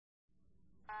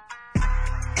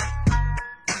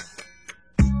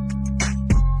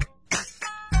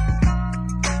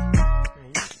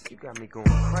me going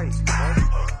crazy, buddy.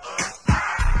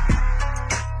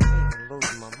 I'm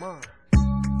losing my mind.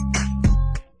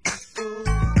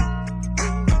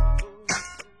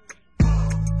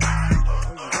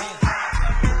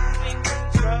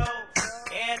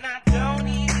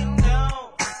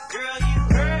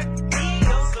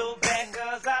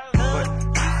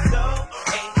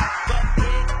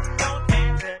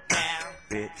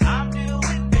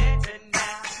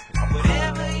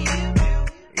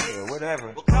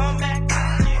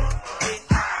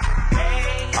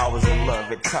 I was in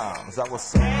love at times, I was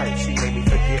so hurt, she made me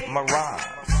forget my rhymes.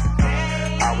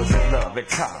 I was in love at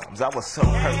times, I was so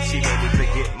hurt, she made me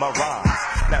forget my rhymes.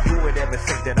 Now who would ever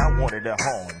think that I wanted a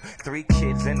home? 3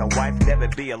 kids and a wife, never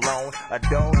be alone. A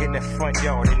dog in the front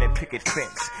yard and a picket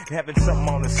fence. Having something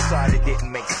on the side that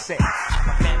didn't make sense.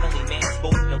 My family man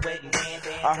spoke the wedding band.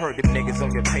 I heard them niggas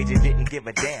on your page and didn't give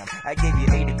a damn. I gave you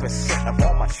 80% of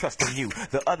all my trust in you.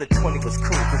 The other 20 was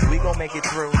cool, cause we gon' make it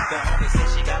through. The homie said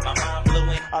she got my mind blue.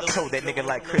 I told that nigga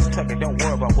like Chris Tucker, don't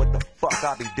worry about what the fuck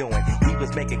I be doing. We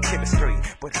was making chemistry,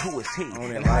 but who is he?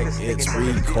 And like it's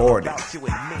recorded.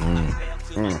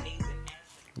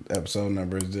 Episode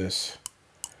number is this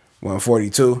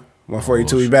 142.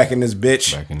 142. We back in this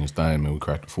bitch. Back in this thing, man. We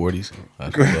cracked the 40s.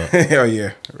 Hell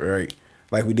yeah, right.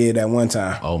 Like we did that one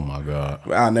time. Oh my god.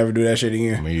 I'll never do that shit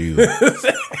again. Me either.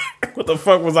 What the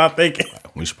fuck was I thinking?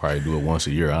 We should probably do it once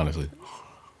a year, honestly.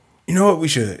 You know what? We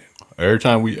should. Every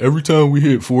time we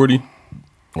hit 40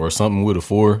 or something with a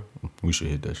 4, we should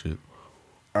hit that shit.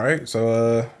 All right.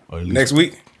 So next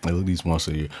week. At least once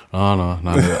a year. No.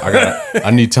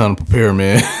 I need time to prepare,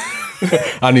 man.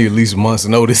 I need at least a month's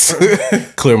notice.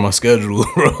 Clear my schedule.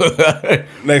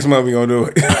 Next month we gonna do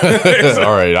it.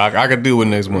 All right, I can do it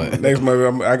next month. Next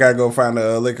month I gotta go find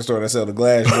a liquor store that sell the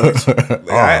glass joints.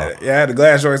 I had the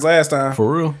glass joints last time.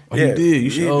 For real? Oh, yeah, you did. You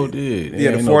sure did.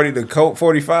 Yeah, the 40, the Coke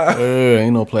 45.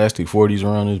 Ain't no plastic 40s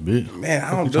around this bitch. Man, I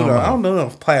don't do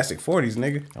no plastic 40s,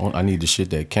 nigga. I need the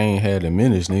shit that Kane had in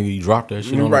Menace, nigga. You drop that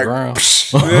shit on the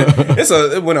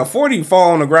ground. When a 40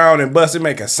 fall on the ground and bust, it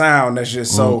make a sound that's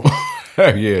just so.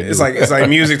 Yeah, it's like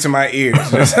music to my ears.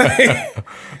 It's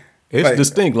like,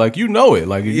 distinct, like you know it.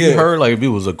 Like if you heard, like if it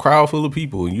was a crowd full of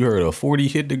people and you heard a 40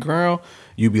 hit the ground,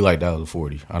 you'd be like, "That was a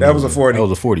 40." That was a 40. That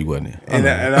was a 40, wasn't it?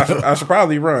 I should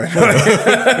probably run.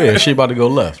 Yeah, she about to go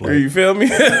left. Like. You feel me?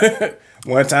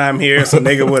 One time here, some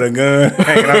nigga with a gun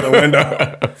hanging out the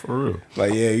window. For real.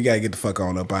 Like, yeah, you gotta get the fuck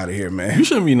on up out of here, man. You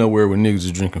shouldn't be nowhere where niggas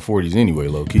is drinking 40s anyway,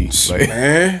 low key. Like,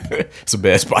 man, it's a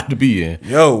bad spot to be in.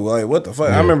 Yo, like, what the fuck?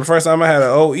 Yeah. I remember first time I had an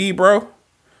OE, bro.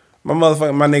 My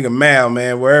nigga Mal,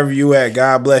 man, wherever you at,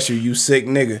 God bless you, you sick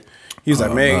nigga. He was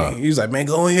like, man,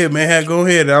 go ahead, man, go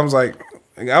ahead. And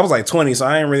I was like 20, so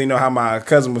I didn't really know how my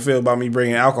cousin would feel about me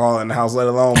bringing alcohol in the house, let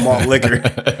alone malt liquor.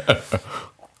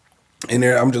 And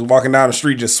there, I'm just walking down the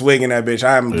street, just swigging that bitch.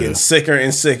 I'm getting sicker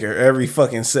and sicker every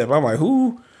fucking sip. I'm like,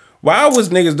 why was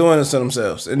niggas doing this to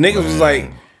themselves? And niggas was like,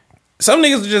 some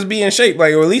niggas would just be in shape,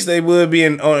 like, or at least they would be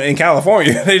in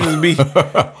California. They just be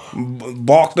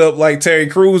bulked up like Terry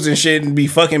Crews and shit, and be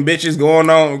fucking bitches going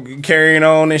on, carrying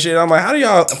on and shit. I'm like, how do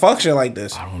y'all function like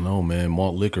this? I don't know, man.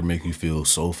 Malt liquor make you feel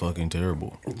so fucking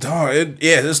terrible. Dog,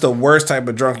 it's the worst type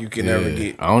of drunk you can ever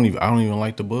get. I don't even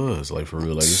like the buzz, like for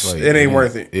real. Like it's like it ain't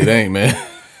worth it. It ain't, man.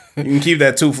 You can keep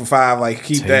that 2 for $5, like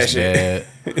keep that shit.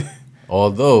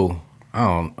 Although I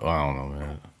don't know,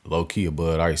 man. Low key a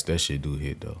Bud Ice, that shit do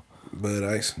hit though. Bud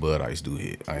Ice do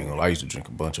hit. I ain't gonna lie, I used to drink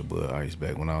a bunch of Bud Ice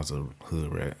back when I was a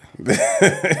hood rat.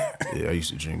 Yeah, I used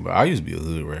to drink, but I used to be a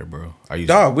hood rat, bro.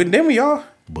 Didn't we all?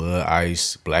 Bud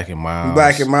Ice, Black and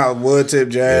Mild, Wood Tip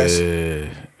Jazz.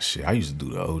 Yeah, shit. I used to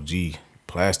do the OG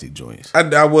plastic joints.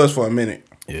 I was for a minute.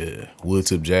 Yeah, Wood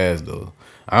Tip Jazz though.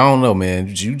 I don't know, man.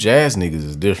 You jazz niggas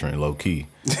is different, low key.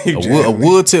 A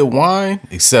wood tip wine,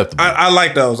 acceptable. I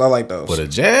like those. But a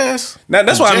jazz?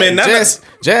 That's what I meant.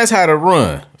 Jazz had a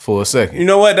run for a second. You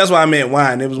know what? That's why I meant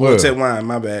wine. It was wood tip wine.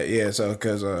 My bad. Yeah, so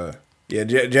because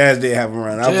Jazz did have a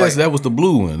run. That was the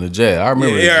blue one, the Jazz. I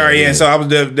remember. Yeah. So I was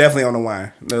definitely on the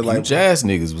wine. Like jazz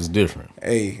niggas was different.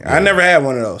 Hey, I never had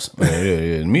one of those.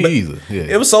 Yeah. Me either. Yeah.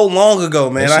 It was so long ago,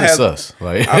 man. That shit sus.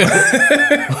 Like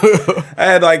I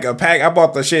had like a pack. I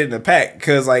bought the shit in the pack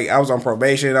because like I was on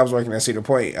probation. I was working at Cedar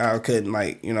Point. I couldn't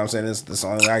like, you know what I'm saying, this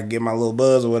only I could get my little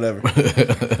buzz or whatever.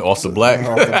 Off the black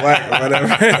or whatever.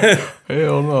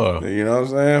 Hell no. You know what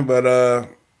I'm saying? But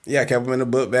yeah, I kept them in a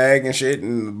book bag and shit,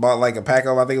 and bought like a pack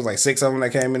of, I think it was like 6 of them that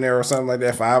came in there or something like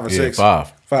that, 5 or 6.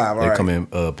 5. All they right. come in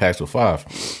packs with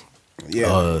 5.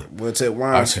 Yeah, wood tip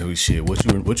wine. I tell you shit.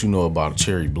 What you know about a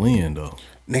cherry blend though?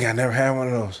 Nigga, I never had one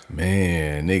of those.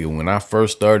 Man, nigga, when I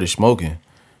first started smoking,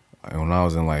 when I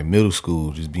was in like middle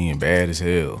school, just being bad as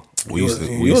hell. You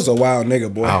was a wild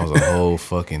nigga, boy. I was a whole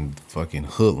fucking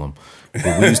hoodlum.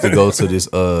 But we used to go to this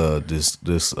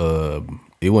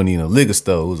it wasn't even a liquor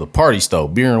store, it was a party store,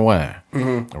 beer and wine,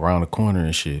 around the corner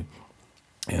and shit.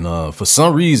 And for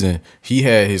some reason, he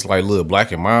had his like little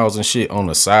Black and Milds and shit on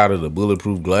the side of the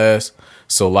bulletproof glass.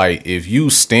 So like if you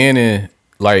standing,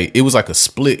 like it was like a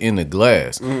split in the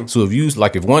glass. So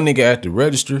if one nigga at the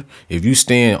register, if you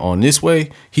stand on this way,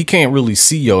 he can't really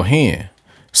see your hand.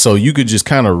 So you could just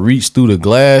kind of reach through the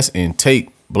glass and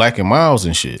take Black and Milds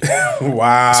and shit.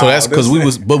 Wow. So that's because we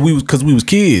was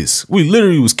kids. We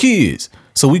literally was kids.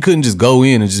 So we couldn't just go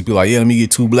in and just be like, yeah, let me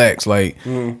get 2 blacks. Like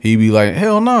he'd be like,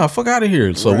 hell nah, fuck out of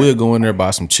here. So we'll go in there,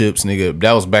 buy some chips, nigga.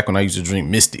 That was back when I used to drink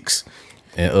Mystics.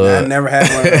 And I never had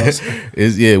one of those.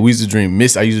 We used to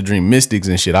drink I used to drink Mystics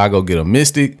and shit. I go get a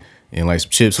Mystic and like some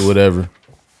chips or whatever.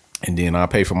 And then I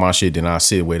pay for my shit. Then I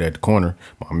sit wait at the corner.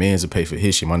 My man's would pay for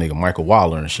his shit. My nigga Michael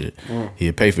Waller and shit.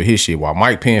 He'd pay for his shit. While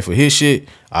Mike paying for his shit,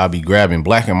 I'd be grabbing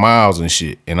Black and Milds and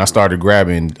shit. And I started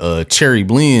grabbing Cherry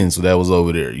Blends that was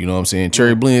over there. You know what I'm saying?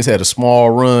 Cherry Blends had a small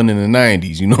run in the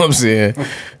 90s. You know what I'm saying?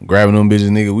 Grabbing them bitches,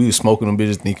 nigga. We was smoking them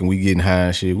bitches thinking we getting high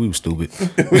and shit. We was stupid.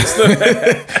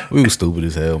 We was stupid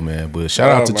as hell, man. But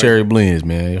shout out to Cherry Blends,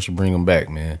 man. You should bring them back,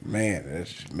 man.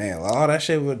 Man, all that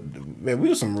shit we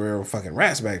was some real fucking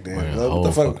rats back then. Man, what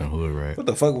the fuck? Fucking hood rat. What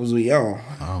the fuck was we on?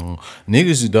 I don't know.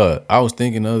 Niggas, dog. I was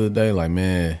thinking the other day, like,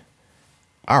 man,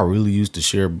 I really used to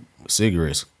share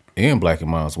cigarettes and Black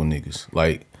and Milds with niggas.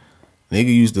 Like,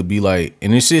 nigga used to be like,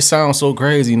 and this shit sounds so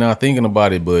crazy now thinking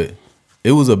about it, but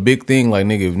it was a big thing. Like,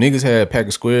 nigga, if niggas had a pack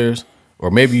of squares, or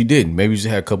maybe you didn't, maybe you just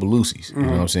had a couple Lucy's. You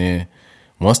know what I'm saying?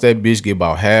 Once that bitch get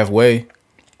about halfway,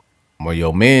 well,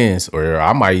 your mans, or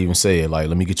I might even say it like,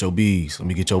 let me get your B's, let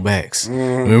me get your backs.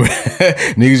 Remember?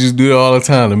 Niggas just do it all the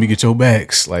time. Let me get your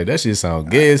backs. Like, that shit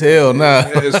sound gay as hell now.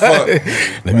 It's fuck.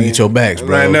 Let me get your backs, bro.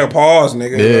 Right there, pause,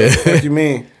 nigga. Yeah. Like, what you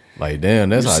mean? Like, damn,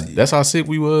 that's how sick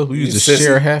we was. We used to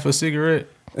share half a cigarette.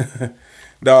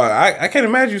 Dog, I can't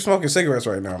imagine you smoking cigarettes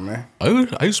right now, man. I used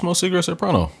to smoke cigarettes at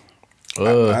Prono.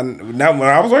 Not when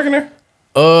I was working there?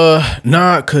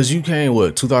 Nah, cause you came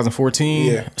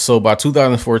 2014. Yeah. So by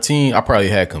 2014, I probably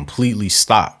had completely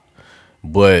stopped.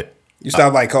 But you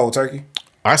stopped like cold turkey?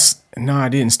 I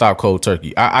didn't stop cold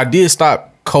turkey. I did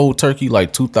stop cold turkey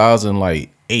like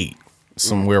 2008,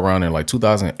 somewhere around there, like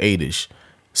 2008ish,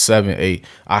 7, 8.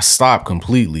 I stopped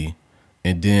completely,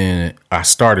 and then I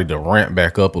started to ramp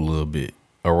back up a little bit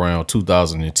around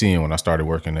 2010 when I started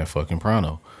working at fucking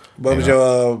Prono. What was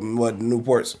your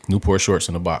Newports? Newport shorts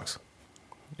in a box.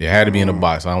 It had to be in a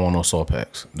box. I don't want no salt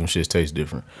packs. Them shits taste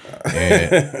different.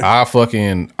 And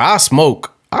I smoke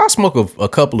a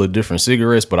couple of different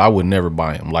cigarettes, but I would never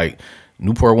buy them. Like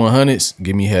Newport 100s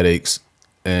give me headaches,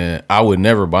 and I would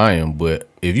never buy them. But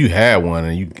if you had one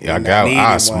and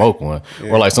I smoke one.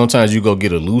 Yeah. Or like sometimes you go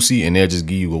get a Lucy and they'll just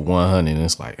give you a 100, and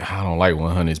it's like, I don't like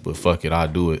 100s, but fuck it, I'll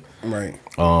do it. Right.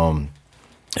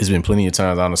 It's been plenty of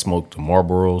times I done smoked the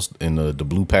Marlboros and the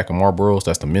blue pack of Marlboros.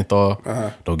 That's the menthol.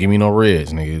 Don't give me no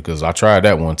reds, nigga, because I tried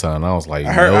that one time. And I was like,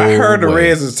 I heard the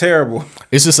reds is terrible.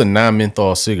 It's just a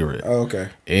non-menthol cigarette. Oh, okay.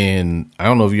 And I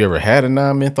don't know if you ever had a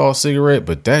non-menthol cigarette,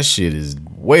 but that shit is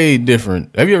way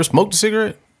different. Have you ever smoked a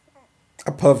cigarette?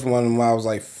 I puffed one when I was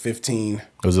like 15.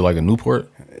 Was it like a Newport?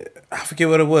 I forget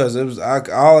what it was. It was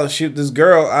this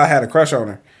girl, I had a crush on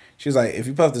her. She was like, if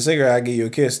you puff the cigarette, I'll give you a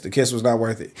kiss. The kiss was not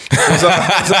worth it. So,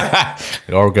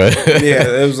 okay.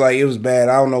 Yeah, it was bad.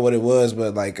 I don't know what it was,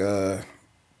 but like, I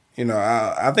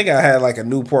think I had like a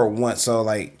Newport once. So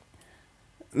like,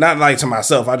 not like to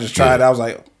myself. I just tried. Yeah. I was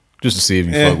like, just to see if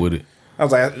you fuck with it. I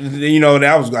was like,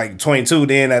 that was like 22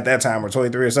 then at that time, or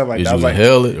 23 or something like that. Did you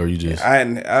inhale it, or you just? I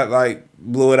like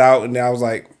blew it out, and I was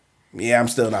like, yeah, I'm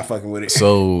still not fucking with it.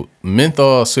 So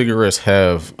menthol cigarettes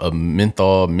have a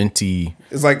minty.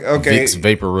 It's like, okay, Vicks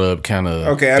Vapor Rub kind of.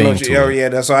 Okay, I know.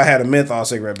 So I had a menthol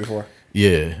cigarette before.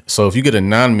 Yeah. So if you get a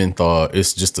non-menthol,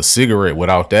 it's just a cigarette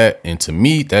without that, and to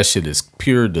me, that shit is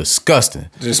pure disgusting.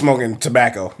 Just smoking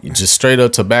tobacco. Just straight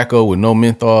up tobacco with no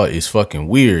menthol is fucking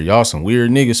weird. Y'all some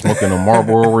weird niggas smoking them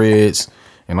Marlboro Reds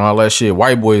and all that shit.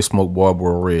 White boys smoke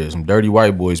Marlboro Reds. Some dirty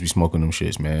white boys be smoking them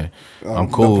shits, man. I'm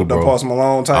cool, bro. The Post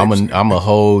Malone types. I'm a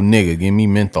whole nigga. Give me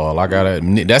menthol. I gotta.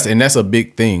 That's a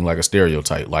big thing, like a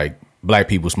stereotype. Like black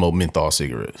people smoke menthol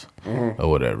cigarettes or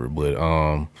whatever.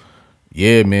 But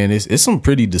yeah, man, it's some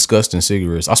pretty disgusting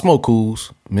cigarettes. I smoked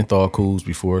menthol cools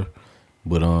before,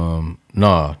 but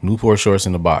nah, Newport shorts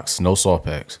in the box, no salt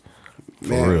packs.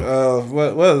 For real.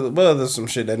 What other some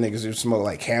shit that niggas used to smoke,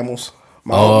 like Camels?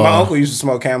 My uncle used to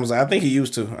smoke Camels. I think he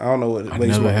used to. I don't know what. I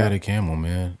never had a Camel,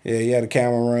 man. Yeah, he had a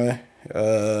Camel run.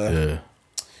 Yeah.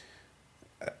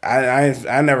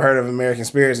 I never heard of American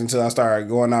Spirits until I started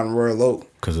going out in Royal Oak.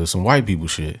 Because there's some white people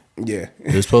shit. Yeah.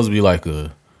 It's supposed to be like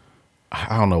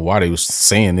I don't know why they was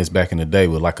saying this back in the day,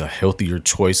 with like a healthier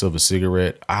choice of a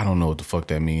cigarette. I don't know what the fuck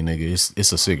that mean, nigga.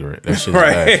 It's a cigarette. That shit's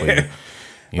Right. bad for you.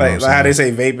 You know Like how they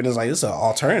say vaping is like, it's an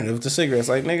alternative to cigarettes.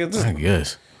 Like, nigga, I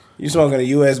guess. you smoking a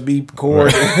USB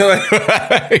cord.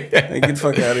 Like, get the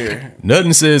fuck out of here.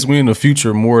 Nothing says we in the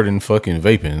future more than fucking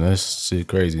vaping. That's shit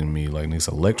crazy to me. Like, it's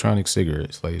electronic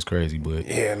cigarettes. Like, it's crazy. But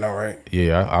Yeah, no, right.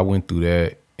 yeah, I went through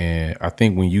that. And I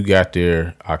think when you got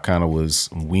there, I kind of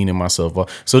was weaning myself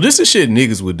off. So this is shit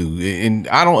niggas would do. And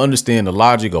I don't understand the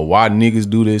logic of why niggas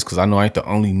do this, because I know I ain't the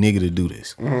only nigga to do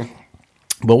this. Mm-hmm.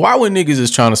 But why when niggas is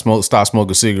trying to stop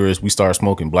smoking cigarettes, we start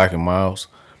smoking Black and Milds?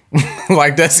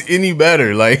 Like, that's any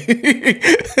better. Like,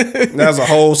 That's a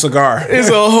whole cigar. it's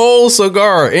a whole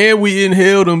cigar, and we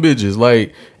inhale them bitches.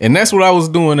 Like, and that's what I was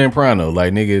doing in Prano.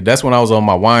 Like, nigga, that's when I was on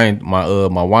my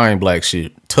wine black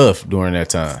shit tough during that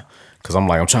time. Cause I'm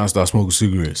like, I'm trying to start smoking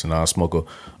cigarettes, and I'll smoke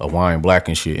a wine black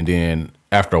and shit. And then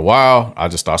after a while, I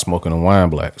just start smoking the wine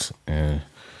blacks. And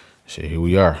shit, here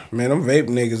we are. Man, them vape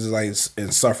niggas is like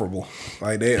insufferable.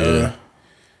 Like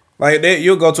they,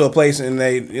 you'll go to a place and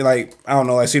they like, I don't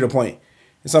know, like Cedar Point,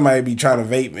 and somebody be trying to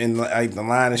vape in like the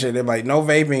line and shit. They're like, no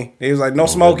vaping. They was like, no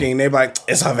smoking. They're like,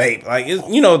 it's a vape. Like,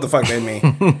 you know what the fuck they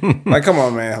mean? Like, come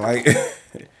on, man. Like.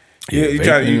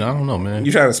 Yeah, you I don't know, man.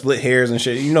 You try to split hairs and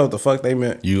shit. You know what the fuck they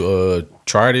meant. You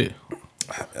tried it?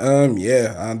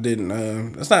 Yeah, I didn't.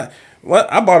 It's not.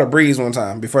 What I bought a Breeze one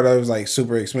time before that was like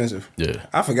super expensive. Yeah,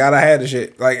 I forgot I had the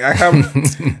shit. Like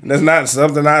that's not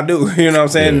something I do. You know what I'm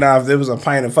saying? Yeah. Now if it was a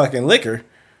pint of fucking liquor,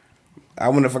 I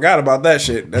wouldn't have forgot about that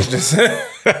shit. That's just,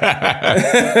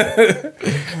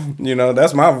 you know,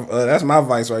 that's my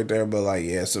vice right there. But like,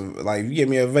 yeah, so like, you give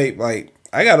me a vape, like.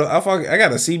 I got a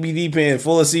CBD pen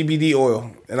full of CBD oil,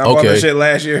 and I bought that shit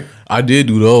last year. I did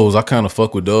do those. I kind of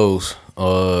fuck with those.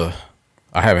 I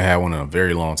haven't had one in a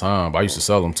very long time, but I used to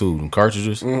sell them too, them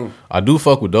cartridges. I do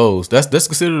fuck with those. That's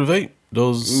considered a vape.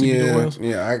 Those CBD oils.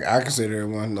 Yeah, I consider it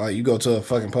one. Like, you go to a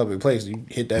fucking public place, you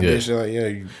hit that bitch. Like,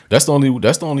 yeah, that's the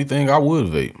only thing I would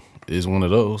vape is one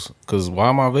of those. Cause why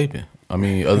am I vaping? I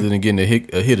mean, other than getting a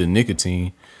hit of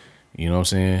nicotine. You know what I'm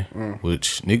saying?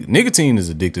 Which nicotine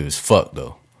is addictive as fuck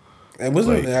though. It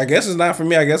wasn't. Like, I guess it's not for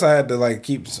me. I guess I had to like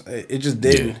keep. It just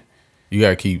didn't. Yeah. You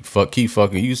gotta keep fucking.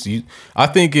 I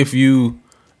think if you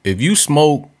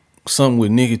smoke something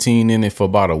with nicotine in it for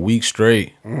about a week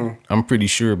straight, I'm pretty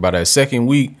sure by that second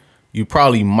week you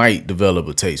probably might develop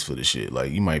a taste for the shit.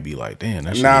 Like, you might be like, damn,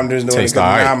 that shit. Now I'm just doing it because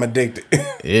now I'm addicted.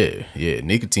 Yeah.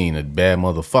 Nicotine a bad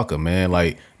motherfucker, man.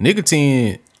 Like,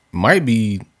 nicotine might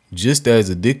be just as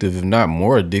addictive, if not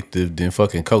more addictive than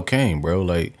fucking cocaine, bro.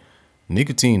 Like,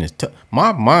 nicotine is tough.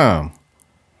 My mom,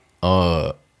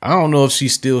 I don't know if she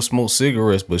still smokes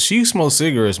cigarettes, but she smoked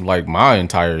cigarettes like my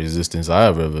entire existence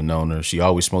I've ever known her. She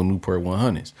always smoked Newport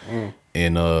 100s.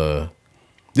 And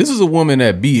this is a woman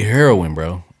that beat heroin,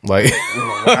 bro. Like,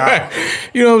 wow.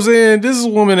 You know what I'm saying? This is a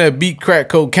woman that beat crack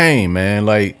cocaine, man.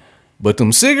 Like, but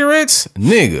them cigarettes,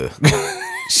 nigga.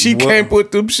 She can't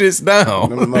put them shits down.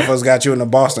 Them motherfuckers got you in the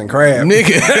Boston Crab.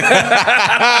 Nigga.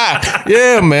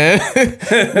 Yeah, man.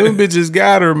 Them bitches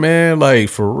got her, man. Like,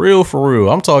 for real.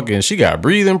 I'm talking, she got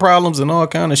breathing problems and all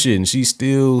kind of shit, and she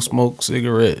still smokes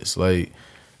cigarettes. Like,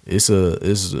 it's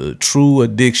a true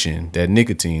addiction. That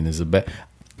nicotine is a bad.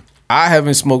 I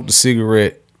haven't smoked a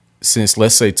cigarette since,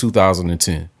 let's say,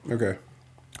 2010. Okay.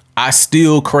 I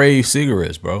still crave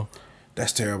cigarettes, bro.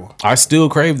 That's terrible. I still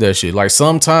crave that shit. Like,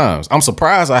 sometimes I'm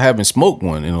surprised I haven't smoked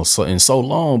one in so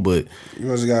long, but you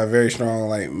must have got a very strong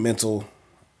like mental.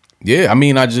 Yeah, I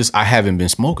mean, I haven't been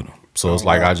smoking them, so it's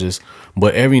like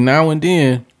but every now and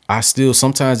then I still,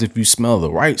 sometimes if you smell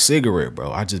the right cigarette, bro,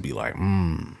 I just be like,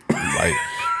 like,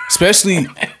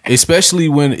 especially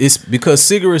when it's because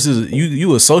cigarettes is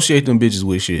you associate them bitches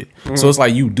with shit, so it's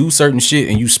like you do certain shit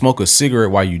and you smoke a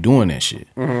cigarette while you doing that shit.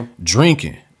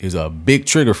 Drinking is a big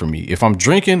trigger for me. If I'm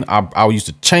drinking, I used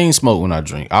to chain smoke when I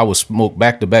drink. I would smoke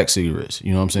back-to-back cigarettes,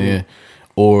 you know what I'm saying?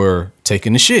 Or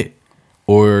taking the shit.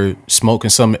 Or smoking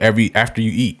something after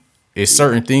you eat. It's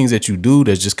certain things that you do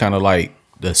that's just kind of like,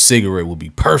 the cigarette will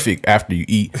be perfect after you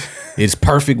eat. It's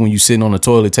perfect when you sitting on the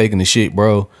toilet taking the shit,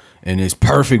 bro. And it's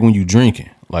perfect when you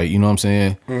drinking. Like, you know what I'm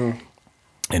saying?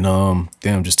 And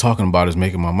damn, just talking about it is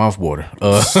making my mouth water.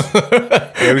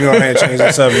 Yeah, we go ahead and change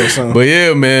the subject soon. But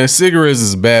yeah, man, cigarettes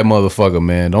is a bad motherfucker,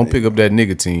 man. Don't pick up that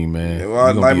nicotine, man.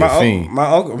 Well, like my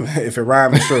uncle, if it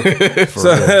rhymes, it's true.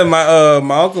 So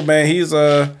my uncle, man, he's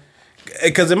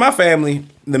because in my family,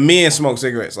 the men smoke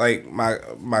cigarettes. Like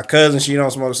my cousin, she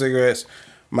don't smoke cigarettes.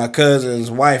 My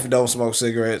cousin's wife don't smoke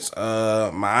cigarettes.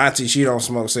 My auntie, she don't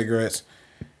smoke cigarettes.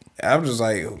 I'm just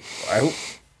like, I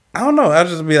don't know. I'll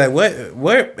just be like, what,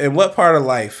 in what part of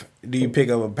life do you pick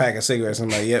up a pack of cigarettes? I'm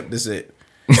like, yep, this is it.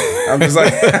 I'm just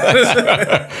like,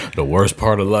 the worst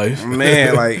part of life,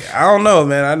 man. Like, I don't know,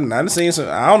 man. I done seen some.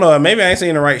 I don't know. Maybe I ain't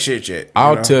seen the right shit yet.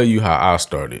 I'll tell you how I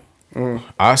started.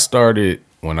 I started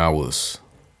when I was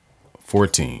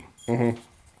 14,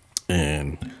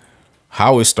 and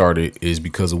how it started is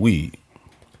because of weed.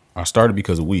 I started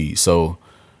because of weed. So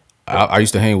I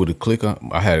used to hang with a clique. We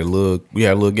had a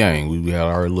little gang. We had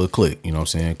our little clique. You know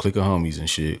what I'm saying? Clique of homies and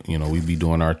shit. You know, we be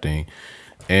doing our thing.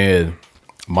 And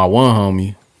my one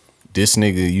homie, this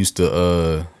nigga used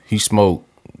to he smoked.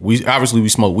 We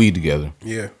smoked weed together.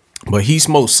 Yeah. But he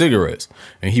smoked cigarettes,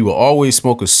 and he would always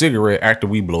smoke a cigarette after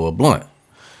we blow a blunt.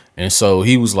 And so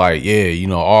he was like, yeah, you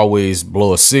know, always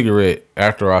blow a cigarette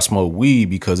after I smoke weed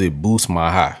because it boosts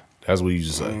my high. That's what he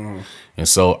used to say. And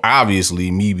so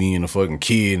obviously me being a fucking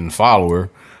kid and follower,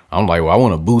 I'm like, well, I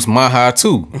want to boost my high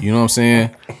too. You know what I'm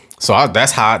saying? So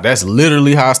that's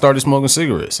literally how I started smoking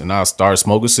cigarettes. And I started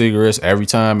smoking cigarettes every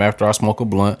time after I smoke a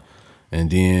blunt. And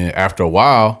then after a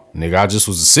while, nigga, I just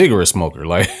was a cigarette smoker.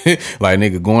 Like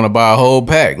nigga going to buy a whole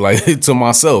pack, like to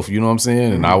myself, you know what I'm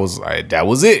saying? And I was like, that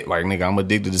was it. Like, nigga, I'm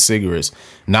addicted to cigarettes,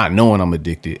 not knowing I'm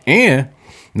addicted. And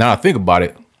now I think about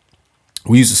it,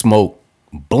 we used to smoke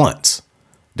blunts.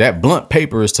 That blunt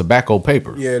paper is tobacco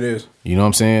paper. Yeah, it is. You know what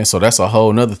I'm saying? So that's a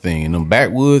whole nother thing. And them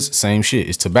backwoods, same shit.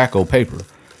 It's tobacco paper.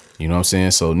 You know what I'm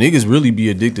saying? So niggas really be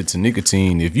addicted to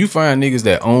nicotine. If you find niggas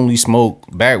that only smoke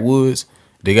backwoods,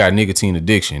 they got nicotine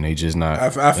addiction. They just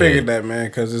not. I figured that, man,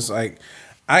 because it's like,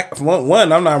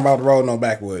 one, I'm not about to roll no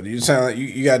backwood. You sound like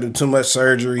you got to do too much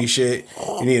surgery, shit.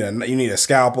 You need a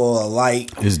scalpel, a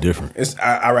light. It's different.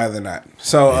 I rather not.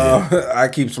 So I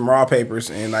keep some raw papers,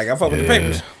 and like I fuck with the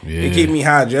papers. Yeah. It keep me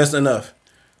high just enough,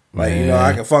 like you know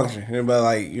I can function. But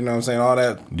like you know what I'm saying, all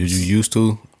that. Did you used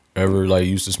to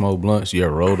smoke blunts? You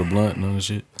ever rolled a blunt and all that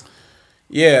shit?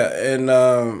 Yeah,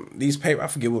 and these paper, I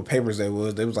forget what papers they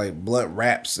was. They was like blunt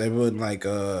wraps. They wasn't like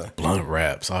blunt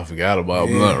wraps. I forgot about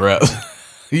blunt wraps.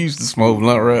 He used to smoke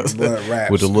blunt wraps. Blunt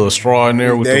wraps with a little straw in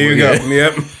there. There you go.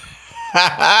 Yep.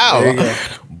 There you go.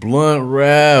 Blunt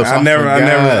wraps.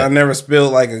 I never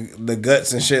spilled like the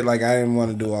guts and shit. Like I didn't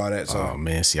want to do all that. So oh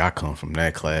man, see, I come from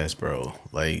that class, bro.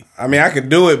 Like I mean, I could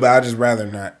do it, but I just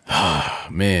rather not.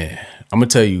 Man, I'm gonna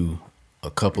tell you a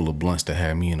couple of blunts that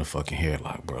had me in a fucking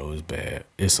hairlock, bro. It's bad.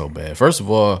 It's so bad. First of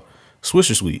all,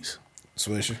 Swisher Sweets.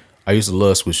 Swisher. I used to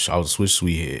love Swisher. I was a Swisher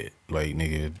Sweet head. Like,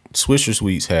 nigga, Swisher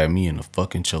Sweets had me in a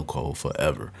fucking chokehold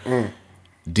forever.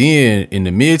 Then, in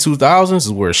the mid-2000s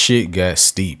is where shit got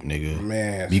steep, nigga.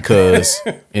 Man. Because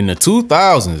in the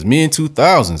 2000s,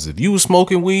 mid-2000s, if you was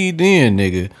smoking weed then,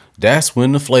 nigga, that's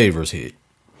when the flavors hit.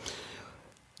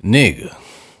 Nigga,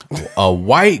 a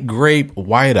white grape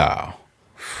white owl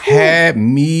had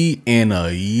me in a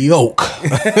yoke.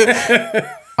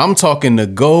 I'm talking the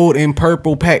gold and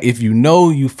purple pack. If you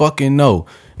know, you fucking know.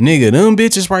 Nigga, them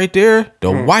bitches right there,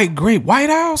 the white grape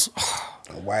white owls.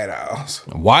 White owls.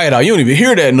 White owl. You don't even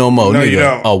hear that no more, No, nigga. you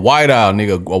don't. A white owl,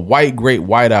 nigga. A white grape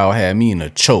white owl had me in a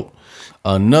choke.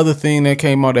 Another thing that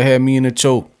came out that had me in a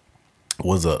choke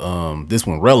was this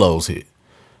one Rello's hit.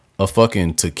 A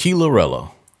fucking tequila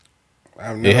Rello.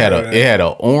 It had a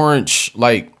orange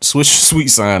like sweet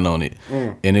sign on it,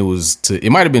 and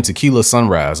it might have been tequila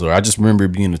sunrise, or I just remember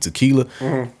it being a tequila.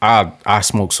 I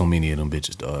smoked so many of them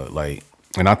bitches, dog. Like,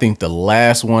 and I think the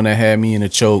last one that had me in a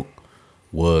choke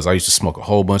was I used to smoke a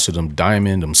whole bunch of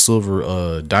them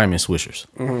silver diamond swishers.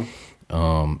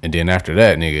 And then after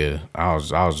that, nigga, I was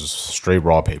just straight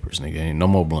raw papers, nigga. Ain't no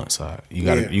more blunt side.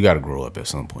 You gotta grow up at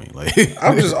some point. Like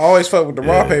I'm just always fuck with the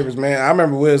raw papers, man. I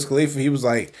remember Wiz Khalifa, he was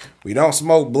like, "We don't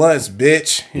smoke blunts,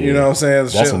 bitch." You know what I'm saying?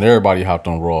 That's when everybody hopped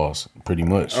on raws, pretty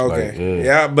much. Okay, Like,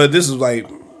 yeah, but this was like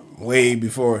way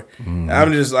before.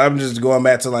 I'm just going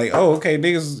back to like, oh, okay,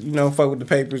 niggas, you know, fuck with the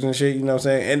papers and shit. You know what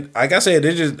I'm saying? And like I said,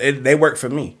 they work for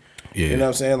me. Yeah. You know what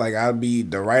I'm saying? Like I'd be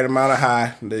the right amount of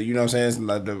high. You know what I'm saying? It's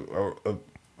like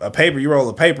a paper, you roll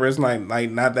a paper. It's like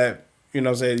not that. You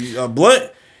know what I'm saying? A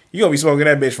blunt, you gonna be smoking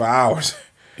that bitch for hours.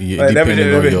 Yeah, like that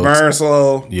bitch burn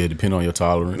slow. Yeah, depending on your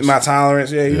tolerance. My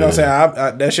tolerance, yeah. You know what I'm saying?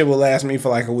 I that shit will last me for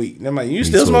like a week. And I'm like, you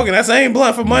still smoking that same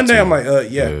blunt for Monday? I'm like,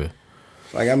 yeah.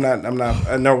 Like I'm not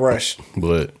no rush.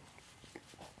 But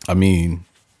I mean,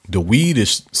 the weed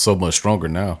is so much stronger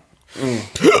now.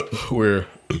 Where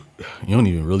you don't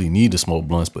even really need to smoke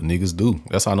blunts, but niggas do.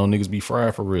 That's how I know niggas be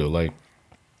fried for real. Like,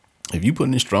 if you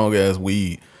putting in strong ass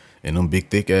weed and them big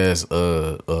thick ass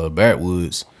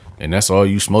backwoods, and that's all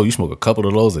you smoke a couple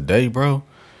of those a day, bro.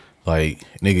 Like,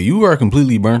 nigga, you are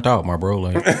completely burnt out, my bro.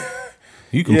 Like,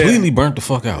 you completely burnt the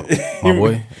fuck out, my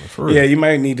boy. For real. Yeah, you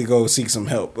might need to go seek some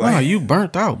help. Like, Nah, you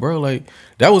burnt out, bro. Like,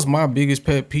 that was my biggest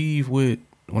pet peeve with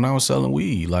when I was selling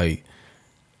weed. Like,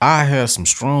 I had some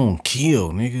strong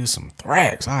kill, nigga, some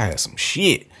thrax. I had some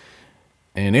shit.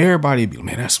 And everybody be like,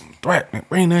 man, that's some thrax. Man,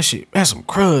 bring that shit. That's some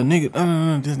crud,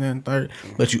 nigga. This, that, and third.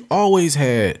 But you always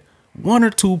had one or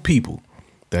two people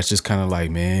that's just kind of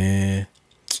like, man,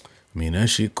 I mean, that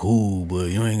shit cool,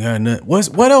 but you ain't got nothing.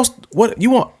 What else? What you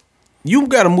want? You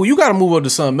gotta move up to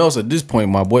something else at this point,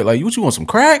 my boy. Like, what you want, some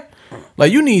crack?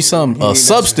 Like, you need some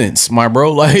substance, my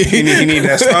bro. Like, you need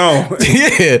that stone.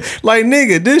 Yeah, like,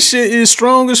 nigga, this shit is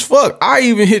strong as fuck. I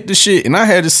even hit the shit and I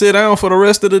had to sit down for the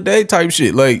rest of the day type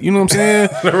shit. Like, you know what I'm saying?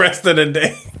 The rest of the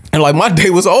day. And like, my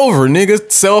day was over,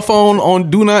 nigga. Cell phone on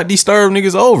do not disturb,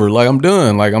 niggas over. Like, I'm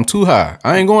done. Like, I'm too high.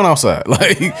 I ain't going outside.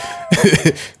 Like,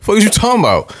 fuck is you talking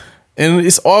about? And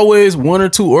it's always one or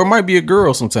two, or it might be a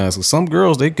girl sometimes. Cause some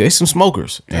girls, they some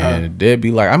smokers. And they'd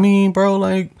be like, I mean, bro,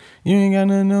 like, you ain't got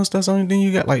nothing else. That's the only thing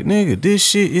you got. Like, nigga, this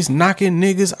shit is knocking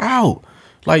niggas out.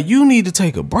 Like, you need to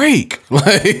take a break.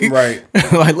 Like, right.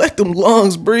 Like, let them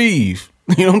lungs breathe.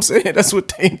 You know what I'm saying? That's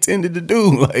what they intended to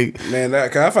do. Like, man,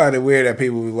 cause I find it weird that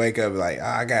people wake up like, oh,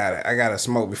 I gotta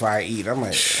smoke before I eat. I'm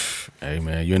like, hey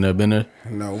man, you ain't never been there?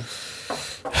 No.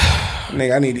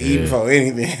 Nigga, I need to eat before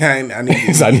anything. I need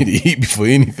to eat. I need to eat before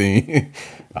anything.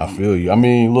 I feel you. I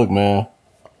mean, look, man,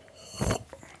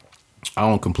 I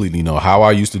don't completely know how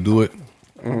I used to do it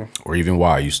or even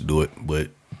why I used to do it, but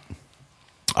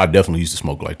I definitely used to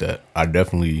smoke like that. I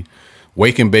definitely,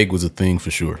 wake and bake was a thing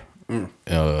for sure.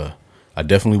 I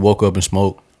definitely woke up and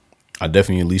smoked. I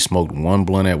definitely at least smoked one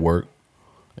blunt at work,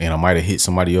 and I might have hit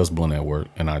somebody else blunt at work,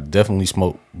 and I definitely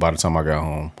smoked by the time I got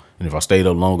home. And if I stayed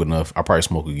up long enough, I probably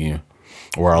smoke again.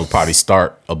 Or I'll probably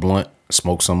start a blunt,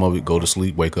 smoke some of it, go to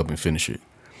sleep, wake up and finish it.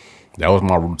 That was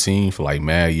my routine for like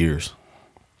mad years.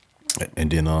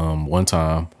 And then one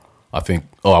time, I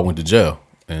went to jail.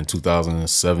 In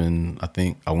 2007, I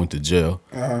think I went to jail.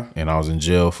 And I was in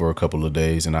jail for a couple of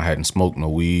days, and I hadn't smoked no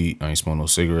weed. I ain't smoked no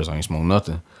cigarettes. I ain't smoked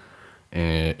nothing.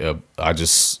 And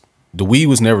the weed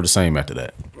was never the same after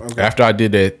that. Okay. After I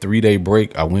did that 3-day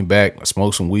break, I went back, I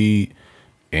smoked some weed,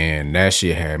 and that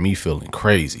shit had me feeling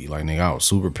crazy. Like, nigga, I was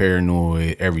super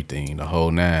paranoid, everything, the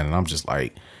whole nine. And I'm just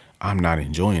like, I'm not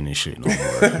enjoying this shit no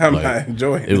more. I'm not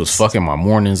enjoying it. It was fucking my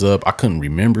mornings up. I couldn't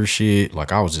remember shit.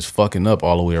 Like, I was just fucking up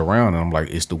all the way around. And I'm like,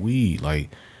 it's the weed. Like,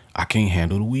 I can't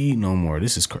handle the weed no more.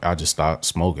 I just stopped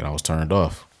smoking. I was turned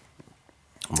off.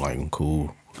 I'm like, I'm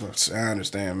cool. I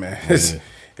understand, man.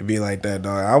 It'd be like that,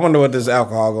 dog. I wonder what this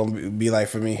alcohol gonna be like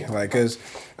for me. Like, cause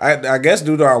I guess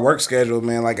due to our work schedule,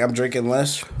 man, like I'm drinking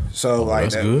less. So like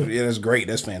that's good. Yeah, that's great.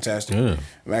 That's fantastic. Yeah.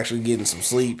 I'm actually getting some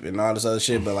sleep and all this other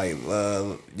shit. But like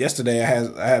yesterday,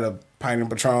 I had a pint of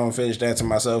Patron. Finished that to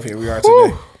myself. Here we are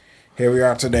today. Here we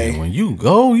are today. Man, when you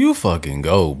go, you fucking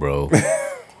go, bro.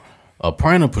 A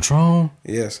pint of Patron.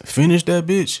 Yes. Finish that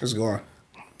bitch. It's going.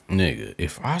 Nigga,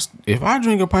 if I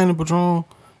drink a pint of Patron,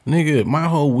 nigga, my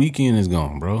whole weekend is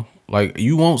gone, bro. Like,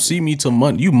 you won't see me till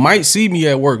Monday. You might see me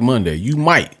at work Monday. You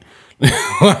might.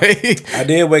 Like, I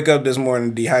did wake up this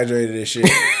morning dehydrated as shit.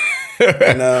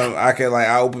 And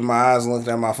I opened my eyes and looked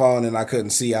at my phone and I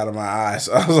couldn't see out of my eyes.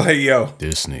 So I was like, yo.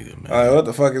 This nigga, man. What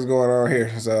the fuck is going on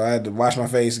here? So I had to wash my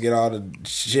face, get all the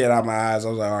shit out of my eyes. I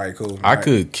was like, all right, cool. I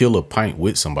could kill a pint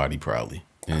with somebody probably.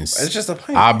 And it's just a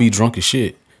pint. I'll be drunk as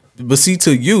shit. But see,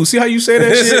 to you, see how you say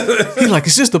that shit? He like,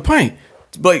 it's just a pint.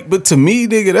 But to me,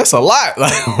 nigga, that's a lot.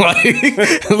 Like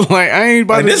I ain't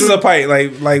about to. This is a pint.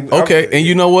 Like okay, and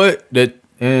you know what? That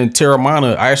in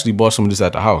Terramana, I actually bought some of this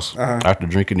at the house after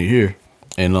drinking it here,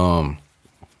 and I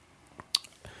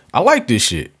like this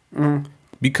shit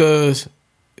because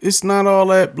it's not all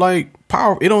that like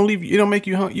power. It don't leave. It don't make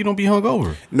you. You don't be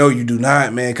hungover. No, you do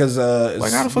not, man. Because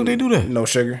like how the fuck they do that? No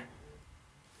sugar.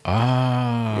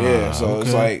 Yeah. So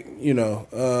okay.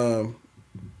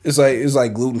 It's like it's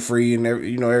like gluten free and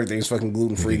everything's fucking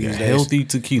gluten free these days. Healthy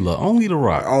tequila, only the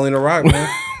Rock. Only the Rock, man.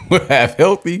 Have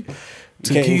healthy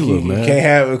tequila, man. You can't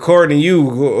have, according to you,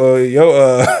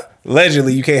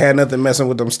 allegedly you can't have nothing messing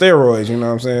with them steroids. You know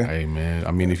what I'm saying? Hey, man.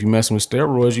 I mean, if you messing with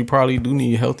steroids, you probably do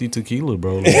need healthy tequila,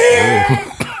 bro. Like,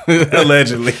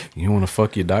 allegedly, you want to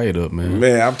fuck your diet up, man.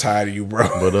 Man, I'm tired of you, bro.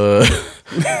 But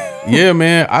yeah,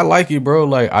 man, I like it, bro.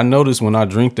 Like I notice when I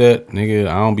drink that, nigga,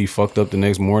 I don't be fucked up the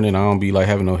next morning. I don't be like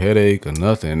having no headache or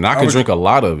nothing. And I can drink a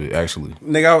lot of it, actually.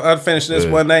 Nigga, I'd finish this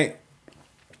one night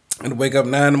and wake up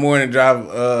 9 a.m,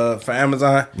 drive for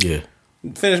Amazon. Yeah.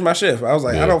 Finish my shift. I was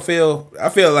like, I feel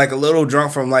like a little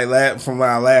drunk from when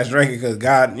I last drank it because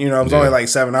God, it was only like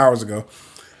 7 hours ago.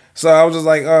 So I was just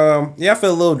like, yeah, I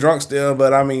feel a little drunk still,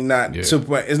 but I mean, not Yeah. to the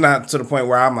point. It's not to the point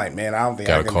where I'm like, man, I don't think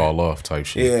I Gotta can call off type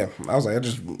shit. Yeah, I was like, I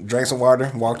just drank some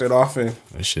water, walked it off, and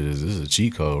This is a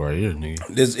cheat code right here, nigga.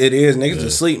 it is niggas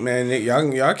just sleep, man.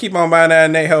 Y'all keep on buying that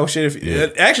anejo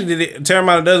shit. Actually,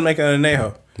 Terramana does make an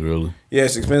anejo. Really? Yeah,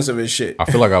 it's expensive as shit. I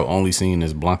feel like I've only seen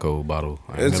this Blanco bottle.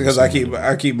 It's because I keep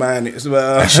buying it. So,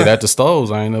 that shit at the stores.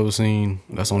 I ain't never seen.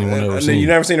 That's the only one I ever seen. You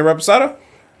never seen a Reposado?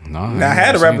 Nah, Now, I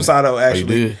had a Reposado actually.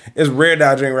 you did? It's rare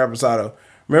that I drink Reposado.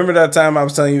 Remember that time I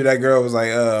was telling you that girl was like,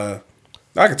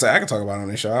 I can talk about it on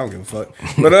this show. I don't give a fuck.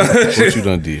 But What you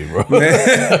done did, bro?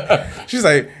 she's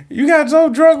like, you got so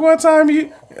drunk one time.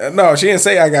 No, she didn't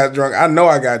say I got drunk. I know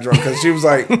I got drunk because she was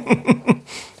like,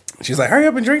 she's like, hurry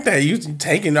up and drink that. You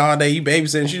taking all day, you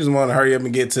babysitting. She just want to hurry up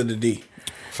and get to the D.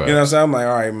 Fact. You know what I'm saying? I'm like,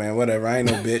 all right, man, whatever. I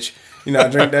ain't no bitch. You know, I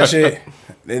drank that shit,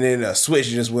 and then a switch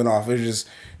just went off. It was just.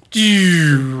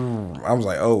 I was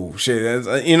like, oh shit,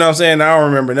 you know what I'm saying? I don't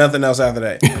remember nothing else after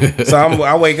that. So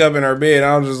I wake up in her bed.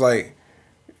 I was just like,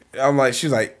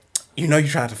 she's like, you know, you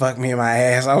tried to fuck me in my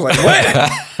ass. I was like, what?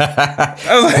 I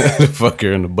was like, fuck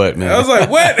her in the butt, man. I was like,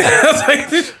 what? I was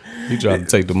like, You tried to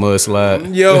take the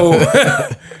mudslide. yo,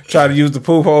 try to use the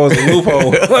poop hole as a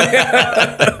loophole.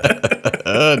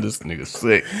 This nigga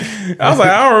sick. I was like,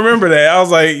 I don't remember that. I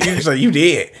was like, you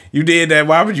did that.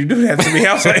 Why would you do that to me?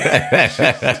 I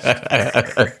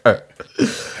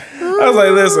was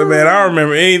like, listen, man, I don't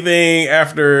remember anything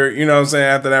after, you know what I'm saying,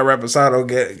 after that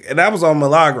Reposado and that was on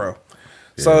Milagro.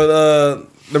 Yeah. So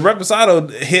the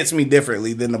Reposado hits me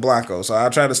differently than the Blanco. So I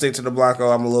try to stick to the Blanco.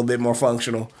 I'm a little bit more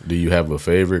functional. Do you have a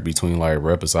favorite between like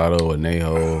Reposado,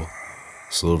 Anejo,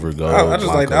 Silver, Gold? I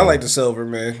just Blanco? I like the silver,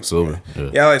 man. Silver?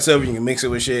 Yeah, I like silver. You can mix it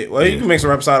with shit. Well, you can mix the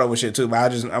Reposado with shit too,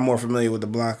 but I'm more familiar with the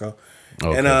Blanco.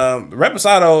 Okay. And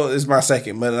Reposado is my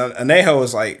second, but Anejo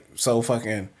is like so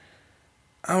fucking,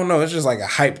 I don't know, it's just like a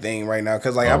hype thing right now.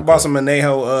 Cause like I bought some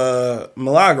Anejo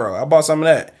Milagro. I bought some of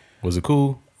that. Was it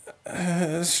cool?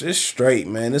 It's straight,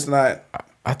 man. It's not.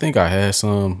 I think I had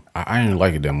some. I didn't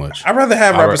like it that much. I'd rather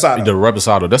have Reposado. The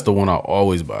Reposado, that's the one I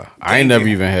always buy. I ain't never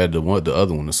even had the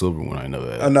other one, the silver one. I ain't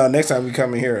never had. Oh no, next time we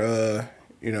come in here,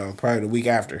 you know, probably the week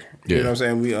after. Yeah. You know what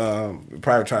I'm saying? We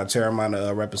probably try to tear them on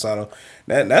the Reposado.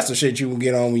 That's the shit you can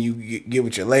get on when you get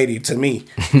with your lady, to me.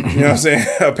 You know what I'm saying?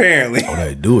 Apparently. Oh,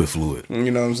 they do it fluid.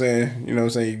 You know what I'm saying? You know what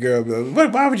I'm saying? Your girl be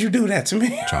like, why would you do that to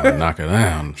me? Trying to knock her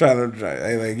down.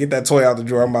 Hey, like, get that toy out the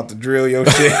drawer. I'm about to drill your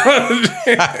shit.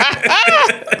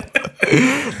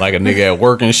 Like a nigga at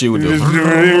work and shit with the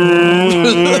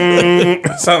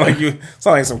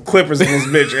sound like some clippers in this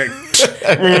bitch.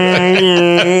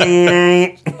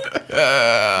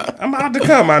 I'm about to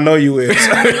come. I know you is.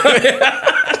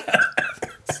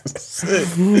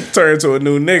 Turn to a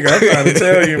new nigga. I'm trying to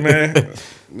tell you, man.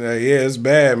 Yeah, it's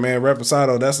bad, man.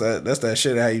 Reposado, that's that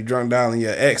shit how you drunk down on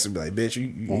your ex and be like, bitch,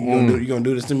 you gonna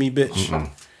do this to me, bitch? I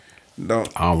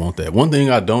don't want that. One thing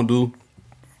I don't do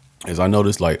is I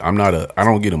notice like I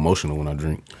don't get emotional when I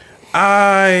drink.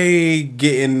 I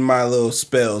get in my little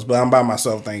spells, but I'm by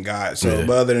myself, thank God. So, yeah.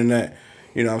 But other than that,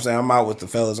 you know what I'm saying, I'm out with the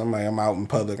fellas. I'm out in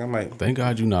public. I'm like, thank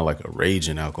God you're not like a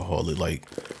raging alcoholic,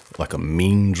 like a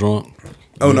mean drunk.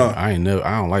 Oh no, I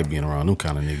don't like being around them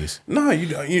kind of niggas. No, you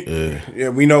don't. Yeah,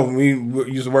 we know. We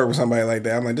used to work with somebody like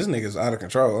that. I'm like, this nigga's out of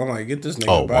control. I'm like, get this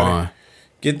nigga out of here.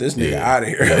 Get this nigga out of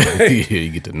here. Yeah,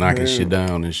 you get to knocking shit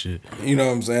down and shit. You know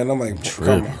what I'm saying? I'm like,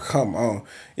 come on.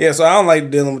 Yeah, so I don't like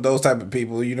dealing with those type of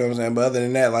people. You know what I'm saying? But other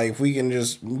than that, like, if we can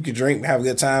drink, have a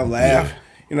good time, laugh. Yeah.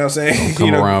 You know what I'm saying?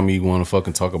 Don't come around me, want to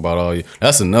fucking talk about all you.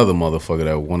 That's another motherfucker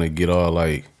that want to get all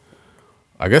like.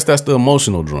 I guess that's the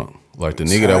emotional drunk. Like the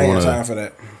nigga that want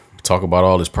to talk about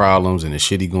all his problems and the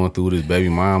shit he going through with his baby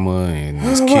mama and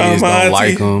his kids don't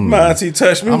like him. My auntie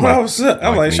touched me. I'm like, shut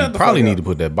the fuck up. You probably need to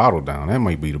put that bottle down. That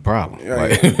might be the problem.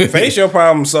 Right. Like, face your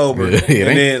problem sober. And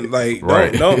then like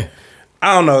don't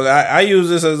I don't know. I use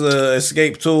this as a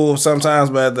escape tool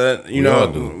sometimes, but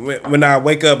when I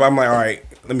wake up, I'm like, all right,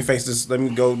 let me face this. Let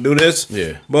me go do this.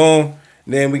 Yeah. Boom.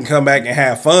 Then we can come back and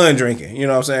have fun drinking. You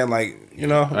know what I'm saying? Like, you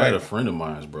know. I had a friend of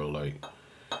mine, bro. Like,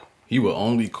 he would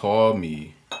only call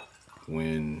me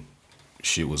when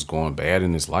shit was going bad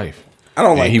in his life. I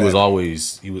don't like that. He was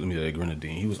always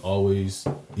grenadine. He was always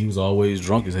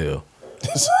drunk as hell.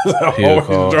 He'll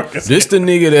call. This the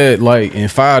nigga that like,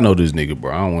 and I know this nigga,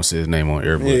 bro. I don't want to say his name on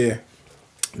air, but yeah.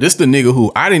 This the nigga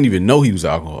who I didn't even know he was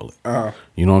alcoholic. Uh-huh.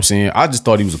 You know what I'm saying? I just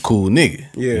thought he was a cool nigga.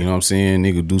 Yeah. You know what I'm saying?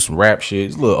 Nigga do some rap shit.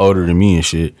 He's a little older than me and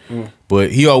shit.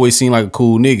 But he always seemed like a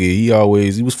cool nigga. He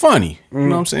was funny. You know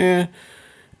what I'm saying?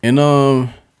 And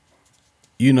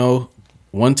you know,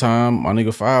 one time my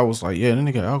nigga Five was like, yeah, that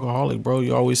nigga alcoholic, bro.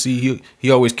 You always see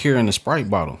he always carrying the Sprite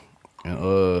bottle.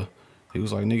 And he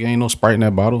was like, nigga, ain't no Sprite in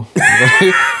that bottle.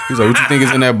 He's like, what you think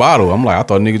is in that bottle? I'm like, I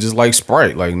thought nigga just like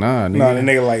Sprite. Like, nah, nigga. Nah, the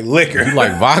nigga like liquor. You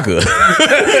like vodka.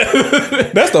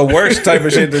 That's the worst type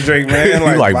of shit to drink, man.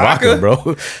 You like vodka,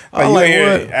 bro. Like, you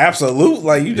ain't what? Absolute.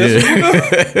 Like, you just,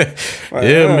 like,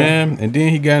 yeah, man. And then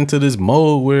he got into this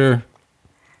mode where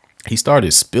he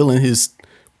started spilling his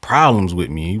problems with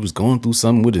me. He was going through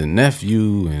something with his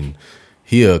nephew, and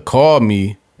he called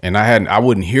me, and I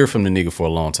wouldn't hear from the nigga for a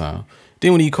long time.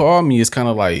 Then when he called me, it's kind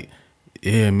of like,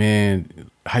 yeah,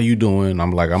 man, how you doing?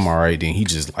 I'm like, I'm all right. Then he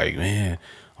just like, man,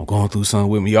 I'm going through something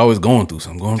with me. He always going through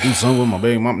something. Going through something with my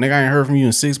baby mom. Nigga, I ain't heard from you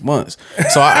in 6 months.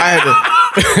 So I had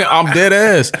to, I'm dead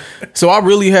ass. So I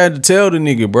really had to tell the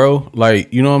nigga, bro.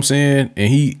 Like, you know what I'm saying? And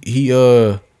he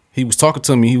was talking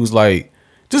to me. He was like,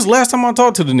 just last time I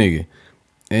talked to the nigga.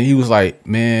 And he was like,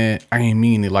 man, I ain't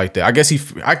mean it like that. I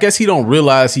guess he don't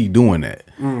realize he doing that.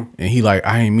 And he like,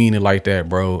 I ain't mean it like that,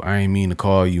 bro. I ain't mean to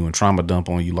call you and trauma dump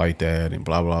on you like that and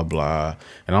blah, blah, blah.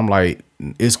 And I'm like,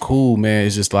 it's cool, man.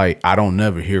 It's just like, I don't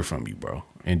never hear from you, bro.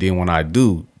 And then when I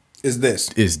do, it's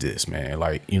this, man.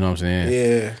 Like, you know what I'm saying?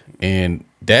 Yeah. And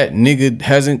that nigga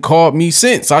hasn't called me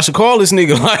since. I should call this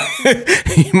nigga. Like,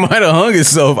 he might have hung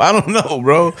himself. I don't know,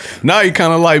 bro. Now he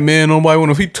kind of like, man, nobody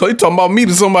want to. He talking about me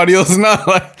to somebody else now.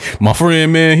 Like, my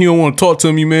friend, man, he don't want to talk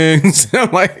to me, man.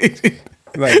 I'm like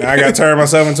I got to turn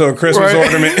myself into a Christmas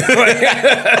ornament.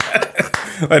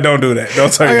 Like, don't do that.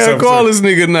 Don't turn yourself. I gotta call this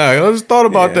nigga now. I just thought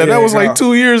about that. That was like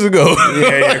 2 years ago.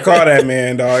 yeah, call that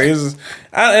man, dog. And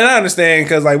I understand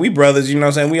because like we brothers, you know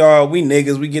what I'm saying? We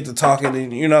niggas, we get to talking,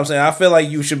 and you know what I'm saying? I feel like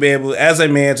you should be able, as a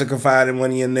man, to confide in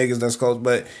one of your niggas that's close.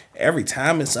 But every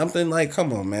time it's something like,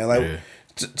 come on, man. Like,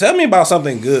 tell me about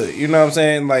something good. You know what I'm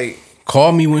saying? Like,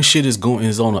 call me when shit is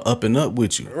on the up and up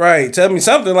with you. Right. Tell me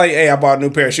something like, hey, I bought a new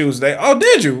pair of shoes today. Oh,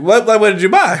 did you? What did you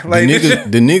buy? Like,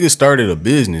 the nigga started a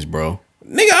business, bro.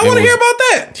 Nigga, I want to hear about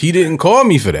that. He didn't call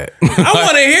me for that. I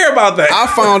want to hear about that. I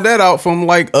found that out from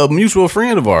like a mutual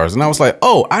friend of ours. And I was like,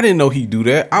 oh, I didn't know he'd do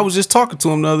that. I was just talking to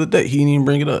him the other day. He didn't even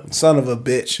bring it up. Son of a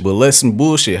bitch. But let some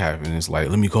bullshit happen. It's like,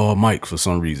 let me call Mike for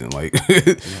some reason. Like,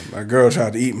 my girl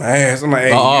tried to eat my ass. I'm like,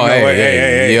 hey,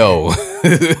 hey, yo.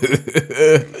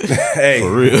 Hey. For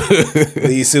real.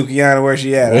 Leave Sukiyana where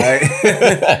she at, all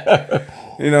right?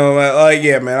 You know, like,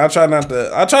 yeah, man. I try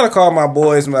to call my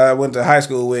boys I went to high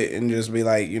school with and just be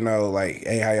like, you know, like,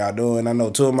 hey, how y'all doing? I know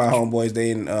two of my homeboys,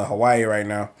 they in Hawaii right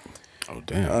now. Oh,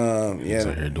 damn. Yeah. He's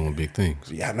out here doing big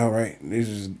things. Yeah, I know, right? This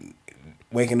is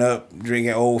waking up,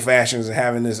 drinking old fashions and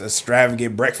having this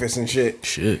extravagant breakfast and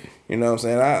shit. You know what I'm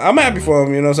saying? I'm happy for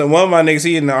him, you know what I'm saying? One of my niggas,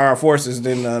 he in the armed forces,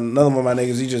 then another one of my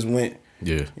niggas, he just went.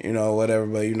 Yeah. You know, whatever,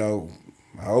 but, you know,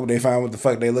 I hope they find what the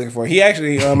fuck they looking for. He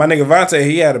actually, my nigga Vontae,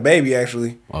 he had a baby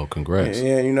actually. Oh, congrats!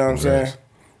 Yeah, you know what I'm saying.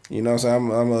 You know what I'm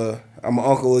saying. I'm an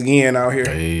uncle again out here.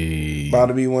 Hey, about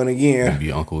to be one again.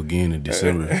 Be uncle again in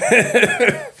December.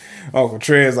 Uncle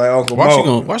Trez like Uncle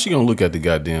Mo. Why she gonna look at the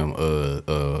goddamn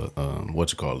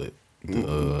what you call it?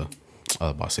 The I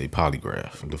was about to say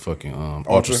polygraph, the fucking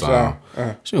ultrasound.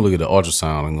 She gonna look at the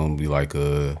ultrasound and gonna be like,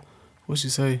 what she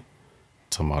say?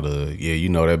 Talking about yeah, you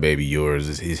know that baby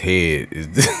yours. His head is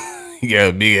he got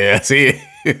a big ass head.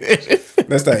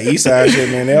 That's that east side shit,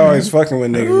 man. They always fucking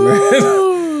with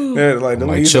niggas, man. They're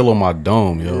like chill on my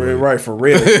dome, yo. Right, for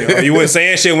real. Yo. You wasn't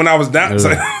saying shit when I was down.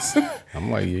 I'm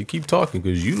like, yeah, keep talking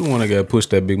because you the one that got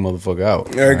pushed that big motherfucker out.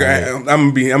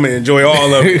 I'm gonna enjoy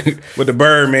all of it with the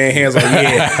bird man hands on.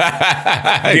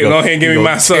 Yeah, go ahead and give me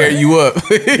my son. Tear you up.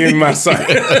 Give me my son.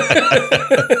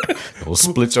 We'll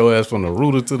split your ass from the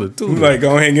rooter to the tooth. Like,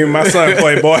 go ahead and give me my son,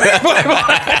 playboy.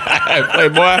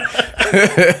 Playboy.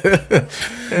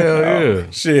 Hell yeah.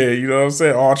 Shit, you know what I'm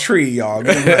saying? All three, y'all.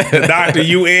 The doctor,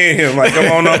 you and him. Like,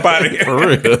 come on up out of here. For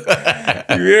real.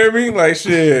 You hear me? Like,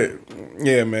 shit.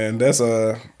 Yeah, man. That's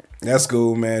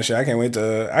cool, man. Shit, I can't wait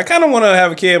to. I kind of want to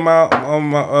have a kid of my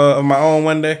own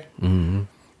one day.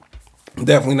 Mm-hmm.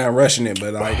 Definitely not rushing it,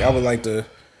 but like I would like to,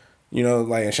 you know,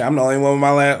 like I'm the only one with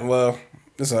my last. Well,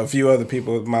 there's a few other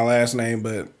people with my last name,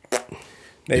 but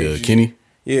Kenny.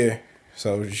 Yeah.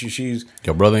 So she's.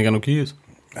 Your brother ain't got no kids.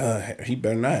 He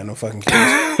better not have no fucking kids.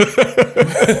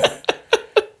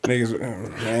 Niggas,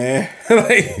 man.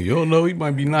 Like, you don't know, he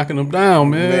might be knocking them down,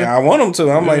 man. I want him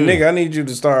to. I'm like, nigga, I need you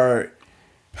to start.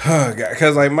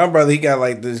 Because, like, my brother, he got,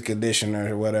 like, this condition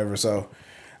or whatever. So,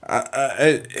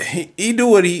 he do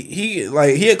what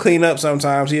he'll clean up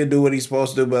sometimes. He'll do what he's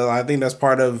supposed to do. But I think that's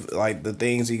part of, like, the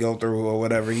things he go through or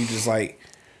whatever. He just, like,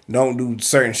 don't do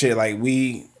certain shit. Like,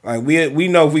 we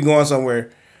know if we going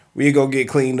somewhere, we go get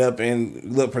cleaned up and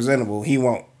look presentable. He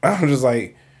won't. I'm just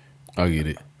like. I get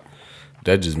it.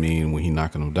 that just mean when he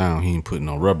knocking them down, he ain't putting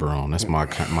no rubber on. That's my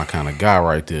kind of guy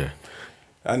right there.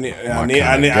 I need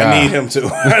him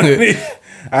to.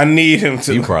 I need him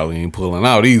to. You probably ain't pulling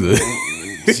out either.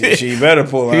 She better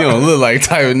pull out. He don't look like the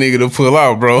type of nigga to pull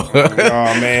out, bro.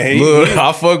 Oh man,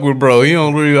 I fuck with bro. He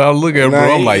don't really. I look at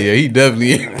bro. I'm like, yeah, he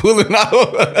definitely ain't pulling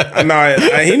out. No,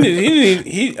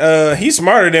 he's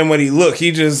smarter than what he look. He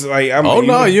just like. You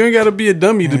ain't got to be a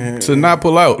dummy to not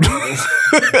pull out. No,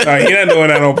 he not doing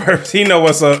that on purpose. He know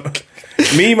what's up.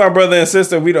 Me, my brother, and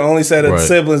sister, we the only set of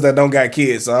siblings that don't got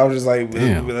kids. So I was just like,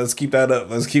 let's keep that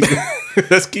up. Let's keep it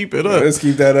up. Let's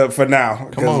keep that up for now.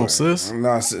 Come on, sis.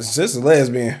 No, sis is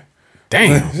lesbian.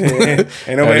 Damn.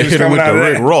 Ain't no babies coming out of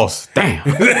Rick that. Ross. Damn.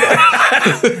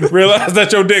 Realize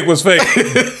that your dick was fake.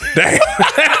 Damn.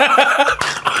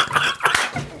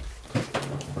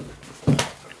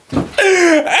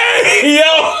 Hey,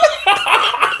 yo.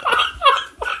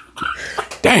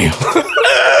 Damn.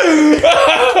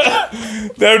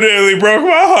 That nearly broke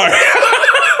my heart.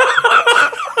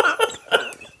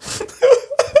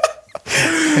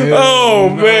 Oh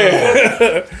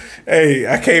man. Hey,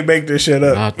 I can't make this shit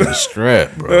up. Not the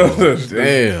strap, bro.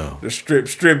 Damn. The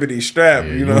strippity strap,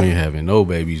 Yeah, you know. You ain't having no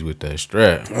babies with that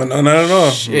strap. Oh, no, not at all.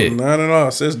 Shit. Not at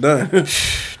all. Sis done.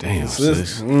 Damn,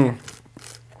 sis. I'm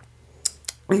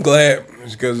glad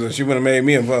because she would have made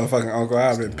me a motherfucking uncle. I'd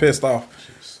have been pissed off.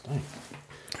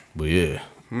 But yeah,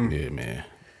 man.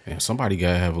 Yeah, somebody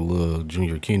gotta have a little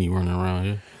Junior Kenny running around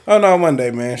here. Oh no, one day,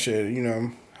 man. Shit, you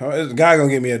know, this guy gonna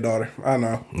get me a daughter. I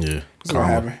know. Yeah, It's gonna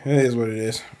happen. It is what it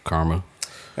is. Karma.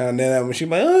 And then when she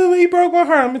like, oh, he broke my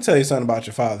heart. Let me tell you something about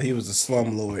your father. He was a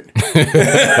slum lord. Now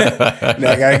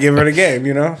I gotta give her the game,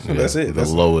 you know. So that's it. The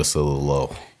lowest of the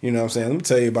low. You know what I'm saying? Let me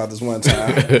tell you about this one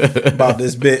time about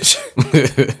this bitch.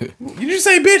 You just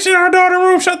say bitch in our daughter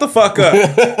room? Shut the fuck up.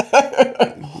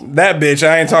 That bitch,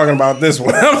 I ain't talking about this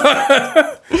one.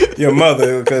 Your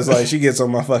mother, because like she gets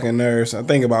on my fucking nerves. I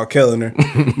think about killing her,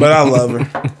 but I love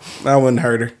her. I wouldn't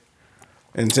hurt her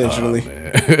intentionally.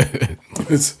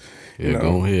 It's, yeah,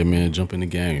 go ahead, man. Jump in the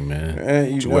game,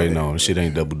 man. What you waiting on? Shit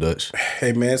ain't double dutch.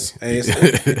 Hey, man,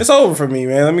 it's over for me,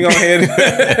 man. Let me go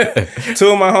ahead.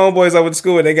 Two of my homeboys I went to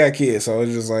school with, they got kids, so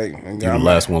it's just like You the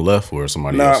last one left, or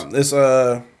somebody else? No, it's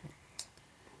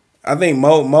I think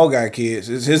Mo got kids.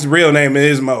 His real name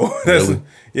is Mo. Really?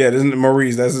 Yeah, this is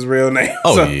Maurice. That's his real name.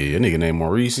 Oh So- yeah, a nigga named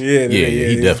Maurice. Yeah,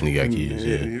 he definitely got kids.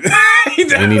 Yeah. He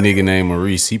done- Any nigga named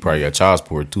Maurice, he probably got child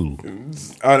support too.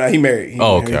 Oh no, he married.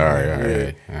 Okay, all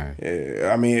right.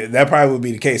 Yeah, I mean, that probably would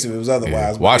be the case if it was otherwise.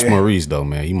 Yeah. but Watch yeah. Maurice though,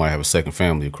 man. He might have a second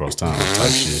family across town. That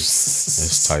shit.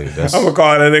 That's tight. That's I'm gonna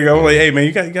call that nigga. I'm like, hey man,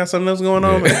 you got something else going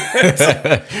on? Man?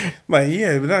 I'm like,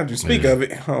 yeah, but not to speak of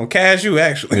it. On Cashew,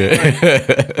 actually.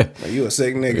 Like, you a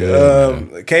sick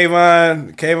nigga.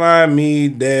 Kayvon, me,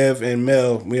 Dev, and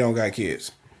Mel, we don't got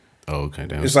kids. Oh, okay,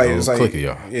 damn. It's like click of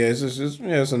y'all. Yeah, it's just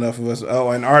it's enough of us. Oh,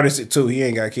 and artist too. He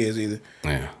ain't got kids either.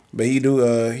 Yeah. But he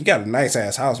do. He got a nice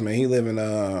ass house, man. He live in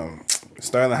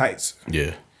Sterling Heights.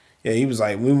 Yeah. Yeah, he was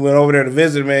like, we went over there to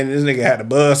visit, man. This nigga had the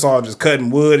buzzsaw just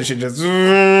cutting wood and shit. Just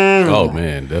Oh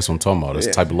man, that's what I'm talking about. That's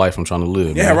the type of life I'm trying to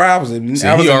live. yeah, man. right. See,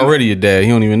 he already a dad. He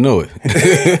don't even know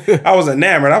it. I was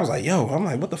enamored. I was like, yo, I'm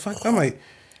like, what the fuck? I'm like,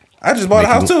 I just bought a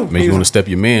house too. Make you want to step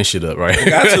your man shit up, right?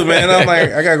 Got to, man. I'm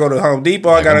like, I gotta go to Home Depot.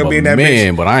 I gotta be in that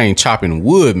man, but I ain't chopping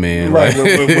wood, man. Right,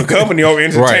 Like, with company over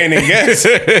entertaining guests.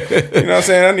 You know what I'm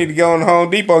saying? I need to go on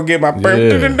Home Depot and get my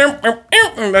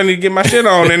I need to get my shit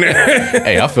on in there.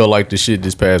 Hey, I felt like this shit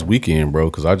this past weekend,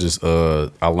 bro, because I just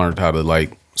I learned how to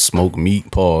like smoke meat,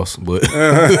 pause, but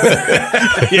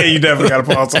Yeah, you definitely gotta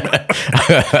pause on that.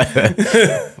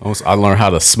 I learned how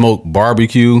to smoke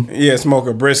barbecue. Yeah, smoke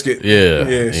a brisket. Yeah,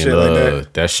 Yeah, shit like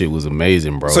that. That shit was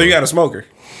amazing, bro. So you got a smoker?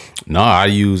 No,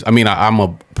 I'm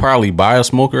a probably buy a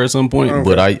smoker at some point,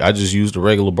 but I just used a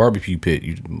regular barbecue pit.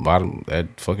 You buy them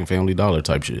at fucking Family Dollar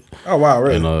type shit. Oh wow,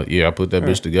 really? And yeah, I put that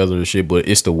bitch together and shit. But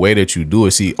it's the way that you do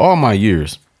it. See, all my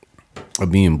years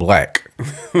of being black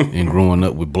and growing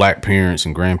up with black parents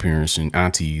and grandparents and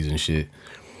aunties and shit,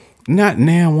 not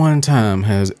now one time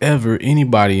has ever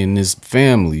anybody in this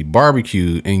family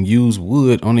barbecued and used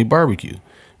wood on a barbecue.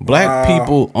 Black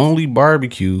people only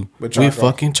barbecue with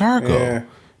fucking charcoal. Yeah.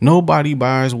 Nobody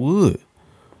buys wood.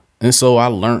 And so I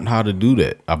learned how to do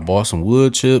that. I bought some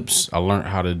wood chips. I learned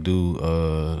how to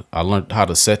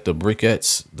set the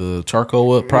briquettes, the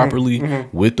charcoal up properly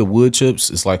with the wood chips.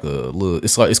 It's like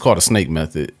it's called a snake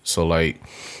method. So like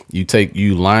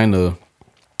you line the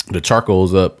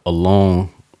charcoals up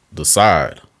along the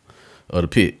side of the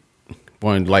pit,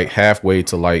 going like halfway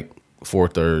to like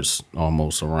 4/3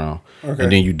 almost around. Okay.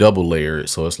 And then you double layer it.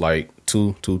 So it's like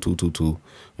two,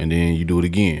 and then you do it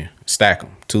again. Stack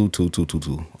them, two,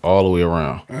 all the way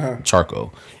around.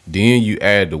 Charcoal. Then you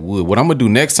add the wood. What I'm gonna do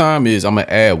next time is I'm gonna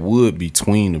add wood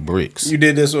between the bricks. You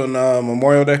did this on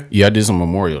Memorial Day? Yeah, I did some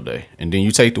Memorial Day, and then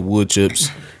you take the wood chips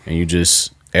and you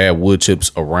just add wood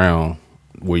chips around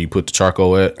where you put the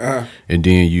charcoal at, and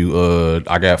then you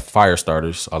I got fire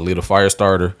starters. I lit a fire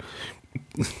starter,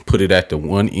 put it at the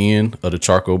one end of the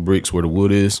charcoal bricks where the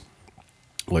wood is.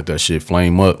 Let that shit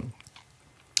flame up.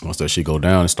 Once that shit go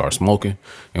down and start smoking,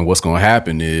 and what's gonna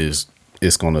happen is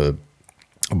it's gonna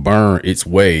burn its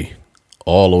way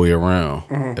all the way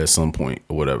around at some point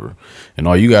or whatever. And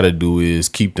all you gotta do is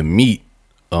keep the meat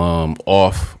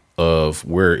off of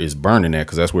where it's burning at,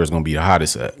 because that's where it's gonna be the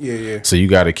hottest at. Yeah. So you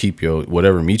gotta keep your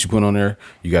whatever meat you put on there,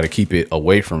 you gotta keep it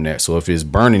away from that. So if it's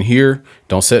burning here,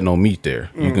 don't set no meat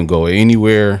there. You can go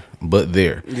anywhere but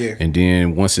there. Yeah. And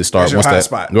then once it starts, That's your hot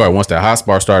spot. Right, once that hot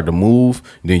spot started to move,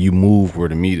 then you move where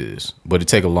the meat is. But it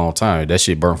take a long time. That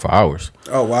shit burn for hours.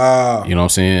 Oh wow. You know what I'm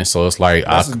saying? So it's like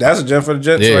That's a gem for the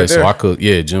gents right there. so I cook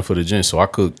gem for the gents. So I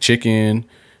cooked chicken.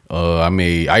 I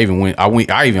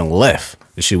even left.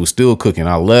 The shit was still cooking.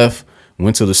 I left,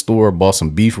 went to the store, bought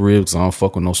some beef ribs. I don't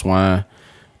fuck with no swine.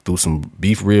 Threw some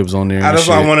beef ribs on there. That's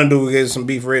what I want to do. Get some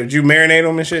beef ribs. You marinate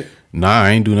them and shit. Nah, I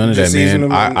ain't do none of that, season man.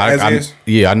 them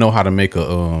I know how to make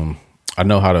a I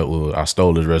know how to. I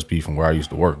stole this recipe from where I used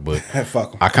to work, but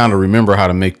Fuck 'em. I kind of remember how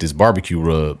to make this barbecue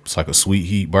rub. It's like a sweet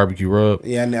heat barbecue rub.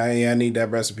 Yeah, I need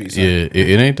that recipe. Son. Yeah,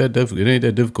 it ain't that difficult. It ain't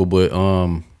that difficult, but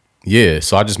yeah.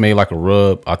 So I just made like a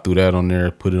rub. I threw that on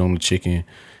there, put it on the chicken.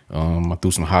 I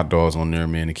threw some hot dogs on there,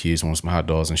 man. The kids want some hot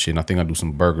dogs and shit. And I think I do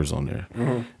some burgers on there.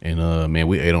 And man,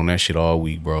 we ate on that shit all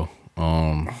week, bro.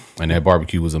 And that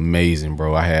barbecue was amazing,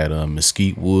 bro. I had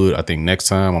mesquite wood. I think next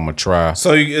time I'm gonna try.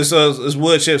 So it's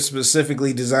wood chips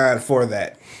specifically designed for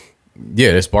that.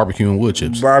 Yeah, that's barbecue and wood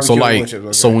chips. Barbecue so like, and wood chips,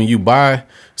 okay. So when you buy,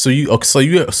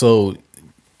 so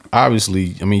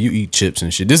obviously, I mean, you eat chips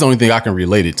and shit. This is the only thing I can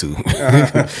relate it to,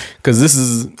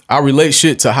 because I relate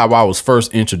shit to how I was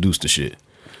first introduced to shit.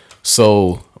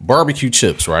 So barbecue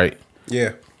chips, right?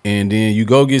 Yeah. And then you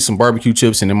go get some barbecue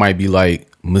chips, and it might be like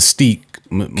mesquite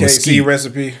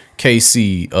recipe,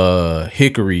 KC,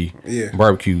 hickory, yeah,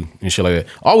 barbecue and shit like that.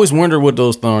 I always wonder what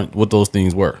those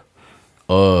things were.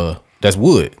 That's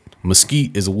wood.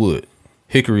 Mesquite is a wood.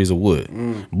 Hickory is a wood.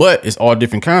 But it's all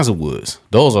different kinds of woods.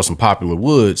 Those are some popular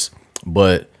woods,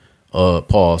 but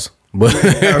pause. But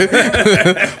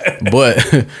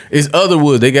but it's other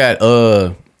woods. They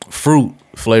got fruit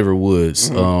flavor woods.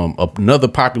 Another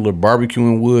popular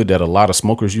barbecuing wood that a lot of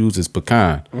smokers use is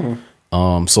pecan.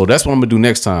 So that's what I'm gonna do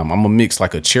next time. I'm gonna mix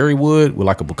like a cherry wood with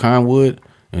like a pecan wood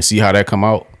and see how that come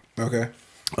out. Okay.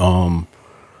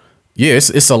 Yeah,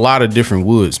 it's a lot of different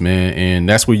woods, man, and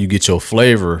that's where you get your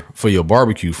flavor for your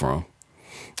barbecue from.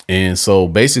 And so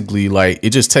basically, like,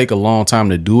 it just take a long time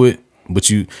to do it. But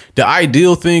the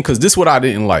ideal thing, because this is what I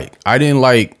didn't like. I didn't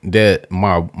like that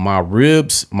my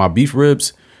beef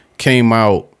ribs came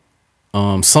out.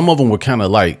 Some of them were kind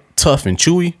of like tough and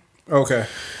chewy. Okay.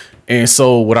 And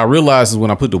so what I realized is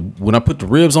when I put the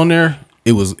ribs on there,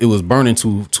 it was burning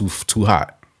too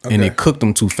hot, and it cooked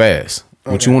them too fast.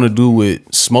 Okay. What you want to do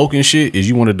with smoking shit is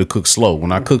you wanted to cook slow.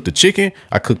 When I cooked the chicken,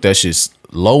 I cooked that shit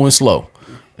low and slow,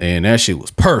 and that shit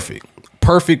was perfect.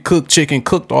 Perfect cooked chicken,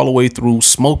 cooked all the way through,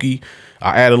 smoky.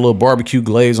 I added a little barbecue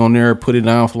glaze on there, put it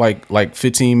down for like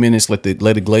 15 minutes, let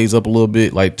it glaze up a little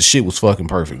bit. Like, the shit was fucking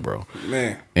perfect, bro.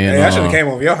 Man, and I should have came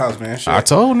over your house, man. Shit. I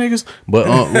told niggas, but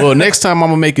well, next time I'm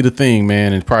gonna make it a thing,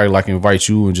 man, and probably like invite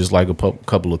you and just like a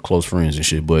couple of close friends and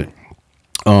shit. But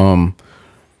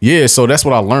yeah, so that's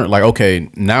what I learned. Like, okay,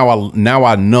 now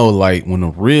I know, like, when the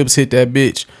ribs hit that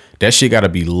bitch, that shit gotta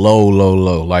be low.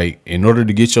 Like, in order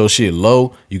to get your shit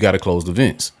low, you gotta close the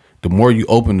vents. The more you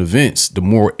open the vents, the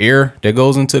more air that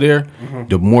goes into there,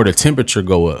 the more the temperature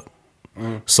go up.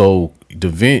 So the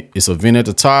vent, it's a vent at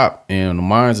the top, and the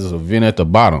mine is a vent at the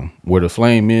bottom where the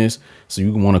flame is. So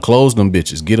you want to close them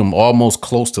bitches, get them almost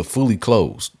close to fully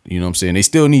closed. You know what I'm saying? They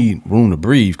still need room to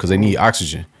breathe because they need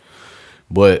oxygen.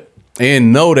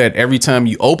 And know that every time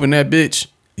you open that bitch,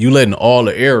 you letting all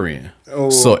the air in.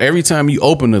 Oh. So every time you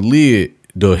open the lid,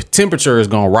 the temperature is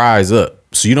gonna rise up.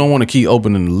 So you don't want to keep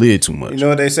opening the lid too much. You know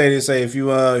what they say? They say if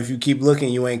you keep looking,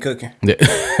 you ain't cooking.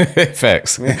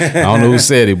 Facts. I don't know who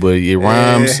said it, but it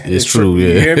rhymes. Yeah, it's true.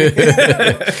 Yeah. You hear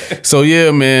me? So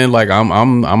yeah, man. Like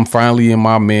I'm finally in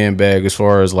my man bag as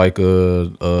far as like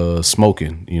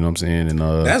smoking. You know what I'm saying? And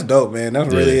that's dope, man.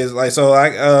 That really is like. So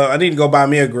I need to go buy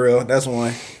me a grill. That's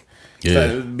one.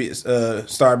 Yeah.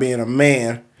 Start being a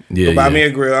man. Yeah, Go buy yeah. me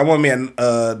a grill. I want me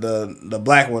the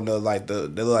black one, the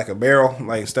look like a barrel,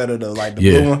 like instead of the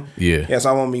Yeah, blue one. yeah. Yeah, so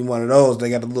I want me one of those. They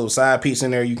got the little side piece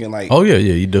in there. You can like Oh yeah,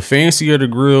 yeah. The fancier the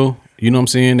grill, you know what I'm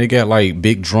saying? They got like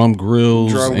big drum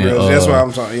grills. drum and, grills. That's what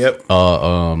I'm talking.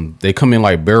 Yep. They come in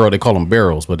like barrel. They call them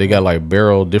barrels, but they got like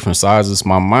barrel different sizes.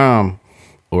 My mom,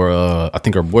 or I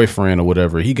think her boyfriend or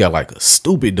whatever, he got like a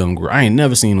stupid dumb grill. I ain't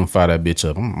never seen him fire that bitch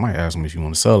up. I might ask him if you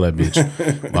want to sell that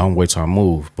bitch. But I'm wait till I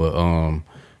move. But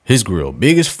his grill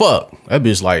big as fuck. That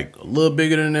bitch like a little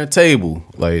bigger than that table.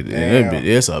 Like that bitch,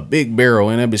 it's a big barrel,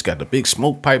 and that bitch got the big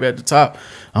smoke pipe at the top.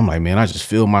 I'm like, man, I just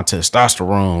feel my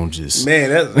testosterone just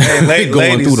That's going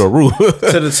ladies, through the roof.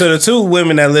 to the two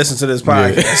women that listen to this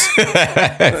podcast.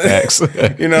 Facts.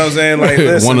 You know what I'm saying? Like,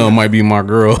 listen, One of them might be my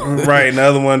girl. right, and the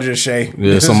other one just Shay.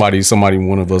 Yeah, somebody,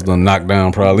 one of us done knocked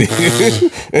down probably.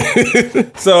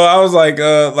 So I was like,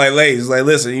 ladies, like,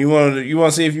 listen, you want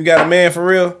to see if you got a man for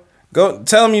real? Go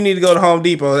tell him you need to go to Home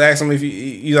Depot. Ask him if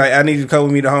you like. I need you to come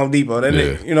with me to Home Depot. Then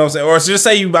you know what I'm saying, or just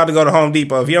say you about to go to Home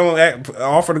Depot. If you don't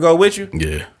offer to go with you,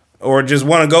 Yeah. or just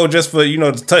want to go just for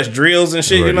to touch drills and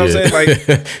shit. Right, you know what I'm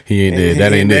saying? Like he ain't there.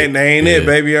 That ain't it. That ain't Yeah. it,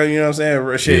 baby. You know what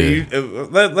I'm saying?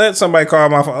 Shit. Let somebody call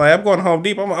my phone. Like, I'm going to Home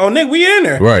Depot. I'm like, oh, nigga, we in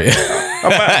there. Right.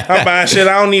 I'm buying shit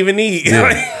I don't even need.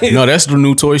 Yeah. No, that's the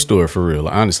new toy store for real.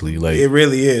 Honestly, like It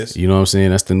really is. you know what I'm saying.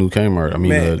 That's the new Kmart. I mean,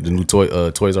 Man. the new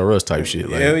Toys R Us type shit.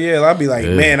 Like, Hell yeah. I'll be like,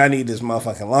 man, I need this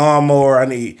motherfucking lawnmower. I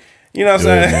need, you know what I'm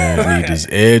yeah, saying? man, I need these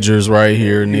edgers right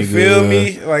here, nigga. You feel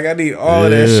me? Like, I need all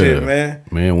of that shit, man.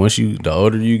 Man, the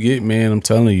older you get, man, I'm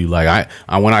telling you, like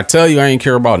I when I tell you I ain't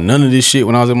care about none of this shit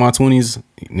when I was in my 20s,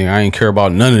 nigga, I ain't care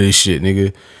about none of this shit,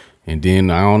 nigga. And then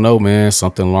I don't know, man,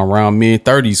 something around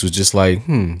mid-30s was just like,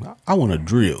 I want to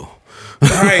drill.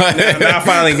 Right now I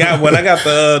finally got one. I got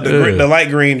the light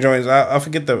green joints. I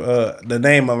forget the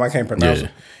name of them. I can't pronounce Yeah.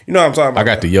 it. You know what I'm talking about? I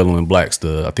got the yellow and blacks.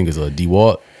 I think it's a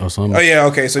DeWalt or something. Oh yeah,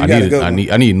 okay. So you got a good one.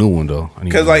 I need a new one though.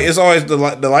 Because like it's always the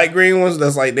light green ones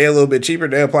that's like they're a little bit cheaper.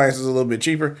 Their appliances a little bit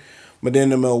cheaper, but then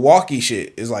the Milwaukee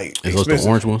shit is like Is those expensive. the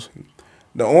orange ones?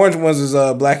 The orange ones is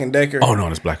Black and Decker. Oh no,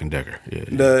 that's Black and Decker. Yeah.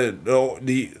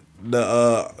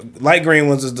 The light green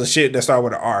ones is the shit that start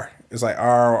with an R. It's like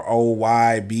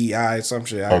ROYBI some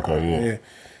shit. Okay, yeah.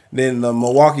 Then the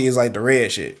Milwaukee is like the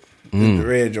red shit, the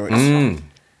red joints.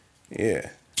 Yeah.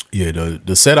 Yeah,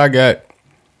 the set I got,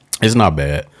 it's not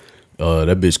bad.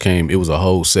 That bitch came. It was a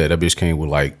whole set. That bitch came with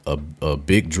like a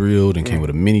big drill, then came with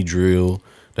a mini drill.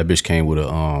 That bitch came with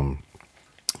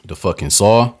the fucking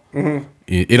saw.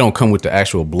 It don't come with the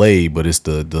actual blade, but it's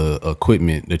the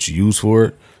equipment that you use for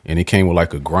it, and it came with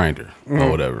like a grinder or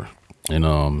whatever. And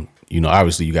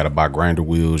obviously you got to buy grinder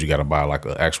wheels. You got to buy like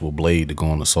an actual blade to go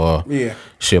on the saw. Yeah,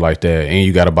 shit like that. And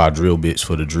you got to buy drill bits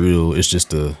for the drill. It's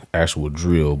just the actual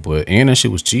drill, and that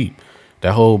shit was cheap.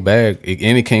 That whole bag,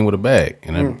 it came with a bag,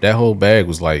 and that whole bag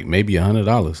was like maybe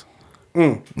 $100.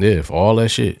 Yeah, for all that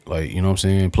shit, like you know what I'm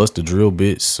saying. Plus the drill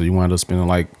bits, so you wind up spending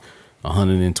like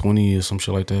 120 or some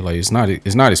shit like that. Like it's not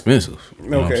expensive. You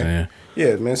know what I'm saying?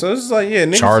 Yeah, man. So it's like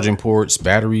niggas, charging ports,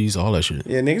 batteries, all that shit.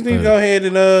 Yeah, niggas need to go ahead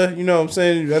and you know what I'm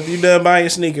saying. After you done buying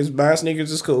sneakers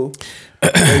is cool. So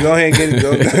go ahead and get it.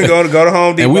 Go to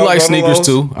Home Depot. And we like sneakers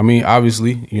too. I mean,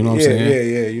 obviously, you know what I'm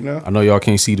saying. Yeah. You know. I know y'all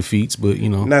can't see the feet, but you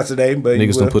know, not today. But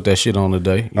niggas don't put that shit on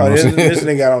today. You know this what I'm saying?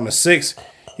 nigga got on the 6.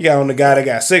 He got on the guy that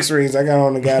got 6 rings. I got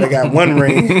on the guy that got 1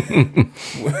 ring.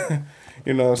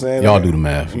 You know what I'm saying? Y'all do the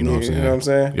math. You know what I'm saying? You know what I'm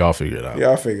saying? Y'all figure it out.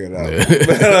 Y'all figure it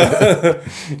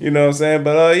out. You know what I'm saying?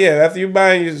 But yeah, after you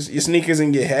buying your sneakers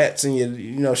and your hats and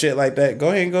your shit like that, go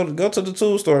ahead and go to the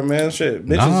tool store, man. Shit,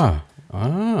 bitches.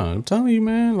 I'm telling you,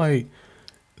 man. Like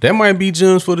that might be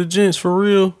gems for the gents for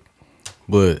real,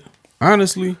 but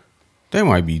honestly, they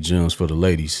might be gems for the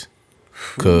ladies.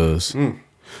 Cause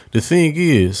the thing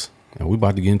is, and we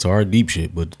about to get into our deep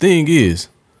shit, but the thing is,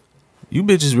 you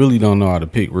bitches really don't know how to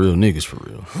pick real niggas for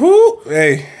real. Who?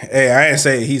 Hey, I ain't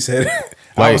say it. He said it.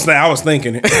 Like, I was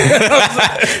thinking it.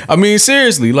 I mean,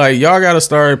 seriously, like y'all gotta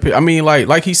start. I mean,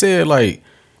 like he said, like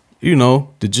you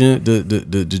know, the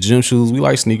gym shoes. We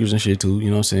like sneakers and shit too. You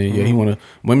know what I'm saying? Yeah, he wanna.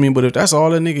 I mean, but if that's all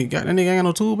that nigga got, that nigga ain't got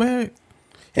no tool bag.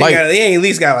 He ain't at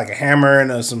least got like a hammer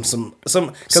and some because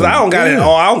I don't got it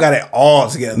all. I don't got it all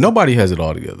together. Nobody has it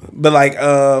all together. But like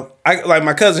I like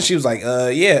my cousin. She was like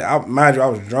mind you, I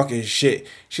was drunk as shit.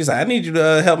 She's like, I need you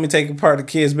to help me take apart the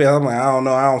kids' bed. I'm like, I don't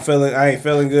know, I ain't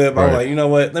feeling good. But I was like, you know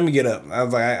what? Let me get up. I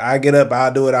was like, I get up,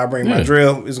 I'll do it. I'll bring my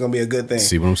drill. It's gonna be a good thing.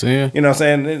 See what I'm saying? You know what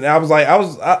I'm saying? And I was like,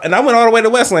 and I went all the way to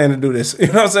Westland to do this. You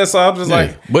know what I'm saying? So I'm just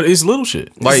like, but it's little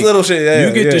shit. Like it's little shit. Yeah,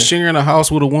 you get to sharing a house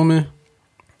with a woman.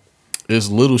 It's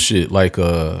little shit like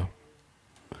if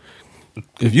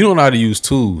you don't know how to use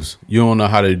tools, you don't know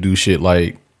how to do shit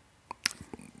like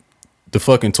the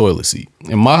fucking toilet seat.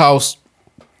 In my house,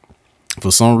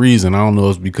 for some reason, I don't know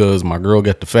if it's because my girl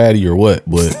got the fatty or what,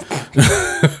 but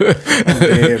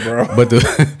dead, bro.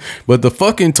 but the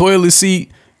fucking toilet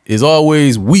seat is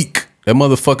always weak. That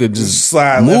motherfucker just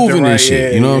slide moving right, and shit.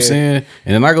 yeah, you know what I'm saying?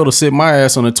 And then I go to sit my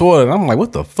ass on the toilet and I'm like,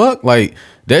 what the fuck? Like,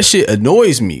 that shit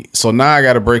annoys me. So now I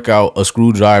got to break out a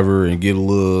screwdriver and get a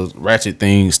little ratchet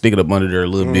thing, stick it up under there a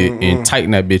little bit and tighten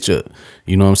that bitch up.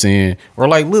 You know what I'm saying? Or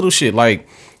like little shit. Like,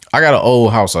 I got an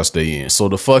old house I stay in. So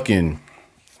the fucking,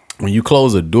 when you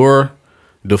close a door,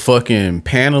 the fucking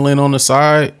paneling on the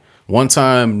side, one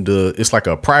time it's like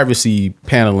a privacy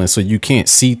paneling so you can't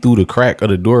see through the crack of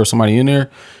the door or somebody in there.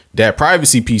 That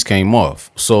privacy piece came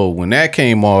off. So when that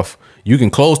came off, you can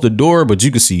close the door, but you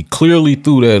can see clearly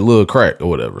through that little crack or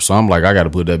whatever. So I'm like, I got to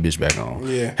put that bitch back on.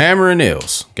 Yeah. Hammer and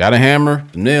nails. Got a hammer,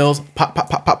 the nails, pop, pop,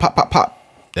 pop, pop, pop, pop, pop.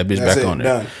 That bitch That's back it, on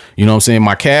there. done. You know what I'm saying?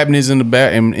 My cabinets in the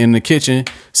back, in the kitchen,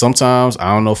 sometimes,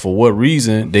 I don't know for what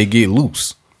reason, they get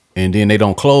loose. And then they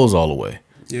don't close all the way.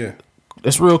 Yeah.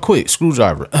 That's real quick.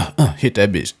 Screwdriver. Hit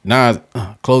that bitch. Nah,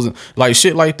 closing. Like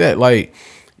shit like that. Like,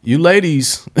 you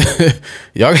ladies,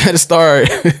 y'all gotta start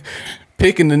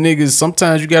picking the niggas.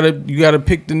 Sometimes you gotta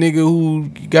pick the nigga who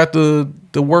got the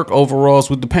work overalls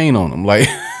with the paint on them. Like,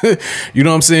 you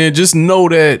know what I'm saying? Just know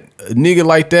that a nigga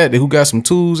like that who got some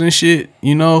tools and shit,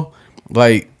 you know,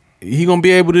 like he gonna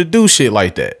be able to do shit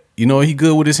like that. You know, he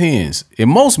good with his hands. And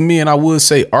most men, I would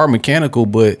say, are mechanical,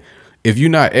 but if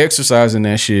you're not exercising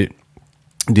that shit,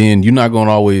 then you're not gonna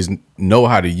always know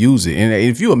how to use it. And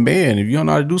if you're a man, if you don't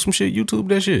know how to do some shit, YouTube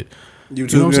that shit.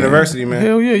 YouTube You know what I'm University, saying? man.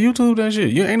 Hell yeah, YouTube that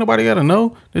shit. You ain't nobody gotta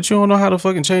know that you don't know how to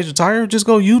fucking change the tire. Just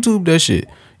go YouTube that shit.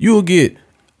 You will get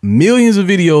millions of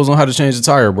videos on how to change the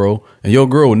tire, bro. And your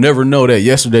girl will never know that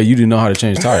yesterday you didn't know how to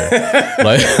change the tire.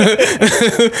 Like,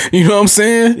 you know what I'm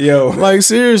saying? Yo. Like,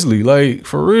 seriously, like,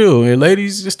 for real. And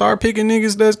ladies, just start picking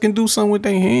niggas that can do something with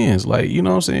their hands. Like, you know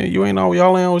what I'm saying? Y'all ain't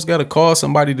always gotta call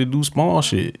somebody to do small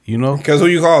shit, you know? Because who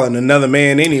you calling? Another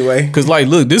man anyway. Cause like,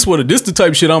 look, this the type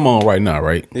of shit I'm on right now,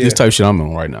 right? Yeah. This type of shit I'm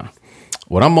on right now.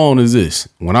 What I'm on is this.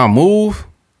 When I move,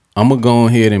 I'm gonna go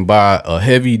ahead and buy a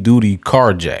heavy duty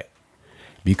car jack.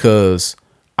 Because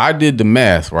I did the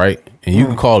math, right? And you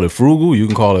can call it frugal, you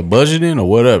can call it budgeting or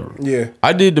whatever. Yeah.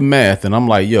 I did the math and I'm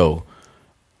like, yo,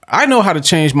 I know how to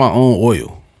change my own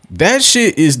oil. That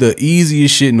shit is the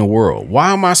easiest shit in the world.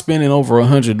 Why am I spending over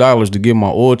 $100 to get my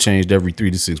oil changed every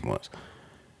 3 to 6 months?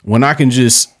 When I can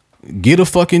just get a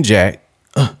fucking jack,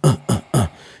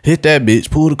 hit that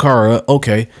bitch, pull the car up,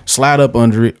 okay, slide up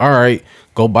under it, all right,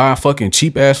 go buy a fucking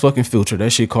cheap ass fucking filter. That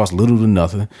shit costs little to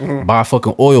nothing. Buy a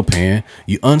fucking oil pan.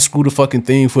 You unscrew the fucking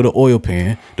thing for the oil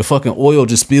pan. The fucking oil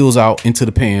just spills out into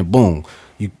the pan. Boom.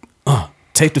 You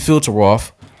take the filter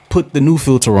off, put the new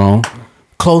filter on,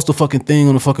 close the fucking thing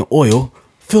on the fucking oil,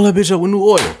 fill that bitch up with new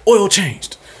oil. Oil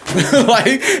changed.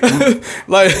 like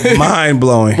Mind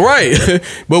blowing. right.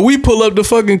 But we pull up the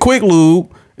fucking quick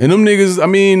lube. And them niggas, I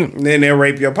mean, Then they'll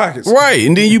rape your pockets. right.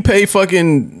 And then you pay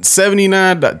fucking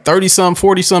 $79, $30-something,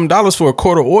 $40-something for a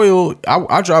quart of oil.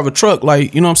 I drive a truck,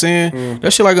 like, you know what I'm saying?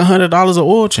 That shit like $100 of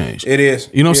oil change. It is.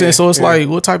 You know what I'm saying? So it's Yeah. like,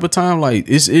 what type of time? Like,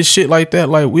 it's shit like that.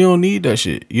 Like, we don't need that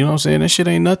shit. You know what I'm saying? That shit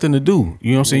ain't nothing to do.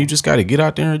 You know what I'm saying? You just got to get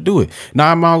out there and do it.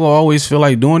 Now, am I going to always feel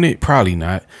like doing it? Probably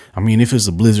not. I mean, if it's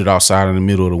a blizzard outside in the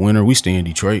middle of the winter, we stay in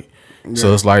Detroit.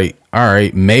 So it's like, all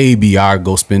right, maybe I'll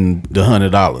go spend the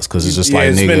 $100 because it's just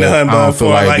like, spend nigga, the I don't feel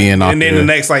like being out and then there. the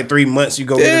next like 3 months you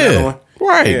go get another one.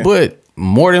 Right. Yeah. But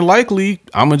more than likely,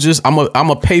 I'm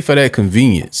gonna pay for that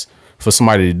convenience for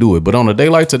somebody to do it. But on a day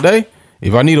like today,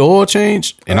 if I need an oil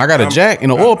change and I got a jack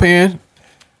and an oil pan,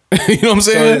 you know what I'm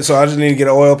saying? So I just need to get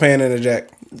an oil pan and a jack.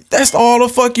 That's all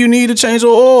the fuck you need to change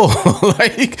your oil.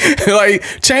 like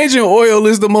changing oil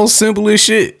is the most simplest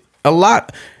shit.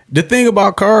 The thing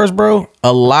about cars, bro,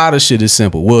 a lot of shit is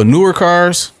simple. Well, newer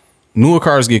cars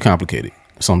get complicated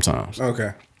sometimes.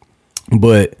 Okay.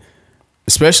 But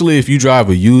especially if you drive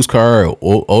a used car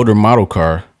or older model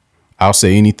car, I'll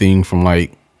say anything from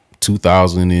like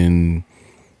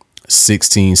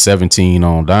 2016, 17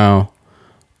 on down.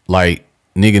 Like,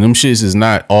 nigga, them shits is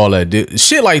not all that.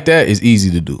 Shit like that is easy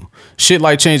to do. Shit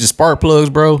like changing spark plugs,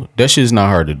 bro, that shit is not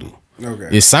hard to do.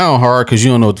 Okay. It sound hard because you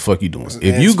don't know what the fuck you doing.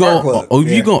 If And you spark go, plug,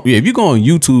 if you go on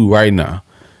YouTube right now,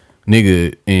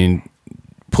 nigga, and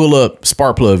pull up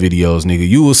spark plug videos, nigga,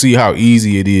 you will see how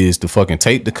easy it is to fucking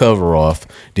take the cover off,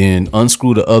 then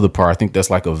unscrew the other part. I think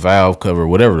that's like a valve cover,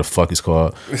 whatever the fuck it's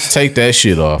called. Take that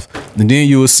shit off, and then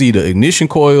you will see the ignition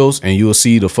coils, and you will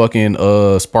see the fucking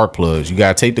spark plugs. You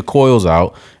gotta take the coils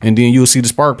out, and then you will see the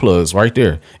spark plugs right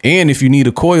there. And if you need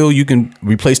a coil, you can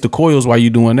replace the coils while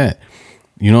you're doing that.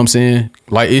 You know what I'm saying?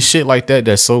 Like, it's shit like that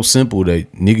that's so simple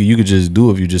that, nigga, you could just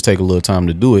do if you just take a little time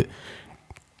to do it.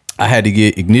 I had to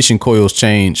get ignition coils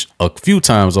changed a few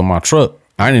times on my truck.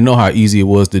 I didn't know how easy it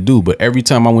was to do, but every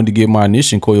time I went to get my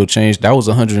ignition coil changed, that was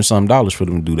 $100 and something for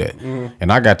them to do that.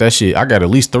 And I got that shit. I got at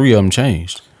least 3 of them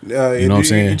changed. You know what I'm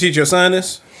saying? You teach your son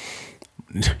this?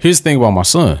 Here's the thing about my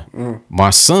son. My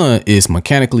son is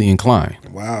mechanically inclined.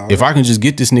 Wow. If I can just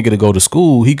get this nigga to go to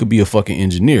school, he could be a fucking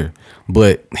engineer.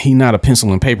 But he not a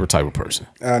pencil and paper type of person.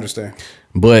 I understand.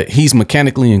 But he's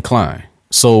mechanically inclined.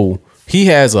 So he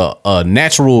has a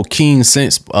natural keen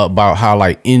sense about how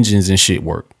like engines and shit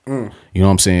work. You know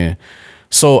what I'm saying?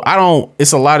 So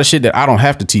it's a lot of shit that I don't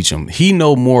have to teach him. He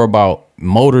know more about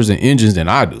motors and engines than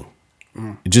I do.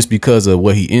 Just because of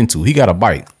what he into. He got a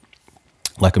bike,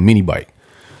 like a mini bike.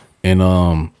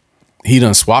 And he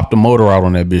done swapped the motor out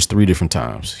on that bitch 3 different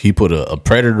times. He put a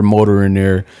Predator motor in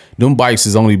there. Them bikes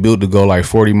is only built to go like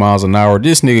 40 miles an hour.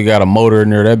 This nigga got a motor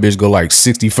in there. That bitch go like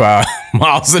 65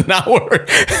 miles an hour.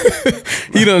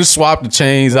 He done swapped the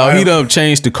chains out. He done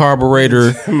changed the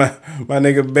carburetor. My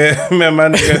nigga, man, my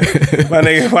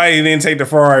nigga, why he didn't take the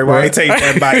Ferrari? Why he take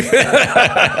that bike?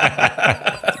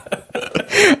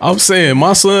 I'm saying,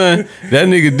 my son, that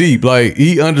nigga deep. Like,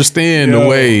 he understand the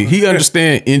way. He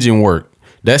understand engine work.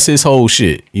 That's his whole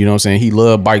shit. You know what I'm saying? He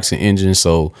love bikes and engines,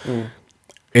 so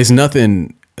it's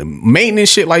nothing maintenance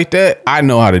shit like that. I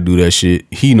know how to do that shit.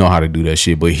 He know how to do that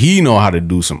shit, but he know how to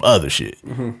do some other shit.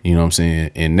 You know what I'm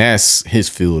saying? And that's his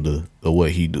field of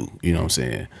what he do. You know what I'm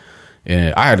saying?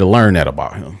 And I had to learn that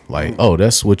about him. Like, oh,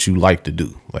 that's what you like to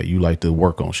do. Like, you like to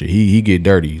work on shit. He get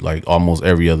dirty like almost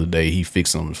every other day. He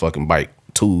fix on the fucking bike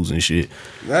tools and shit.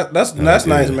 That's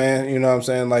nice, man. You know what I'm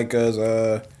saying? Like, cause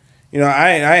you know, I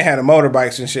ain't had a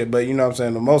motorbikes and shit, but you know what I'm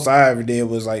saying, the most I ever did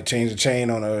was like change the chain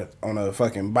on a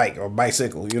fucking bike or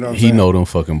bicycle. You know what I'm saying? He know them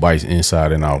fucking bikes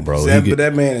inside and out, bro. But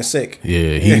that man is sick.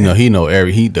 Yeah, he know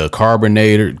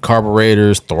the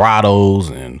carburetors, throttles,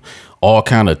 and all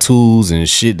kind of tools and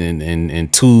shit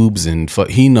and tubes and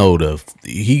he know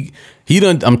he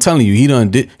done. I'm telling you, he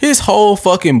done did his whole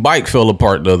fucking bike fell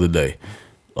apart the other day,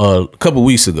 a couple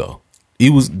weeks ago. He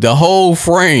was the whole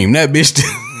frame. That bitch.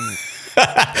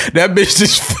 That bitch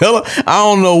just fell. I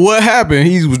don't know what happened.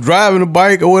 He was driving a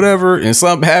bike or whatever, and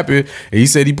something happened. And he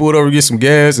said he pulled over to get some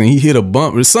gas, and he hit a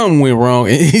bump, or something went wrong.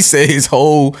 And he said his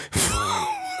whole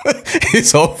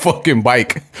fucking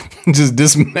bike just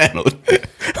dismantled.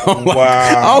 I'm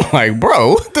like,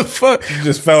 bro, what the fuck? It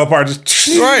just fell apart.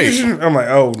 Just right. I'm like,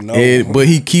 oh no. But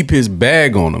he keep his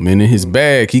bag on him, and in his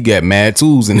bag he got mad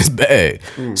tools in his bag.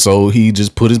 So he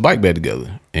just put his bike back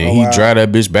together, and he drive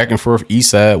that bitch back and forth, east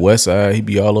side, west side. He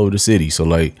be all over the city. So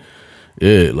like,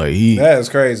 yeah, like that's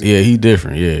crazy. Yeah, he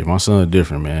different. Yeah, my son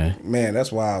different, man. Man,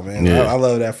 that's wild, man. Yeah. I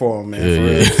love that for him, man. Yeah, for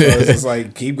real. So it's just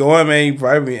like, keep going, man. You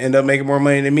probably end up making more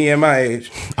money than me at my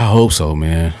age. I hope so,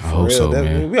 man. I hope so,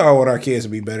 man. We all want our kids to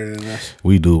be better than us.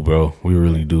 We do, bro. We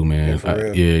really do, man.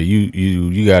 Yeah,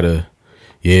 you gotta.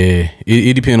 Yeah,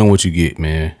 it depends on what you get,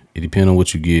 man. It depends on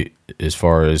what you get as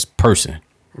far as person.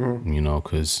 You know,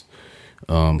 because.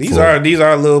 These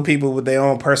are little people with their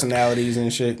own personalities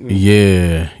and shit.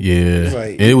 Yeah.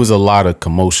 Like, it was a lot of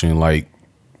commotion, like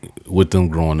with them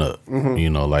growing up. You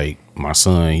know, like my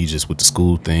son, he just with the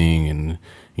school thing, and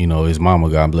you know his mama,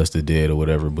 God bless the dead or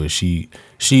whatever. But she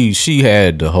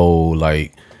had the whole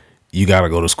like you gotta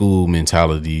go to school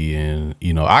mentality, and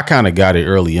you know I kind of got it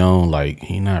early on. Like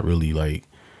he not really like.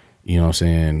 You know what I'm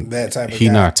saying? That type of he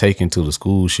guy. Not taken to the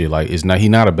school shit. Like he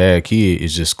not a bad kid.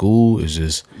 It's just school. It's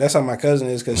just that's how my cousin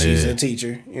is because she's a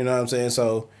teacher. You know what I'm saying?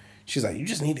 So she's like, you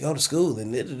just need to go to school.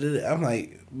 And I'm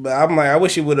like, I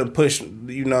wish she would have pushed.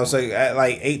 You know, so at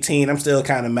like 18, I'm still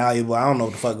kind of malleable. I don't know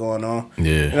what the fuck going on.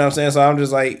 Yeah, you know what I'm saying? So I'm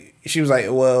just like, she was like,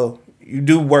 well, you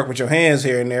do work with your hands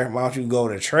here and there. Why don't you go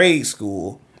to trade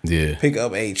school? Yeah, pick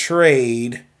up a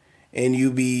trade. And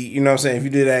you be, you know what I'm saying, if you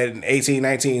did that in 18,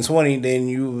 19, 20, then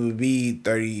you would be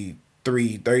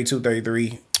 33, 32,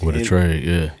 33. With a trade,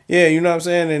 yeah. Yeah, you know what I'm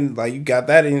saying? And, like, you got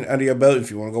that under your belt.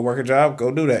 If you want to go work a job, go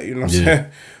do that. You know what I'm saying?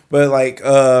 But, like,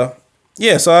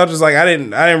 yeah, so I was just like, I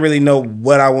didn't really know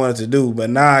what I wanted to do. But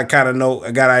now I kind of know,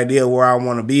 I got an idea where I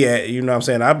want to be at. You know what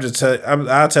I'm saying?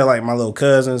 I'll tell, like, my little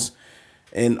cousins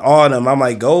and all of them, I'm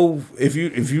like, go, if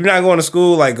you're not going to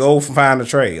school, like, go find a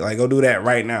trade. Like, go do that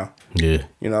right now. Yeah.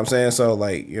 You know what I'm saying? So,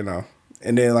 like, you know.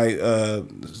 And then, like,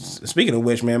 speaking of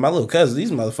which, man, my little cousins,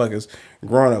 these motherfuckers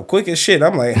growing up quick as shit.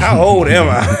 I'm like, how old am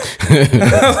I?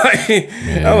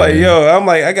 I'm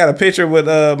like, I got a picture with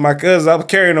my cousins. I was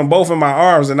carrying them both in my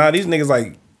arms. And now these niggas,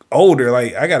 like, older.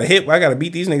 Like, I got to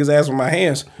beat these niggas' ass with my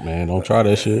hands. Man, don't try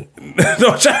that shit.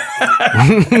 Don't try.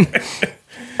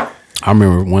 I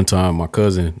remember one time my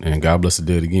cousin, and God bless the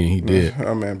dead again, he did.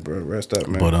 Oh man, bro, rest up,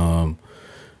 man.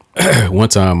 But one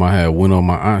time I had went on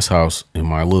my aunt's house, and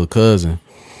my little cousin,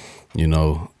 you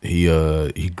know, he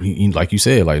like you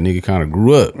said, like nigga kind of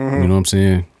grew up. You know what I'm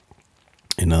saying?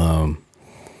 And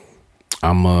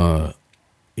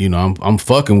I'm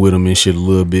fucking with him and shit a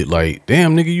little bit. Like,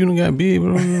 damn, nigga, you done got big,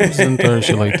 bro. And third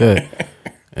shit like that.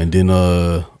 And then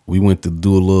we went to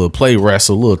do a little play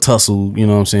wrestle, a little tussle, you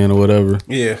know what I'm saying, or whatever.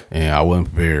 Yeah. And I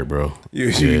wasn't prepared, bro.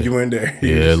 You went there.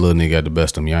 Yeah, that little nigga got the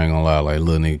best of me. I ain't gonna lie. Like,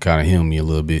 little nigga kind of hemmed me a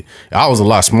little bit. I was a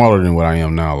lot smaller than what I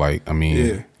am now. Like, I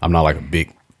mean, I'm not like a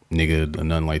big nigga or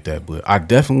nothing like that, but I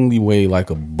definitely weigh like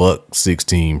a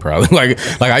 $116 probably. like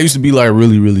I used to be like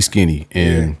really, really skinny,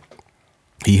 and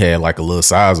he had like a little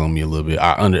size on me a little bit.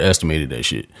 I underestimated that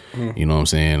shit. You know what I'm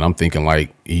saying? I'm thinking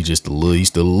like he's still a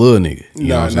little nigga. You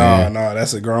know what I'm saying? No,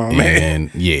 that's a grown man.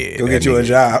 And yeah, go get you a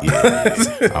job.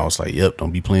 Yeah. I was like, yep,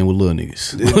 don't be playing with little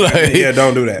niggas. Yeah,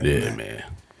 don't do that. Yeah, man.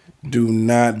 Do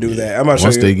not do that. I'm gonna show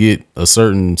Once you. they get a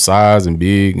certain size and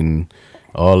big and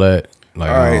all that. Like,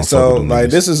 all right, so like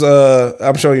this is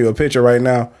I'm showing you a picture right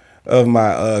now of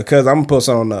my cousin. I'm gonna post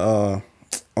on the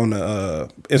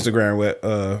Instagram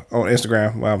on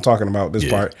Instagram while I'm talking about this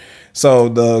part.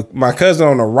 So my cousin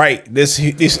on the right, this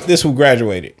who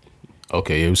graduated.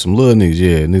 Okay, it was some little niggas,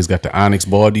 yeah. Niggas got the onyx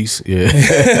bodies, yeah.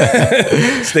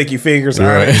 Sticky fingers,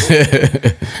 right.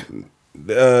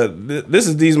 This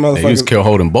is these motherfuckers. Hey, you just kept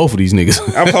holding both of these niggas.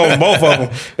 I'm holding both of them.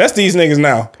 That's these niggas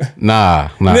now. Nah.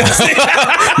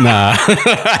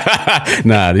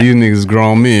 Nah, these niggas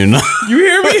grown men. You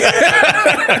hear me?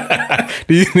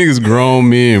 These niggas grown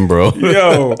men, bro.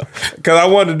 Yo, because I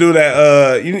wanted to do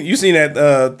that. You seen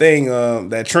that thing,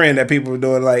 that trend that people were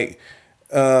doing, like,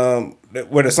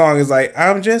 where the song is like,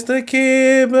 I'm just a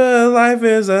kid, but life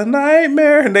is a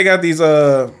nightmare. And they got these,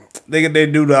 they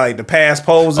do like the past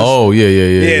poses. Oh, yeah.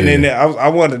 And then I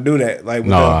wanted to do that. Like,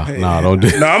 nah, don't do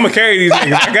that. No, I'm going to carry these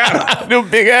niggas. I got them. Them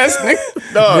big ass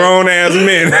niggas. Grown ass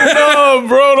men. No,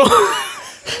 bro.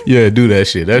 Yeah, do that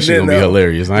shit. That shit gonna be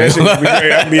hilarious. That shit gonna be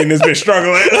great. I'm being this bitch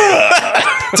struggling.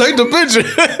 Take the picture.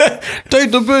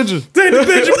 Take the picture. Take the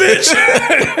picture,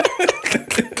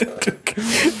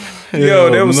 bitch.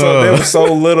 Yo, they was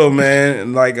so little,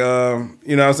 man. Like, you know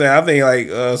what I'm saying? I think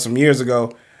like some years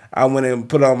ago, I went and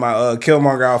put on my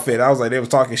Killmonger outfit. I was like, they was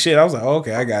talking shit. I was like, oh,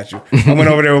 okay, I got you. I went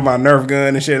over there with my Nerf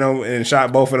gun and shit and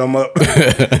shot both of them up.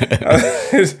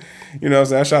 You know what I'm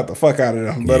saying? I shot the fuck out of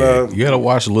them. But you gotta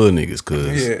watch little niggas,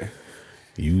 cause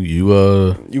you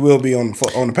will be on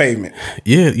the pavement.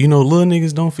 Yeah, you know, little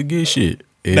niggas don't forget shit.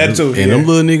 And, that too. And them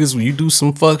little niggas, when you do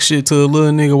some fuck shit to a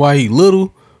little nigga while he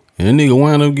little, and the nigga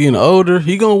wind up getting older,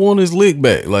 he gonna want his lick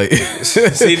back. Like,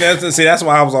 see, that's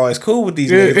why I was always cool with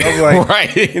these niggas. I was like,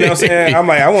 right. You know what I'm saying? I'm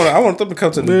like, I want them to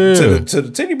come to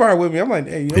the titty bar with me. I'm like,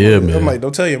 hey, man. I'm like,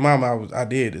 don't tell your mama I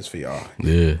did this for y'all.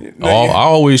 Yeah, I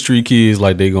always treat kids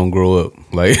like they gonna grow up.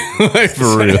 Like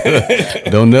for real.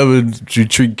 Don't never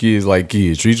treat kids like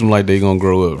kids. Treat them like they gonna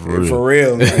grow up. For real. For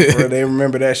real, man. For real. They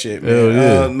remember that shit, man. Hell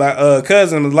yeah. My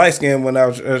cousin was light skinned when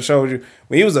I showed you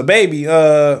when he was a baby.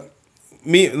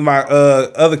 My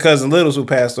other cousin Littles, who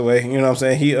passed away, you know what I'm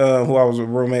saying? He who I was a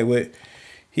roommate with,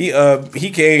 he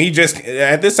came, he just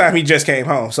at this time he just came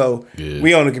home. So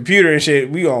we on the computer and shit,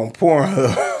 we on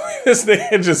Pornhub. This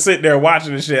nigga just sitting there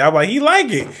watching the shit. I'm like, he like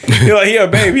it. He like, he a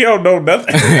baby, he don't know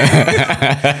nothing.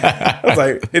 I was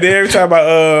like, and then every time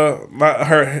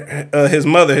his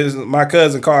mother, my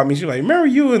cousin called me, she like, remember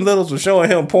you and Littles was showing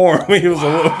him porn when he was a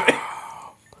little baby.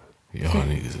 Y'all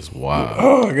niggas is wild.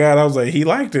 Oh God, I was like, he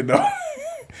liked it though.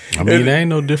 I mean, it ain't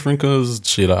no different because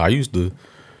shit, I used to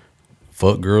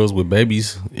fuck girls with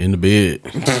babies in the bed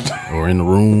or in the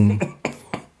room.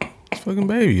 It's fucking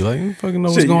baby. Like, you fucking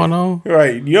know what's going on.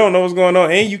 Right. You don't know what's going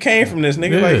on. And you came from this,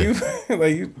 nigga. Yeah.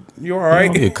 Like, you all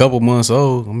right? A couple months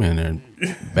old. I'm in there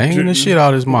banging the shit out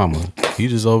of his mama. He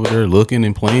just over there looking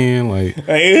and playing. Like,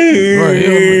 right, he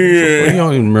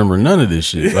don't even remember none of this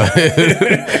shit. Like,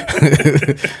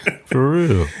 for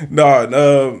real.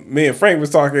 No, me and Frank was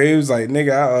talking. He was like,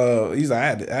 nigga, he's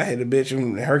like, I had a bitch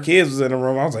and her kids was in the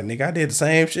room. I was like, nigga, I did the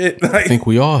same shit. Like, I think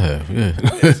we all have, yeah.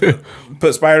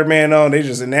 Put Spider-Man on. They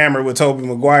just enamored with Tobey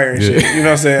Maguire and shit. You know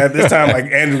what I'm saying? At this time,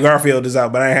 like, Andrew Garfield is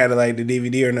out, but I ain't had like the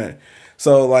DVD or nothing.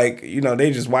 So, like, you know,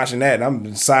 they just watching that, and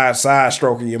I'm side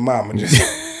stroking your mama. Just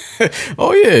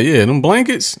oh, yeah. Them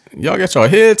blankets. Y'all got your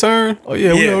head turned. Oh,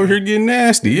 yeah, we over here getting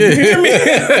nasty. Yeah. You hear me?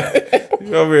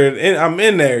 Over here, I'm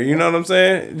in there. You know what I'm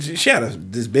saying? She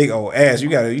had this big old ass. You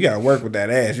gotta work with that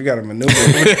ass. You gotta maneuver.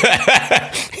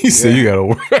 He said you gotta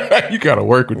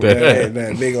work with that ass.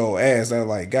 That big old ass. I was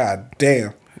like, God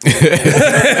damn.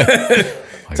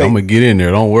 Like, I'm gonna get in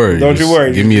there. Don't worry. Don't you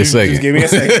worry. Give me a second. Just give me a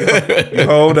second. You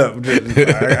hold up. I'm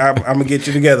gonna get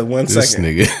you together one This second.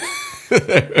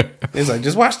 nigga. It's like,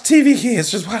 just watch the TV, kids.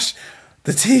 Just watch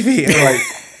the TV. And like,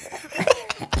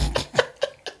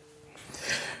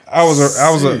 I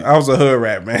was a hood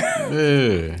rat, man.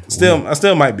 Yeah. I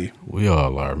still might be. We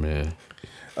all are, man.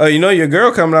 You know your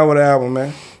girl coming out with an album,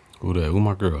 man. Who that? Who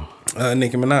my girl?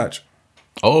 Nicki Minaj.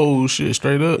 Oh shit,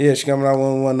 straight up. Yeah, she coming out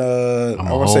with one. I'm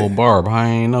a whole barb. I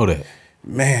ain't know that.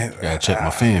 Man, Gotta check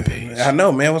my fan page. I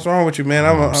know, man. What's wrong with you, man?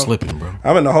 I'm slipping, bro.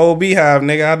 I'm in the whole beehive,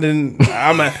 nigga.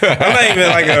 I'm not even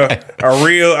like a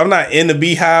real. I'm not in the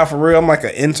beehive for real. I'm like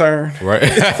an intern. Right.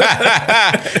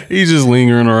 He's just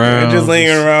lingering around.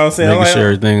 Saying, making like, sure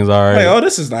everything's all right. Like, oh,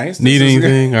 this is nice. Need this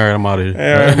anything? All right, I'm out of here.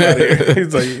 Yeah, I'm outta here.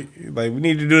 He's like, we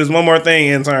need to do this one more thing,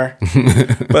 intern.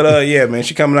 But yeah, man,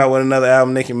 she coming out with another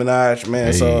album, Nicki Minaj, man.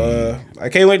 Hey. So I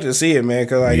can't wait to see it, man.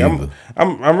 Cause like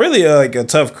I'm really like a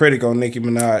tough critic on Nicki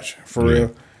Minaj for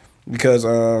real, because you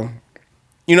know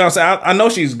what I'm saying, I know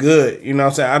she's good. You know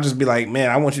what I'm saying, I'll just be like, man,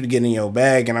 I want you to get in your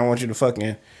bag, and I want you to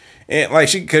fucking, and like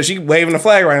because she waving the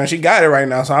flag right now, she got it right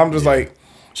now. So I'm just like.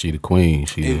 She the queen.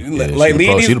 She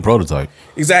the prototype.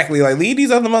 Exactly. Like, lead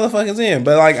these other motherfuckers in.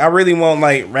 But like, I really want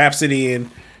like Rhapsody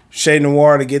and Shay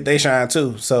Noir to get they shine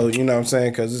too. So you know what I'm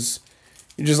saying? Because it's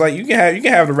you just like you can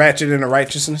have the ratchet and the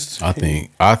righteousness. I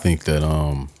think that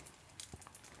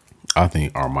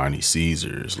Armani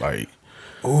Caesar is like.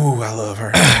 Ooh, I love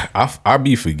her. I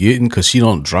be forgetting because she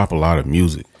don't drop a lot of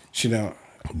music. She don't.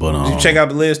 But did you check out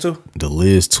the Liz 2? The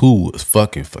Liz 2 was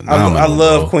fucking phenomenal. I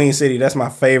love Queen City. That's my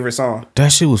favorite song. That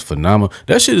shit was phenomenal.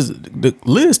 That shit is the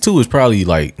Liz 2 is probably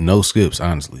like no skips,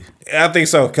 honestly. I think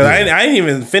so because I didn't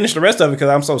even finish the rest of it because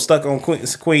I'm so stuck on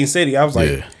Queen City. I was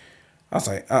like,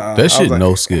 that shit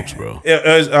no skips, bro. It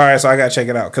was, all right, so I gotta check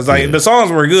it out because like the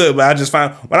songs were good, but I just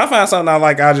find when I find something I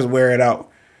like, I just wear it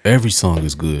out. Every song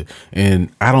is good, and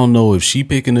I don't know if she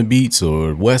picking the beats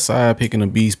or West Side picking the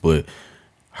beats, but.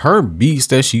 Her beats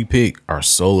that she picked are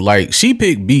so like she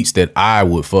picked beats that I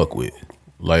would fuck with.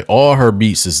 Like all her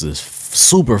beats is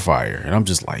super fire, and I'm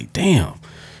just like, damn,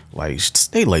 like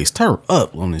they laced her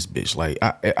up on this bitch. Like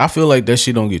I feel like that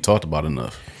shit don't get talked about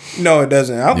enough. No, it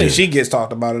doesn't. I don't think she gets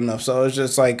talked about enough. So it's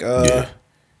just like, you know,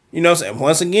 what I'm saying?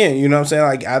 Once again, you know what I'm saying?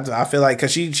 Like I feel like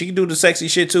because she can do the sexy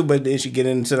shit too, but then she get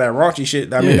into that raunchy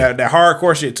shit. I mean that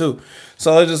hardcore shit too.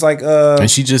 So it's just like,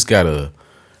 and she just got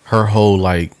her whole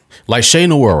like Shay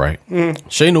Noir, right?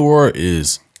 Shay Noir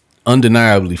is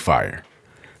undeniably fire,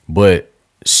 but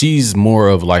she's more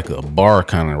of like a bar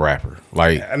kind of rapper.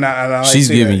 Like she's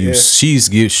giving you,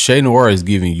 Shay Noir is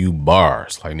giving you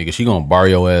bars. Like nigga, she gonna bar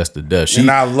your ass to death.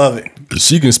 And I love it.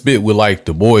 She can spit with like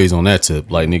the boys on that tip.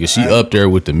 Like nigga, she up there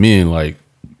with the men. Like,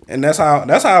 and that's how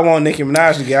I want Nicki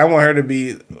Minaj to get. I want her to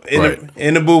be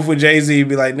in the booth with Jay-Z.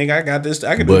 Be like, nigga, I got this.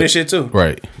 I can do this shit too.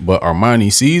 Right, but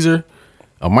Armani Caesar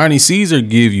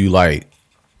give you like,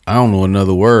 I don't know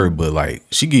another word, but like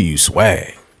she give you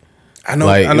swag. I know,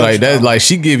 like that. Like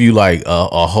she give you like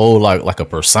a whole like a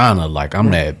persona. Like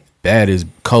I'm that baddest,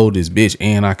 coldest bitch,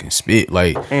 and I can spit.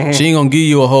 Like she ain't gonna give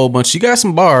you a whole bunch. She got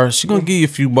some bars. She gonna give you a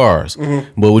few bars.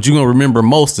 But what you gonna remember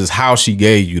most is how she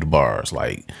gave you the bars.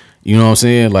 Like you know what I'm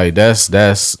saying. Like that's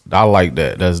I like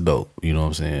that. That's dope. You know what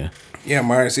I'm saying. Yeah,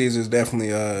 Armani Caesar is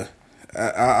definitely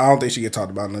I don't think she get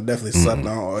talked about. No, definitely slept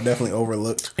on or definitely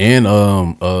overlooked. And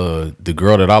the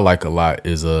girl that I like a lot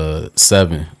is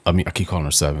Seven. I mean, I keep calling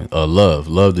her Seven.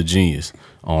 Love the Genius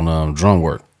on drum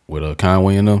work with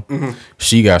Conway and them.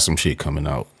 She got some shit coming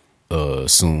out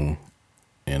soon,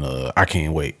 and I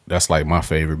can't wait. That's like my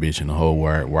favorite bitch in the whole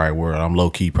wide world. I'm low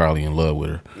key probably in love with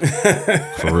her.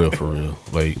 For real.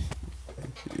 Like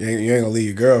you ain't gonna leave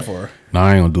your girl for her. No,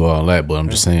 I ain't gonna do all that. But I'm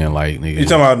just saying, like, nigga. You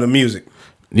talking about the music?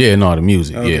 Yeah, no, the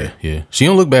music. Okay. Yeah. She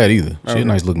don't look bad either. She a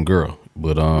nice looking girl.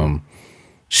 But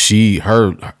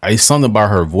it's something about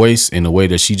her voice and the way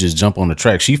that she just jump on the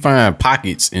track. She find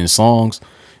pockets in songs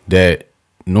that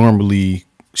normally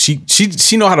she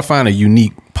know how to find a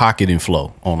unique pocket and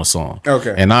flow on a song.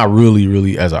 Okay. And I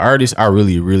really, as an artist, I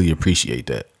really appreciate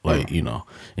that. Like, you know,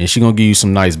 and she gonna give you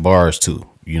some nice bars too.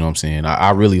 You know what I'm saying? I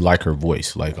really like her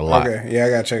voice, like a lot. Okay, yeah, I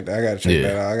gotta check that. I gotta check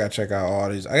that out. I gotta check out all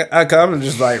these. I'm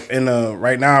just like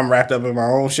right now. I'm wrapped up in my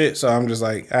own shit, so I'm just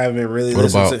like I haven't really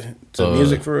listened to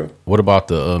music for real. What about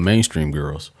the mainstream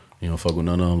girls? You don't fuck with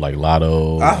none of them, like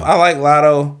Lotto. I like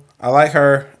Lotto. I like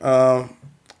her.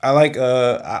 I like.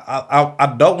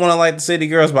 I don't want to like the city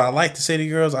girls, but I like the city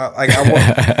girls.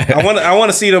 I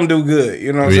want to see them do good.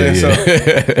 You know what I'm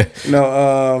saying? So, you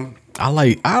know. I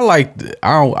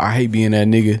hate being that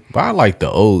nigga, but I like the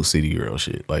old city girl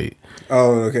shit. Like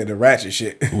Oh, okay, the ratchet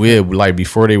shit. Like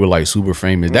before they were like super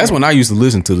famous. That's when I used to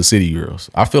listen to the City Girls.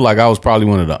 I feel like I was probably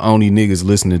one of the only niggas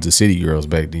listening to City Girls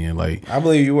back then. Like, I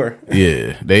believe you were.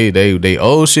 Yeah, they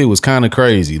old shit was kind of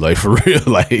crazy, like for real,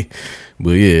 like.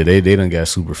 But yeah, they done got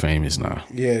super famous now.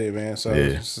 Yeah, man. So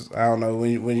I don't know,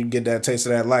 when you get that taste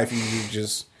of that life, you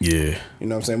just you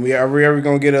know what I'm saying. Are we ever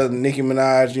gonna get a Nicki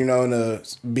Minaj, you know, and a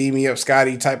Beat Me Up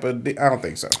Scotty type of? I don't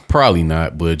think so. Probably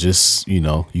not, but just you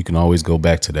know, you can always go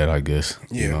back to that, I guess.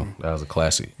 Yeah, you know, that was a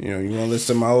classic. You know, you want to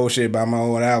listen to my old shit, buy my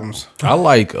old albums. I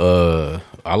like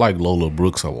Lola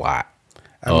Brooks a lot.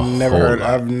 I've never heard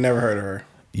of her.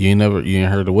 You ain't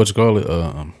heard of what you call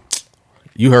it?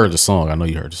 You heard the song. I know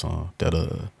you heard the song. That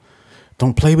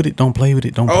don't play with it. Don't play with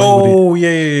it. Don't play with it. Oh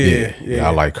yeah.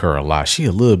 I like her a lot. She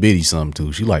a little bitty something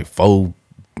too. She like 4.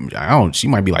 She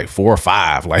might be like 4 or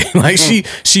 5. Like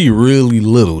she really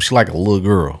little. She like a little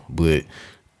girl, but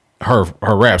her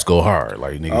raps go hard.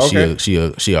 Like nigga,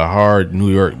 okay. she a hard New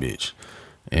York bitch.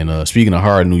 And speaking of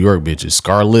hard New York bitches,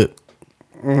 Scarlett.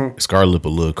 Mm-hmm. Scarlett a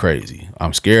little crazy.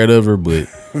 I'm scared of her,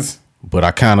 but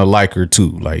I kind of like her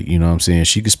too. Like, you know what I'm saying?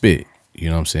 She can spit. You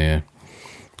know what I'm saying?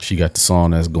 She got the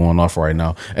song that's going off right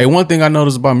now. Hey, one thing I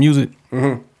noticed about music,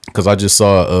 because I just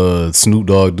saw Snoop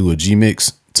Dogg do a G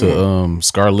mix to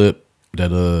Scarlett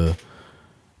that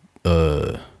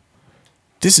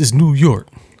this is New York.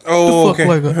 Oh, okay.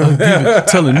 Like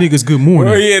telling niggas good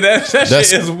morning. Oh yeah, that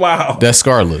shit is wild. That's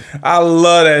Scarlett. I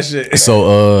love that shit.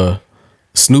 So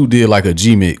Snoop did like a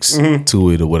G mix to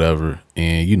it or whatever,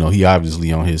 and you know he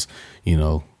obviously on his, you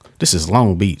know, this is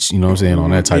Long Beach, you know what I'm saying,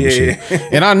 on that type of shit.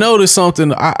 And I noticed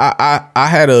something. I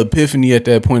had an epiphany at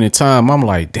that point in time. I'm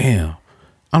like, damn.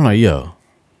 I'm like, yo,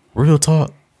 real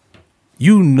talk.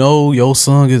 You know your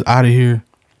song is out of here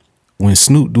when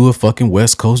Snoop do a fucking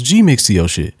West Coast G mix to your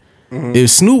shit. If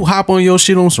Snoop hop on your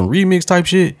shit on some remix type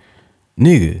shit,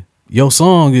 nigga, your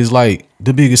song is like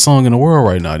the biggest song in the world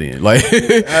right now. Then, like,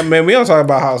 I mean, we don't talk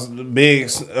about how big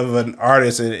of an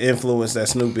artist and influence that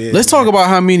Snoop is. Let's talk about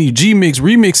how many G mix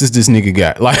remixes this nigga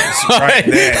got. Like, right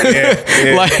there,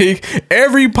 yeah. Like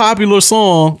every popular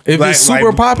song, if it's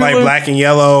super popular, like Black and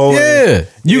Yellow,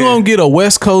 you gonna get a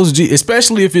West Coast G,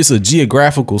 especially if it's a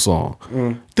geographical song.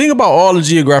 Think about all the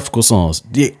geographical songs;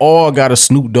 they all got a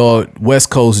Snoop Dogg West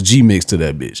Coast G mix to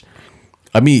that bitch.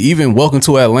 I mean, even Welcome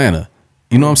to Atlanta.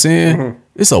 You know what I'm saying?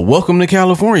 It's a welcome to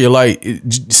California. Like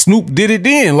Snoop did it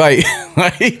then. Like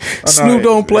Snoop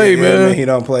don't play, man. He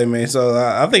don't play, man. So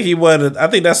I think he would. I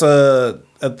think that's a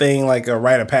thing, like a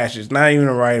rite of passage. Not even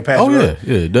a rite of passage. Oh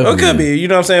yeah, definitely. It could be. You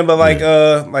know what I'm saying? But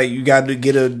like you got to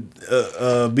get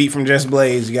a beat from Just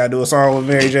Blaze. You got to do a song with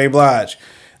Mary J. Blige.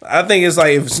 I think it's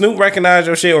like if Snoop recognize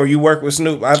your shit or you work with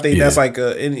Snoop, I think that's like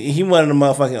he one of the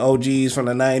motherfucking OGs from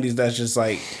the 90s that's just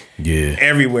like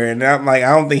everywhere. And I'm like,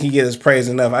 I don't think he gets his praise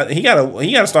enough. He got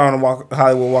a star on the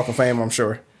Hollywood Walk of Fame, I'm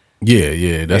sure.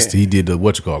 Yeah. That's he did the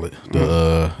what you call it.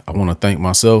 The I want to thank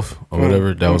myself or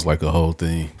whatever. That was like a whole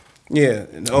thing. Yeah.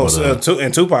 And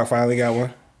Tupac finally got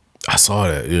one. I saw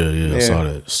that. Yeah. I saw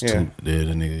that. Yeah,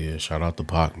 the nigga. Yeah, shout out to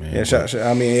Pac, man. Yeah,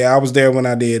 I mean, I was there when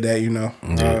I did that. You know.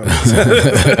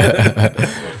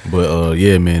 But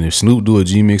yeah, man. If Snoop do a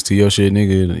G mix to your shit,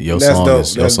 nigga, your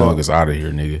song is out of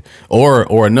here, nigga.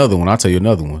 Or another one. I'll tell you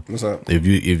another one. What's up? If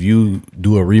you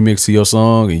do a remix to your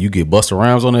song and you get Busta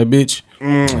Rhymes on that bitch,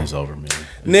 it's over, man.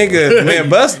 Nigga, man,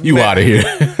 Busta, you out of here.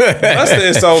 Busta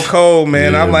is so cold,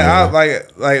 man. Yeah, I'm like, man.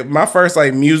 I like my first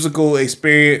like musical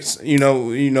experience. You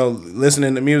know,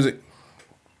 listening to music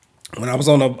when I was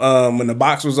on when the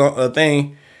box was on a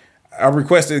thing. I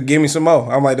requested "Give Me Some More."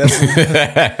 I'm like, that's my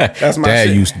that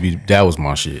shit. That was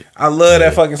my shit. I love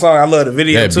that fucking song. I love the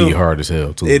video too. That beat hard as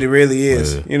hell too. It really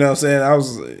is. Yeah. You know what I'm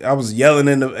saying? I was yelling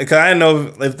because I didn't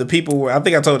know if the people were. I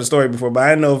think I told the story before, but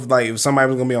I didn't know if somebody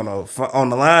was gonna be on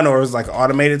the line or it was like an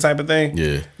automated type of thing.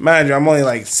 Yeah. Mind you, I'm only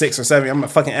like 6 or 7. I'm a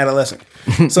fucking adolescent,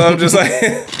 so I'm just like,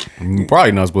 you're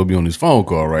probably not supposed to be on this phone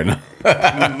call right now.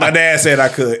 My dad said I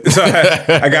could, so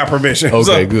I got permission. Okay,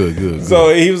 so, good.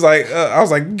 So he was like, I was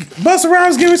like, Busta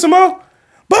Rhymes, give me some more.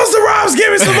 Busta Rhymes,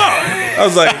 give me some more. I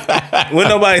was like, when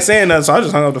nobody saying nothing, so I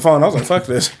just hung up the phone. I was like, fuck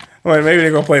this. I'm like, maybe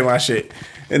they're gonna play my shit.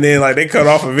 And then like they cut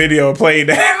off a video and played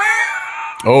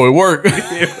that. Oh, it worked.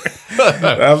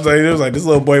 I was like, it was like this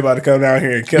little boy about to come down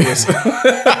here and kill us.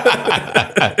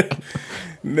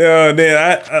 No, then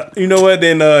I you know what?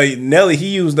 Then Nelly he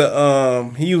used that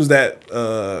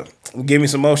 "Give Me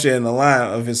Some More" shit in the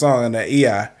line of his song on that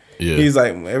EI. Yeah. He's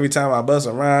like, every time I bust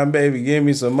a rhyme, baby, give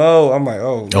me some more. I'm like,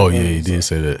 oh yeah, he did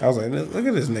say that. I was like, look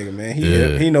at this nigga, man.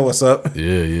 He know what's up.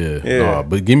 Yeah. Nah,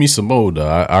 but give me some more, though.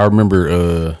 I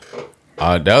remember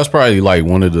that was probably like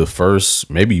one of the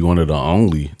first, maybe one of the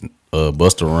only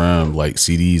Busta Rhymes like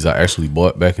CDs I actually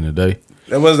bought back in the day.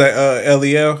 That was that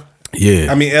LEL.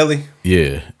 Yeah, I mean Ellie.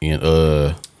 yeah, and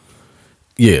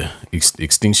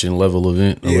Extinction Level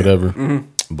Event or whatever.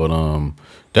 Mm-hmm. But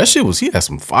that shit he had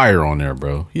some fire on there,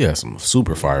 bro. He had some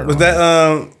super fire. Was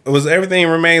that was Everything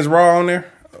Remains Raw on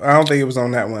there? I don't think it was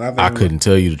on that one. I couldn't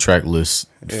tell you the track list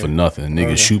for nothing.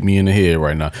 Nigga, shoot me in the head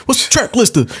right now. What's the track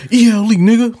list of ELE,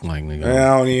 nigga? Like, nigga.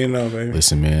 I don't even know, baby.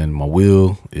 Listen, man, my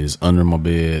will is under my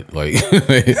bed. Like,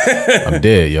 I'm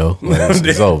dead, yo. Like,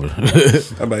 it's over.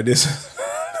 How about this?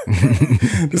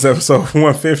 This episode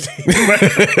 150.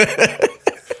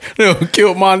 They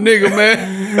killed my nigga,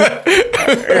 man.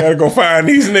 I gotta go find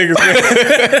these niggas,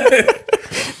 man.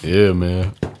 Yeah,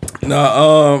 man.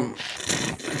 No,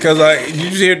 because like,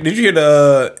 did you hear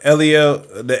the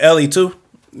LEL, the LE2?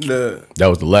 That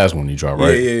was the last one you dropped,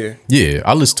 right? Yeah.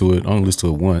 I listened to it. I only listened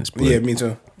to it once. But yeah, me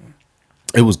too.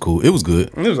 It was cool. It was good.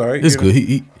 It was alright. It's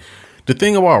good. The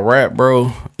thing about rap,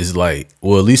 bro, is like,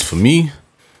 well, at least for me,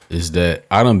 is that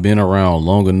I done been around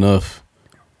long enough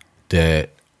that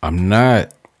I'm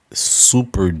not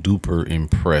super duper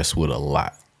impressed with a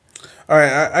lot. All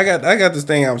right, I got this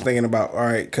thing I was thinking about. All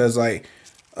right, because like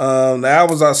the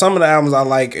albums, some of the albums I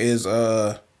like is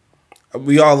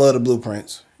we all love the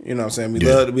Blueprints. You know what I'm saying? We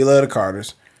love the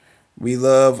Carters. We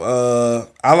love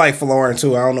I like Florin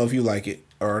too. I don't know if you like it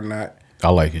or not. I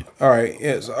like it. All right,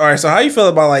 yes. All right. So how you feel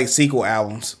about like sequel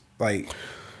albums? Like,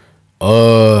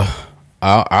 I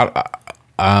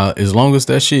as long as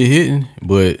that shit hitting,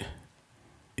 but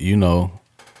you know,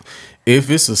 if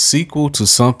it's a sequel to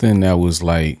something that was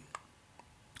like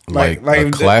a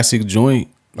classic joint,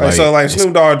 like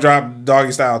Snoop Dogg dropped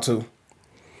Doggy Style too.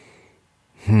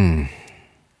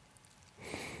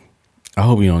 I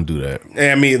hope you don't do that.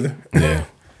 Yeah, me either. Yeah,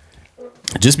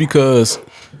 just because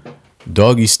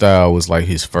Doggy Style was like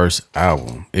his first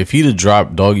album. If he'd have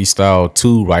dropped Doggy Style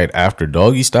 2 right after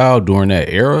Doggy Style during that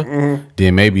era,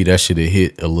 then maybe that should have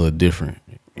hit a little different.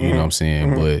 You know what I'm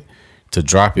saying? But to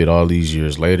drop it all these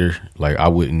years later, like I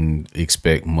wouldn't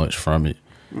expect much from it.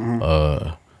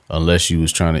 Unless you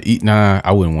was trying to eat. Nah,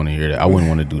 I wouldn't want to hear that. I wouldn't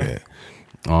want to do that.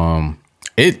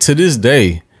 It to this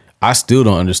day, I still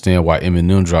don't understand why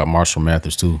Eminem dropped Marshall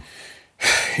Mathers too.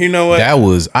 You know what?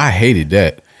 I hated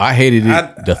that. I hated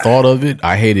it. The thought of it.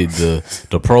 I hated the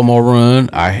promo run.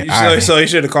 So he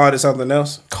should have called it something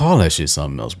else. Call that shit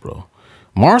something else, bro.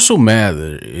 Marshall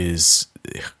Mathers is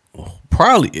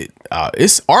probably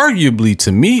it's arguably,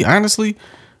 to me, honestly,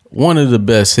 one of the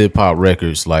best hip hop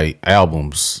records, like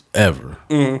albums ever.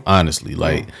 Honestly,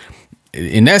 like,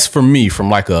 and that's for me from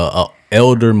like a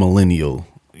elder millennial.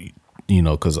 You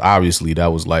know, because obviously that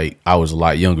was like I was a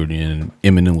lot younger than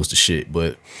Eminem was the shit,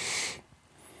 but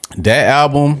that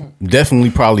album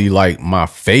definitely probably like my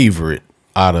favorite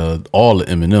out of all the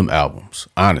Eminem albums,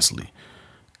 honestly.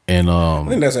 And I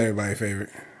think that's everybody's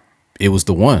favorite. It was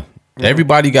the one.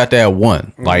 Everybody got that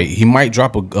one. Like he might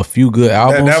drop a few good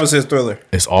albums. That was his Thriller.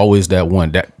 It's always that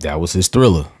one. That was his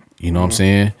Thriller. You know what I'm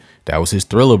saying? That was his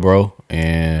Thriller, bro.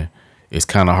 And it's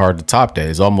kind of hard to top that.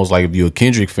 It's almost like if you're a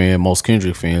Kendrick fan, most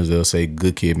Kendrick fans, they'll say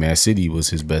Good Kid, Mad City was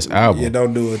his best album. Yeah,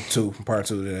 don't do part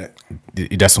two to that.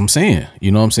 That's what I'm saying.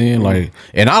 You know what I'm saying? Like,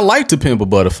 and I like To Pimp a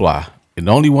Butterfly. And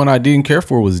the only one I didn't care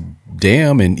for was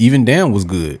Damn, and even Damn was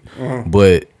good.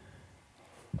 But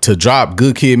to drop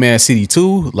Good Kid, Mad City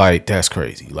 2, like, that's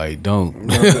crazy. Like, don't do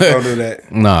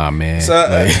that. Nah, man.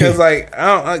 So, because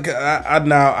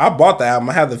I bought the album.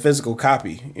 I have the physical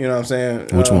copy. You know what I'm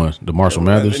saying? Which one? The Marshall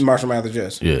Mathers? Marshall Mathers,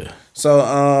 yes. Yeah. So,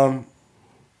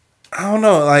 I don't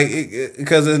know, like,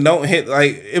 because it don't hit,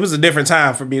 like, it was a different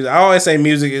time for music. I always say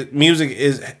music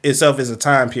is itself is a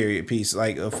time period piece,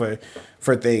 like,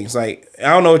 for things. Like, I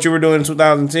don't know what you were doing in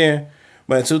 2010,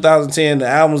 but in 2010, the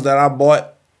albums that I bought,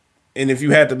 and if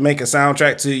you had to make a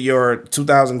soundtrack to your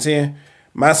 2010,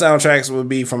 my soundtracks would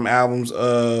be from albums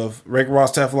of Rick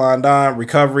Ross, Teflon Don,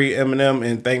 Recovery, Eminem,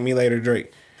 and Thank Me Later,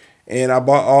 Drake. And I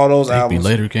bought all those albums. Thank Me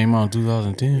Later came out in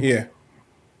 2010? Yeah.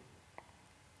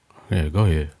 Yeah, go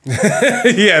ahead.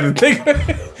 Yeah, to think.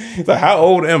 It's like, how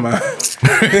old am I?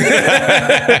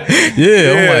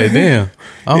 Yeah, I'm like, damn.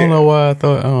 I don't know why I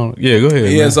thought. Yeah, go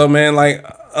ahead. Yeah, man. so man, like,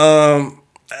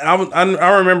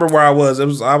 I remember where I was. I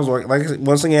was working, like,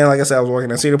 once again, like I said, I was working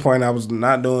at Cedar Point. I was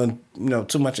not doing,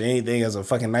 too much of anything as a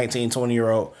fucking 19,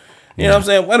 20-year-old. You know what I'm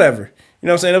saying? Whatever. You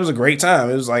know what I'm saying? It was a great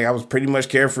time. It was like I was pretty much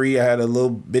carefree. I had a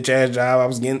little bitch ass job. I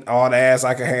was getting all the ass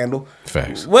I could handle.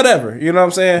 Facts. Whatever. You know what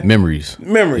I'm saying? Memories.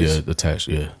 Yeah, attached.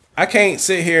 Yeah. I can't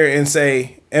sit here and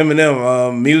say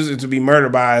Eminem, music to be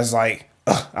murdered by is like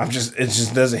it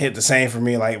just doesn't hit the same for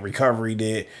me like Recovery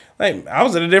did. Like I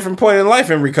was at a different point in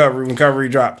life in Recovery when Recovery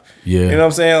dropped. Yeah. You know what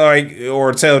I'm saying? Like,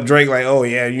 or tell Drake like, oh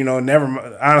yeah, never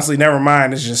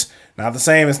mind. It's just not the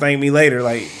same as Thank Me Later.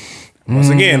 Like once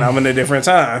again, I'm in a different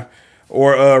time.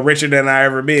 Or Richer Than I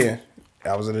Ever Been.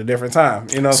 I was at a different time.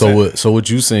 You know what I'm saying? So what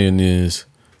you saying is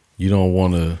you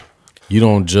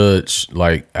don't judge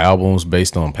like albums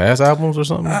based on past albums or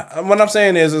something? What I'm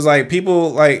saying is like people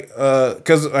like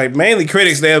because like mainly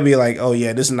critics, they'll be like, oh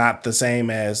yeah, this is not the same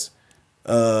as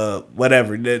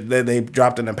whatever that they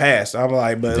dropped in the past. I'm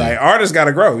like, but like artists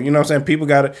gotta grow. You know what I'm saying? People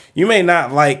gotta. You may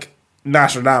not like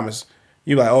Nostradamus.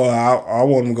 You like, oh, I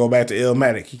want him to go back to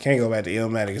Illmatic. He can't go back to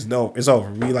Illmatic. It's dope. It's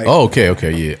over. We like, oh, okay,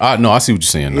 yeah. I see what you're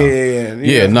saying now.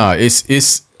 Yeah. Nah,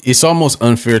 it's almost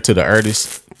unfair to the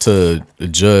artist to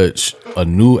judge a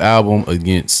new album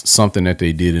against something that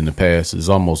they did in the past. It's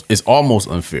almost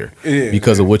unfair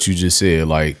because of what you just said.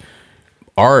 Like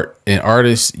art and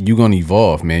artists, you gonna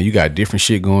evolve, man. You got different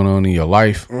shit going on in your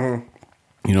life. Mm-hmm.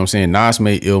 You know what I'm saying? Nas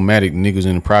made Illmatic niggas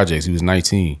in the projects. He was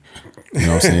 19. You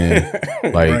know what I'm saying?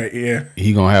 Like, right, yeah.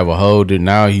 He gonna have a whole.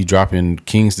 Now he dropping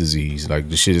King's Disease. Like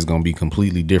the shit is gonna be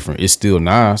completely different. It's still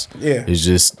Nas. Yeah. It's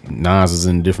just Nas is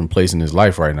in a different place in his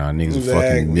life right now. Niggas a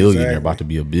fucking millionaire, about to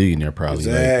be a billionaire probably.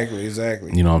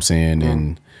 Exactly. You know what I'm saying?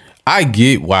 And I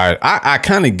get why. I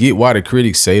kind of get why the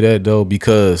critics say that though,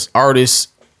 because artists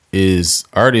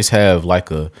have like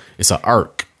it's an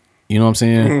arc. You know what I'm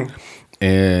saying?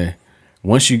 And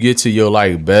once you get to your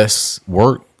like best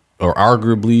work, or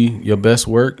arguably your best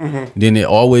work, then it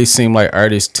always seemed like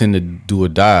artists tend to do a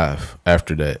dive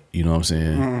after that. You know what I'm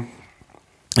saying?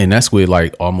 And that's with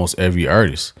like almost every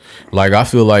artist. Like I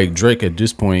feel like Drake at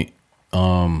this point,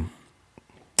 damn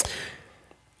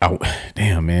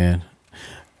man.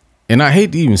 And I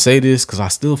hate to even say this because I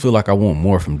still feel like I want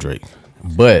more from Drake.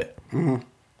 But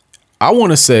I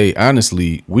want to say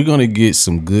honestly, we're gonna get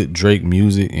some good Drake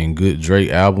music and good Drake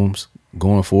albums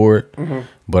going forward.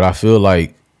 But I feel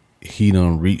like he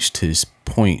done reached his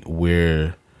point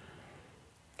where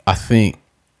I think,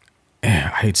 I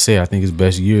hate to say it, I think his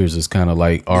best years is kind of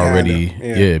like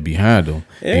already behind him.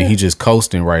 And he just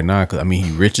coasting right now. Cause I mean,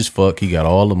 he rich as fuck. He got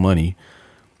all the money.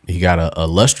 He got a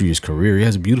illustrious career. He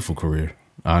has a beautiful career,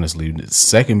 honestly.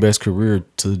 Second best career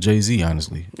to Jay-Z,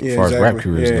 honestly, as far as rap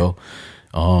careers go.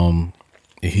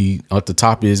 He at the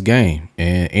top of his game.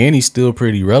 And he's still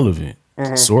pretty relevant,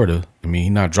 sort of. I mean,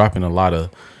 he's not dropping a lot of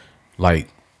like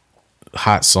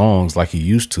hot songs like he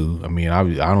used to. I mean, I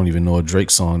don't even know a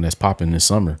Drake song that's popping this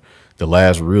summer. The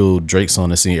last real Drake song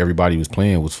that seen everybody was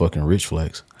playing was fucking Rich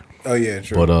Flex. Oh yeah,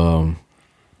 true. But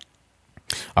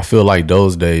I feel like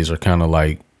those days are kind of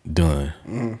like done,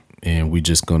 and we're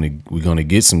gonna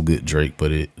get some good Drake,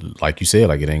 but it, like you said,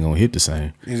 like it ain't gonna hit the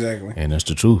same. Exactly, and that's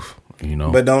the truth. You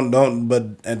know, but but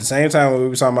at the same time, what we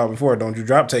were talking about before, don't you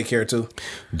drop Take Care too?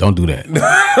 Don't do that.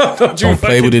 don't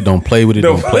play with it. Don't play with it.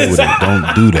 Don't play with it.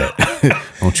 Don't do that.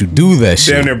 Don't you do that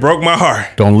shit. Damn, it broke my heart.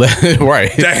 Don't let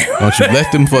right. Don't you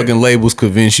let them fucking labels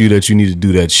convince you that you need to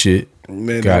do that shit.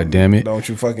 Man, God damn it. Don't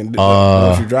you fucking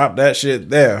don't you drop that shit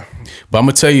there. But I'm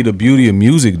gonna tell you the beauty of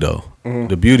music though.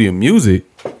 The beauty of music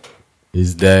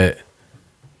is that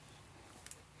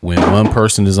when one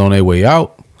person is on their way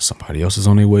out, somebody else is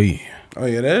on their way in. Oh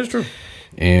yeah, that is true.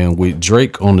 And with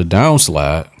Drake on the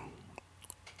downslide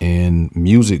and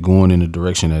music going in the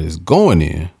direction that it's going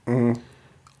in,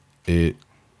 it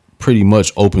pretty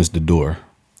much opens the door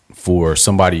for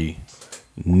somebody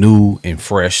new and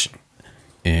fresh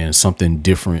and something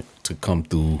different to come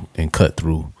through and cut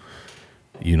through,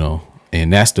 you know.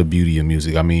 And that's the beauty of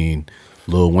music. I mean,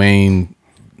 Lil Wayne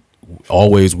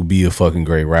always will be a fucking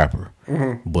great rapper.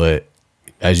 But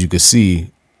as you can see,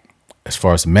 as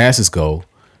far as the masses go,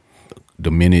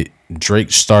 the minute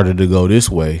Drake started to go this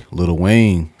way, Lil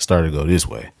Wayne started to go this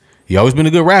way. He always been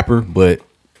a good rapper, but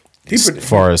as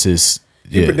far as his...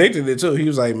 He predicted it too. He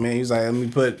was like, let me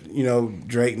put,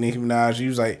 Drake, Nicki Minaj. He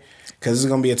was like, because it's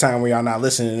going to be a time where y'all not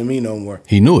listening to me no more.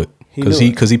 He knew it. Because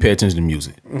he paid attention to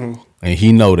music. And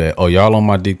he know that, y'all on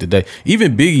my dick today.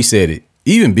 Even Biggie said it.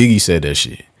 Even Biggie said that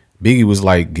shit. Biggie was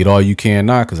like, get all you can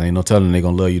now, because ain't no telling they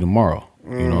going to love you tomorrow.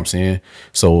 You know what I'm saying?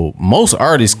 So most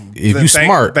artists, if you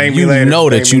smart, you know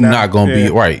that you're not going to be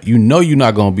right. You know you're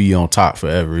not going to be on top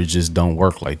forever. It just don't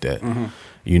work like that.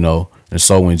 You know? And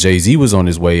so when Jay-Z was on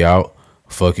his way out,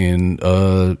 fucking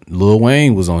Lil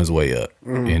Wayne was on his way up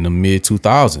in the mid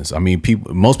 2000s. I mean,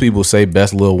 most people say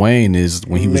best Lil Wayne is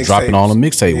when he was dropping all the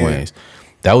mixtape Waynes.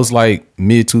 That was like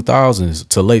mid 2000s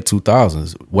to late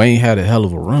 2000s. Wayne had a hell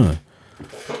of a run.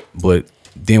 But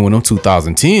then when them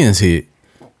 2010s hit,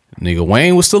 nigga,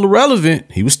 Wayne was still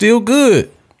irrelevant. He was still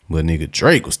good. But nigga,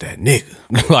 Drake was that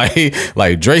nigga.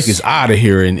 like Drake is out of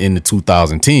here in the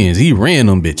 2010s. He ran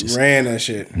them bitches. Ran that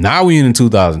shit. Now we in the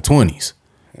 2020s.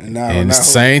 And it's the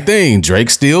same thing.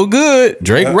 Drake's still good.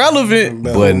 Drake relevant.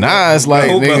 But now it's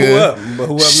like, nigga. But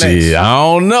who up shit, next? I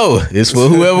don't know. It's for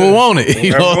whoever want it.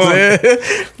 You know what I'm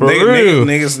saying? For real.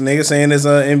 Niggas saying it's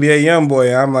an NBA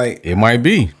Youngboy. I'm like, it might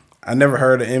be. I never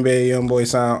heard an NBA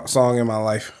Youngboy song in my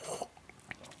life.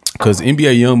 Because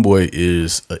NBA Youngboy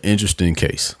is an interesting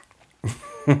case.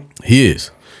 He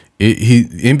is.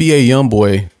 NBA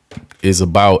Youngboy is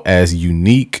about as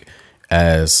unique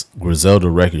as Griselda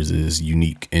Records is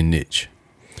unique and niche.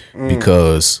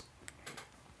 Because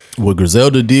what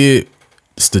Griselda did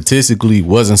statistically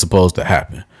wasn't supposed to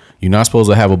happen. You're not supposed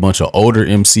to have a bunch of older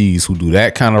MCs who do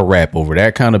that kind of rap over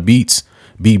that kind of beats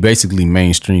be basically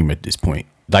mainstream at this point.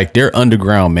 Like they're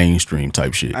underground mainstream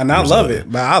type shit. And I love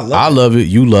it, but I love it.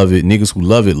 You love it. Niggas who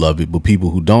love it, but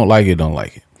people who don't like it, don't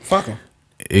like it. Fuck them.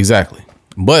 Exactly.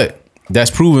 But that's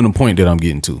proving the point that I'm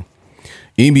getting to.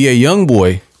 NBA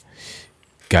Youngboy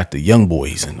got the young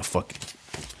boys in the fucking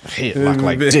headlock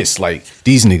like this. Like,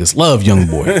 these niggas love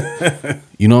Youngboy.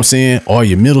 You know what I'm saying? All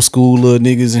your middle school little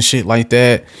niggas and shit like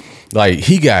that. Like,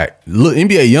 NBA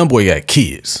Youngboy got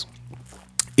kids.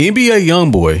 NBA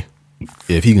Youngboy,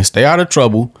 if he can stay out of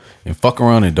trouble and fuck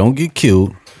around and don't get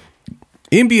killed,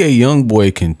 NBA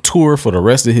Youngboy can tour for the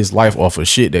rest of his life off of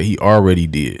shit that he already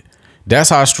did.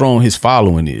 That's how strong his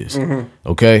following is.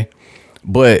 Okay?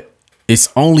 But it's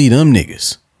only them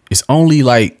niggas. It's only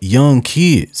like young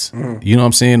kids. You know what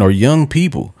I'm saying? Or young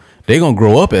people. They gonna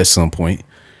grow up at some point.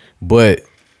 But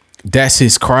that's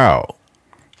his crowd.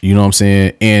 You know what I'm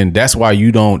saying? And that's why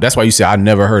you say I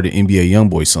never heard an NBA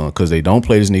Youngboy song, because they don't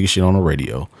play this nigga shit on the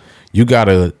radio. You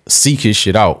gotta seek his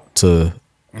shit out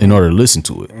in order to listen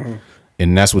to it.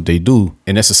 And that's what they do.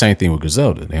 And that's the same thing with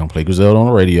Griselda. They don't play Griselda on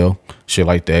the radio, shit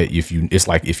like that. It's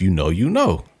like if you know, you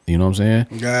know. You know what I'm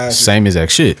saying? Gotcha. Same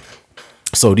exact shit.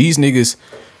 So these niggas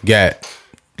got,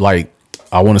 like,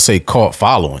 I want to say cult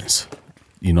followings.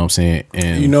 You know what I'm saying?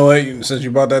 And you know what? Since you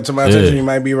brought that to my attention, you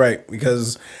might be right.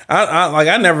 Because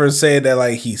I never said that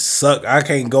like he sucked. I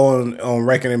can't go on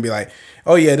record and be like,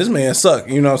 oh yeah, this man sucked.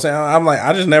 You know what I'm saying? I'm like,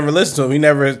 I just never listened to him. He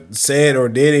never said or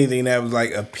did anything that was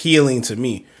like appealing to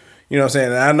me. You know what I'm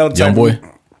saying? And I know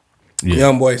Youngboy.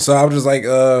 Youngboy. So I'm just like,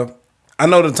 I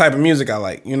know the type of music I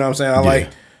like. You know what I'm saying?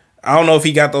 I don't know if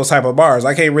he got those type of bars.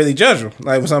 I can't really judge him.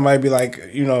 Like when somebody be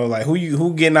like, you know, like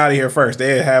who getting out of here first?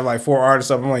 They have like 4 artists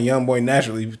up. I'm like Youngboy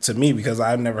naturally to me because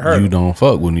I've never heard. You don't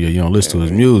fuck with him. You don't listen to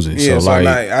his music. Yeah, so like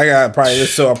I got probably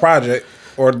listen to a project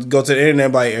or go to the internet.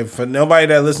 And be like, if for nobody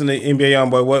that listen to NBA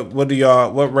Youngboy,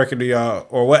 what record do y'all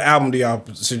or what album do y'all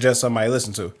suggest somebody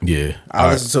listen to? Yeah,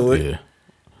 I listen to it. Yeah,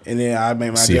 and then I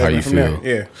make my see how you from feel.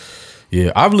 there. Yeah.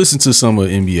 Yeah, I've listened to some of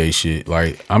NBA shit.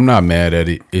 Like, I'm not mad at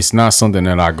it. It's not something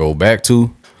that I go back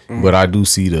to, but I do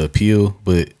see the appeal.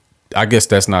 But I guess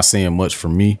that's not saying much for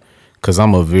me, because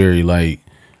I'm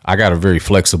I got a very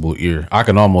flexible ear. I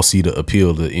can almost see the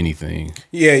appeal to anything.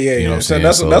 Yeah. You know So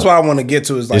that's what I want to get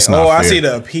to. Is like, I see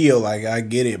the appeal. Like, I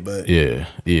get it, but yeah,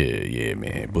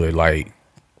 man. But like,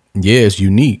 yeah, it's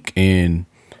unique, and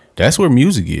that's where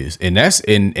music is, and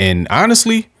and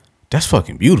honestly, that's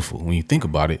fucking beautiful when you think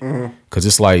about it. Because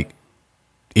it's like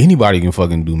anybody can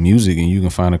fucking do music and you can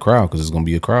find a crowd because there's going to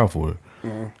be a crowd for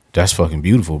it. That's fucking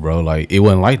beautiful, bro. Like, it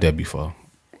wasn't like that before.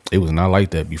 It was not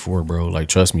like that before, bro. Like,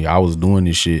 trust me, I was doing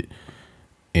this shit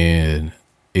and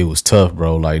it was tough,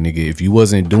 bro. Like, nigga, if you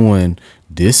wasn't doing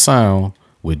this sound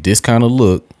with this kind of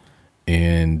look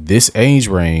and this age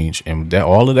range and that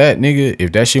all of that, nigga,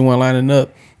 if that shit wasn't lining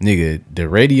up, nigga, the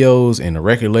radios and the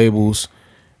record labels,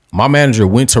 my manager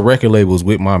went to record labels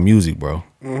with my music, bro.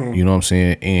 You know what I'm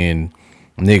saying? And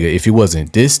nigga, if it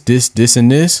wasn't this, and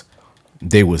this,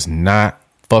 they was not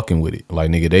fucking with it. Like,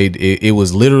 nigga, it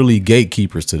was literally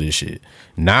gatekeepers to this shit.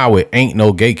 Now it ain't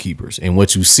no gatekeepers. And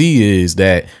what you see is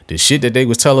that the shit that they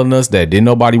was telling us that didn't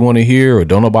nobody want to hear or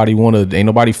ain't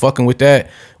nobody fucking with that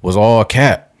was all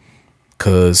cap.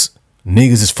 Cause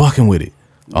niggas is fucking with it.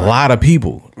 A lot of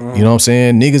people. You know what I'm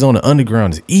saying? Niggas on the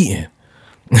underground is eating.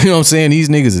 You know what I'm saying? These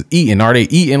niggas is eating. Are they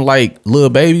eating like Lil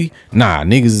Baby? Nah,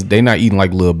 niggas, they not eating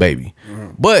like Lil Baby.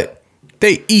 But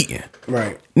they eating.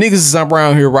 right. Niggas is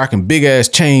around here rocking big ass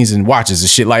chains and watches and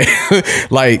shit. Like,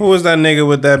 Who was that nigga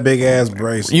with that big ass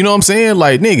bracelet? you know what I'm saying?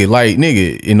 Like,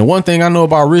 nigga. And the one thing I know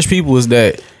about rich people is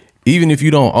that even if you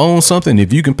don't own something,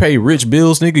 if you can pay rich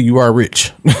bills, nigga, you are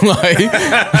rich. Like,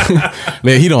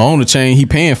 man, he don't own the chain, he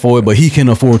paying for it, but he can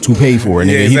afford to pay for it,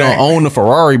 nigga. Yeah, He exactly. don't own the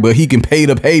Ferrari, but he can pay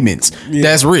the payments.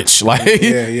 That's rich. Like,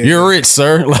 you're rich,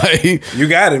 sir. Like, You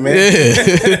got it, man.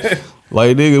 yeah.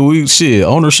 Like, nigga,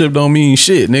 ownership don't mean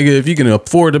shit, nigga. If you can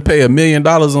afford to pay $1 million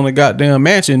on a goddamn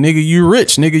mansion, nigga, you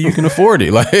rich, nigga. You can afford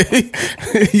it. Like,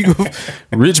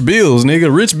 rich bills,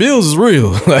 nigga. Rich bills is real.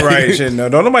 Like, Right, shit. No,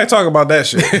 don't nobody talk about that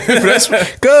shit. That's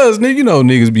cause nigga, you know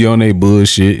niggas be on their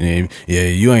bullshit and yeah,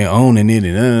 you ain't owning it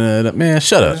and man,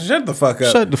 shut up. Shut the fuck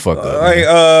up. Shut the fuck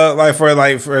up.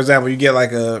 For example, you get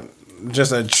like a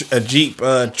Jeep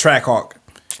Trackhawk.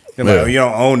 You're like, Yeah. oh, you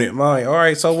don't own it. I'm like, all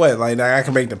right, so what? Like, I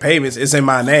can make the payments. It's in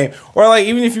my name. Or like,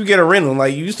 even if you get a rental,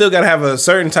 like, you still gotta have a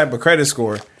certain type of credit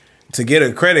score to get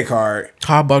a credit card.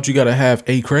 How about you gotta have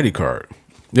a credit card?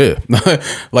 Yeah.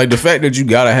 Like the fact that you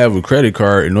gotta have a credit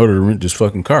card in order to rent this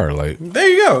fucking car. Like, There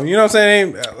you go. You know what I'm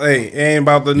saying? It ain't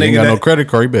about the you nigga ain't got that, no credit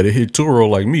card, you better hit Turo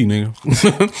like me, nigga.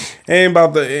 it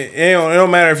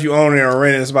don't matter if you own it or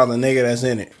rent it. It's about the nigga that's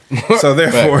in it. So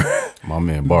therefore, My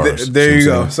man bars. there you See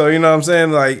what go. I'm saying? So you know what I'm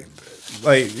saying?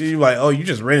 Like you like, oh, you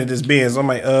just rented this Benz. I'm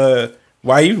like,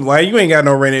 why you ain't got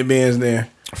no rented Benz then?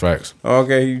 Facts.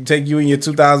 Okay, you take you in your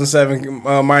 2007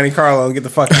 Monte Carlo and get the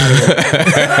fuck out of here.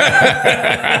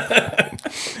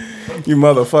 You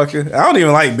motherfucker. I don't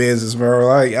even like Benzes, bro.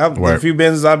 Like, Right. a few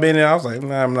Benzes I've been in, I was like,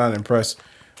 nah, I'm not impressed.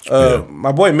 Yeah.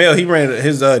 My boy Mel, he rented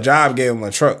his job, gave him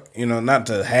a truck, you know, not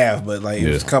to have, but like, it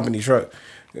was a company truck,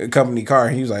 a company car.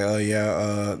 He was like, oh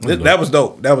yeah, that was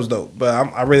dope. That was dope. But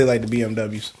I really like the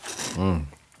BMWs.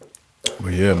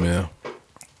 But yeah, man.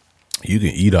 You can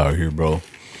eat out here, bro.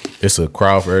 It's a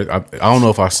crowd for everything. I don't know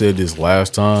if I said this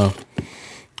last time,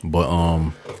 but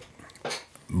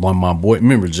my boy,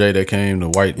 remember Jay that came, the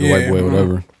white boy,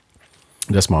 whatever.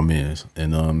 That's my man's,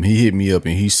 and he hit me up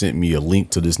and he sent me a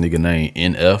link to this nigga named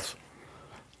NF,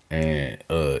 and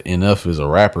NF is a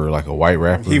rapper, like a white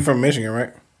rapper. He from Michigan,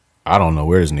 right? I don't know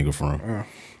where this nigga from.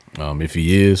 If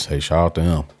he is, hey, shout out to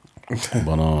him.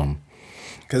 But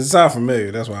Because it sounds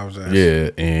familiar. That's why I was asking. yeah,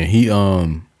 and he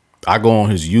I go on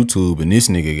his YouTube and this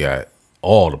nigga got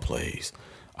all the plays.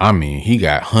 I mean, he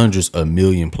got hundreds of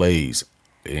million plays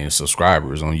and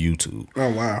subscribers on YouTube. Oh,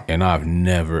 wow. And I've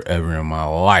never ever in my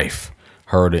life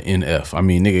heard of NF. I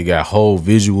mean, nigga got whole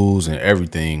visuals and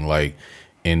everything. Like,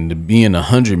 and to be in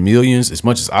 100 millions, as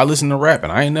much as I listen to rap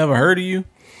and I ain't never heard of you,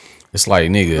 it's like,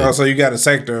 nigga, Oh, so you got a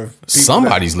sector of people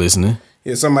somebody's listening.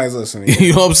 Yeah, somebody's listening.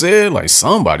 You know what I'm saying? Like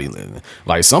somebody listening.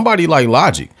 Like somebody like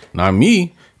Logic. Not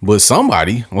me, but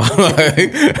somebody. Like,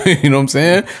 you know what I'm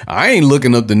saying? I ain't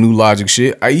looking up the new Logic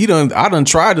shit. I done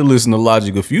tried to listen to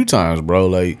Logic a few times, bro.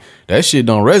 Like, that shit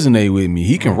don't resonate with me.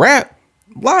 He can rap.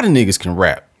 A lot of niggas can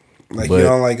rap. Like, but you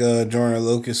don't like Jordan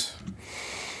Lucas?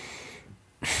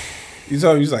 You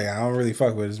told me, he's like, I don't really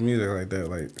fuck with his music like that.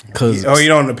 Like, 'cause you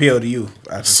don't appeal to you.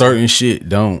 certain shit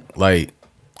don't. Like,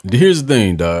 here's the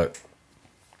thing, dog.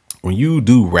 When you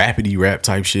do rapidy rap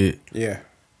type shit, Yeah.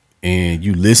 and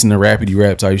you listen to rapidy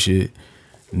rap type shit,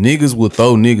 niggas will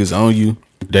throw niggas on you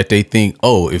that they think,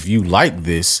 oh, if you like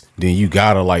this, then you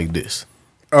gotta like this.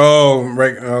 Oh,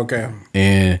 right. Okay.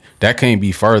 And that can't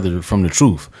be further from the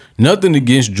truth. Nothing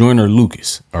against Joyner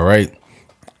Lucas, all right?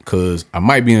 Cause I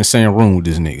might be in the same room with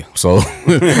this nigga. So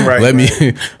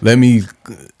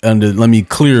let me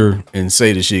clear and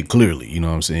say the shit clearly. You know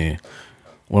what I'm saying?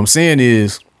 What I'm saying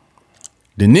is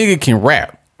the nigga can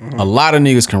rap. Mm-hmm. A lot of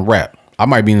niggas can rap. I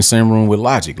might be in the same room with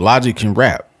Logic. Logic can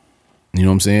rap. You know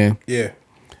what I'm saying? Yeah.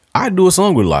 I do a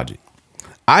song with Logic.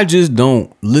 I just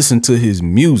don't listen to his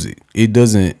music. It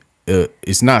doesn't.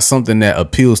 It's not something that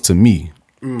appeals to me.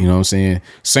 You know what I'm saying?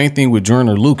 Same thing with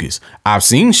Joyner Lucas. I've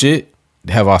seen shit.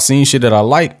 Have I seen shit that I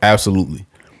like? Absolutely.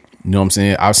 You know what I'm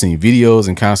saying? I've seen videos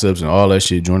and concepts and all that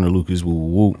shit. Joyner Lucas, woo,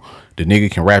 woo, woo. The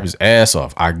nigga can rap his ass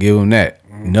off. I give him that.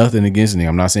 Nothing against the nigga.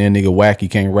 I'm not saying nigga whack. He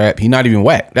can't rap. He not even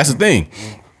whack. That's the thing.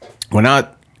 When I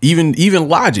even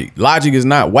Logic is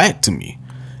not whack to me.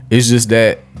 It's just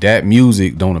that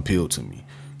music don't appeal to me.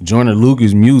 Joyner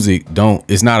Lucas music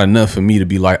it's not enough for me to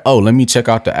be like, oh, let me check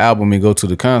out the album and go to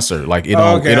the concert. Like it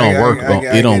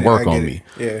don't work on me.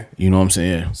 Yeah. You know what I'm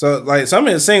saying? So like some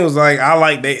of the singles, like I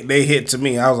like they hit to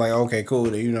me. I was like, okay,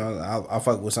 cool. You know, I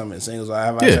fuck with some of the singles.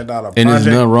 I checked out a project. And there's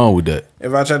nothing wrong with that.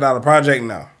 If I checked out a project,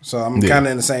 no. So I'm kind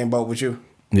of in the same boat with you.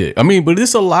 Yeah, I mean, but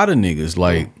it's a lot of niggas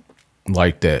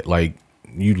like that. Like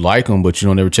you like them, but you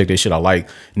don't ever check that shit. I like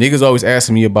niggas always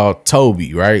asking me about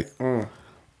Toby, right?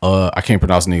 I can't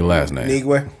pronounce the nigga last name.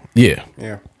 Nigwe? Yeah.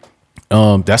 Yeah.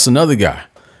 That's another guy.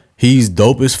 He's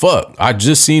dope as fuck. I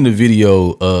just seen the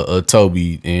video of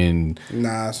Toby and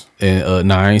Nas.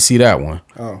 And I ain't see that one.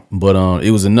 Oh. But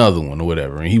it was another one or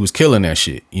whatever. And he was killing that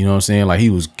shit. You know what I'm saying? Like he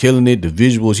was killing it. The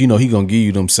visuals, you know, he gonna give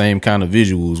you them same kind of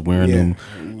visuals wearing them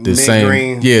the same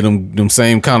green. Yeah, them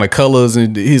same kind of colors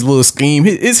and his little scheme.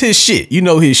 It's his shit. You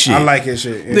know his shit. I like his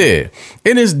shit. Yeah.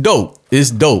 And it's dope. it's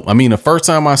dope. I mean, the first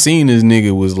time I seen this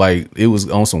nigga was like, it was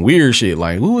on some weird shit.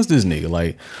 Like, who was this nigga?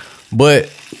 Like,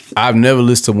 but I've never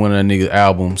listened to one of that nigga's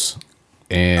albums.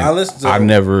 And I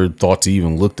never thought to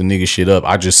even look the nigga shit up.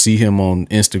 I just see him on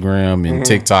Instagram and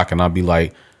TikTok, and I'll be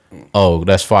like, oh,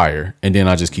 that's fire. And then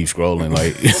I just keep scrolling.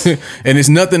 Like, and it's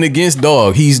nothing against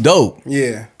dog. He's dope.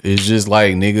 Yeah. It's just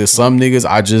like, nigga, some niggas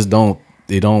I just don't.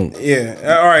 They don't. Yeah.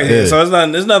 All right. Yeah. So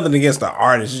it's nothing against the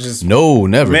artist. It's just no,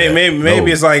 never.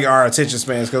 Maybe it's like our attention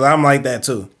spans because I'm like that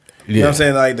too. You know what I'm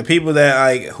saying? Like the people that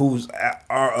like whose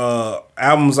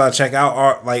albums I check out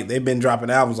are like they've been dropping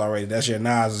albums already. That's your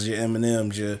Nas, your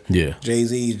Eminems, your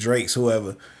Jay-Z's, Drake's,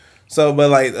 whoever. So, but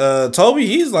like Toby,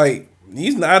 he's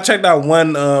I checked out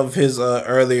one of his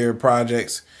earlier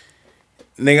projects.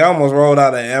 Nigga almost rolled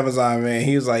out of Amazon, man.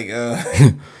 He was like,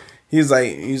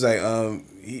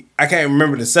 I can't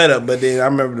remember the setup, but then I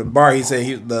remember the bar. He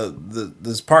said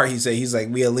this part. He said he's like,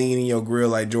 we'll lean in your grill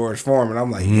like George Foreman. I'm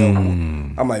like, yo,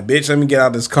 I'm like, bitch, let me get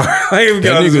out this car. That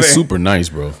nigga's super nice,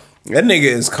 bro. That nigga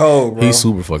is cold, bro. He's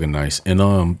super fucking nice, and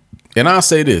I'll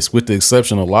say this, with the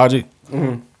exception of Logic,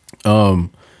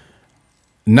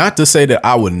 not to say that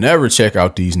I would never check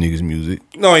out these niggas' music.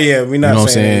 No, yeah, we not. You know what I'm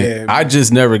saying saying? Yeah. I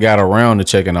just never got around to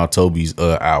checking out Toby's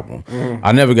album.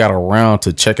 I never got around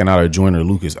to checking out a Joyner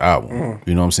Lucas album.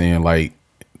 You know what I'm saying? Like,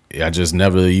 I just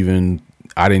never even.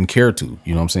 I didn't care to.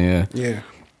 You know what I'm saying? Yeah.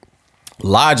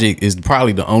 Logic is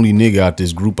probably the only nigga out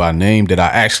this group I named that I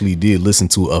actually did listen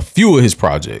to a few of his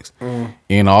projects,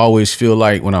 and I always feel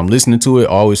like when I'm listening to it, I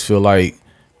always feel like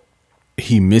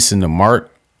he missing the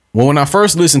mark. Well, when I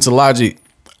first listened to Logic,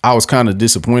 I was kind of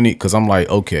disappointed because I'm like,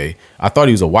 okay, I thought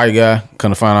he was a white guy.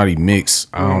 Kind of find out he mixed.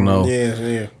 I don't know.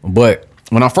 Yeah. But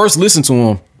when I first listened to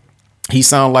him, he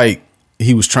sounded like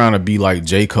he was trying to be like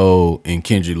J. Cole and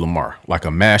Kendrick Lamar, like a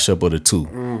mashup of the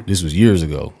two. This was years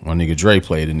ago. My nigga Dre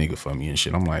played a nigga for me and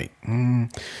shit. I'm like,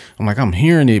 I'm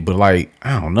hearing it, but like,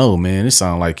 I don't know, man. It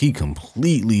sounded like he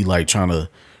completely like trying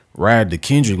to ride the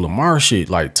Kendrick Lamar shit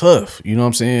like tough. You know what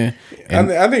I'm saying?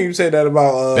 And I think you said that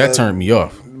about that turned me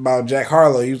off. About Jack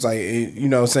Harlow. He was like, you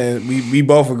know what I'm saying? We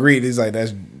both agreed. He's like,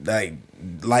 that's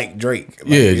like Drake. Like,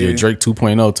 yeah, Drake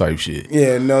 2.0 type shit.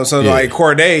 Yeah, no, so like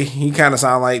Cordae, he kind of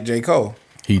sound like J. Cole.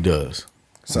 He does.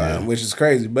 So, which is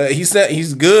crazy. But he said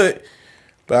he's good.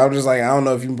 But I'm just like, I don't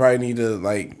know if you probably need to,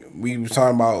 like, we were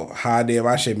talking about how I did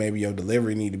my shit. Maybe your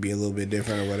delivery need to be a little bit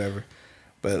different or whatever.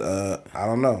 But I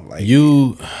don't know. Like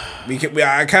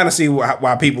I kind of see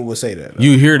why people would say that.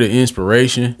 You hear the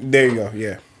inspiration. There you go.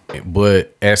 Yeah.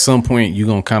 But at some point, you're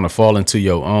gonna kind of fall into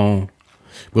your own.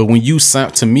 But when you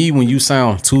sound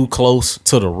too close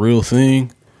to the real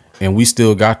thing, and we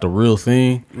still got the real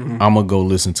thing, I'm gonna go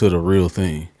listen to the real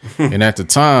thing. And at the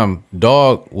time,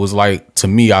 Dog was like, to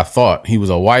me, I thought he was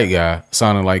a white guy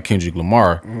sounding like Kendrick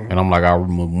Lamar, and I'm like, I would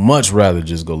much rather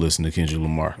just go listen to Kendrick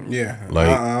Lamar. Yeah, like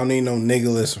I don't need no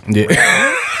niggaless. Yeah.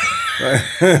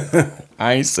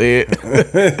 I ain't say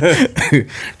it.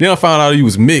 Then I found out he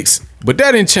was mixed, but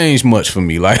that didn't change much for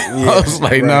me. Like I was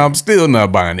like, nah, I'm still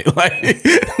not buying it. Like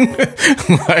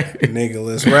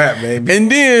niggaless rap, baby.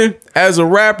 And then as a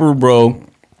rapper, bro,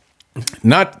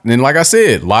 and like I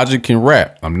said, Logic can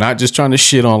rap. I'm not just trying to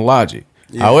shit on Logic.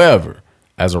 Yeah. However,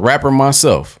 as a rapper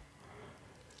myself,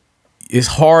 it's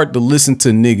hard to listen to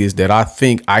niggas that I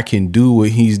think I can do what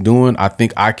he's doing. I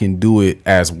think I can do it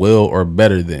as well or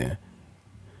better than.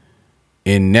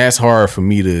 And that's hard for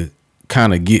me to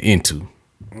kind of get into.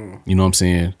 You know what I'm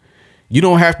saying? You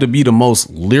don't have to be the most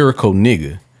lyrical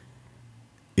nigga.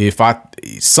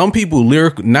 Some people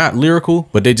not lyrical,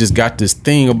 but they just got this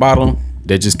thing about them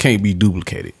that just can't be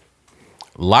duplicated.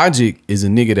 Logic is a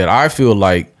nigga that I feel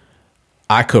like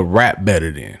I could rap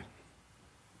better than.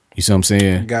 You see what I'm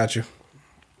saying? Got you.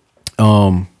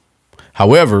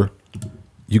 However,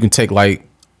 you can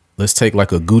let's take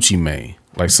like a Gucci Mane.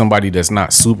 Like somebody that's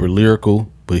not super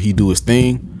lyrical, but he do his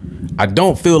thing. I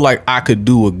don't feel like I could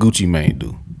do what Gucci Mane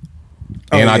do.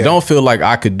 And I don't feel like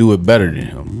I could do it better than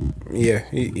him. Yeah,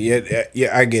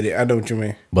 I get it. I know what you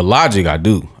mean. But Logic, I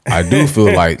do. I do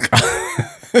feel like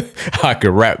I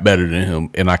could rap better than him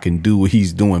and I can do what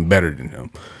he's doing better than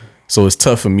him. So it's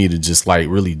tough for me to just like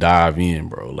really dive in,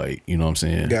 bro. Like, you know what I'm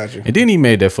saying? Gotcha. And then he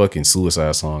made that fucking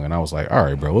Suicide song, and I was like, all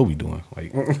right, bro, what we doing?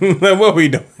 Like, what we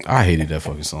doing? I hated that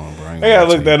fucking song, bro. I gotta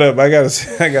look that up. I gotta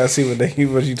see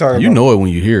what you talking about. You know it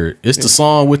when you hear it. It's the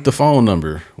song with the phone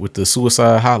number, with the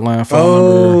suicide hotline phone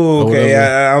number. Oh, okay.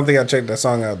 I don't think I checked that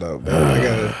song out though. But I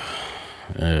gotta.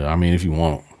 Yeah, I mean, if you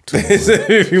want.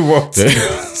 If you want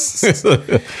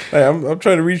to. Like, I'm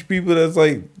trying to reach people that's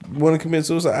like want to commit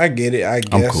suicide. I get it. I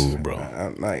guess. I'm cool, bro.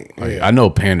 I know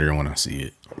pandering when I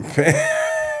see it.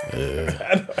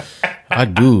 I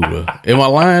do, bro. Am I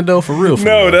lying though? For real?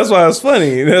 No, real? that's why it's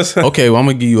funny. That's Okay, well, I'm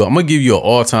gonna give you an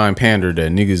all time pander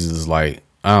that niggas is like,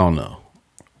 I don't know.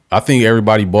 I think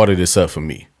everybody bought it except for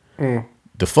me.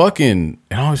 The fucking,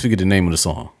 I always forget the name of the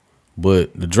song,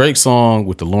 but the Drake song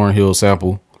with the Lauryn Hill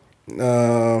sample.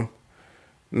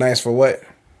 Nice for what?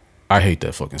 I hate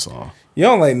that fucking song. You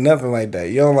don't like nothing like that.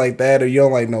 You don't like that, or you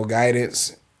don't like No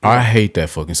Guidance. I hate that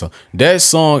fucking song. That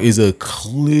song is a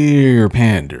clear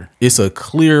pander. It's a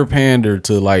clear pander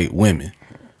to like women.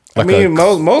 Like I mean,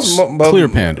 most clear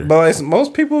pander. But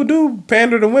most people do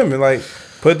pander to women. Like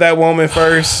put that woman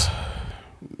first.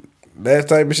 That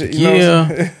type of shit. You know what I'm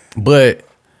saying? But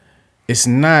it's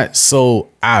not so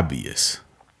obvious.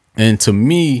 And to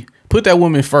me, Put That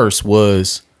Woman First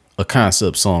was a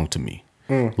concept song to me.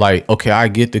 Like, okay, I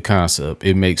get the concept.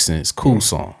 It makes sense. Cool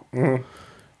song.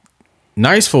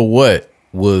 Nice for What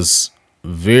was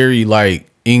very like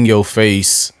in your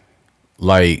face.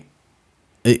 Like,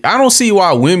 I don't see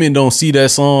why women don't see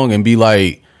that song and be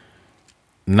like,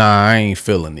 nah, I ain't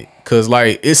feeling it. Cause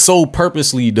like it's so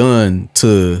purposely done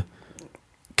to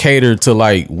cater to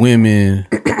like women.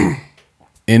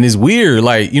 And it's weird.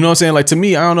 Like, you know what I'm saying? Like to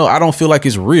me, I don't know. I don't feel like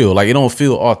it's real. Like it don't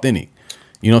feel authentic.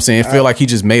 You know what I'm saying? It feel like he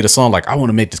just made a song. Like I want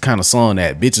to make this kind of song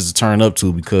that bitches will turn up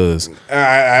to because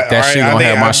that shit gonna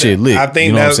have my shit lit. I think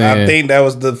you know what I'm saying? I think that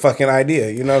was the fucking idea.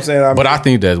 You know what I'm saying? But I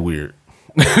think that's weird.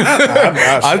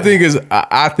 I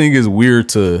think it's weird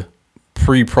to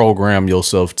pre-program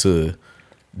yourself to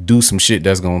do some shit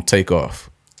that's gonna take off.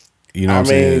 You know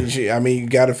what I'm saying? I mean, you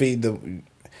gotta feed the.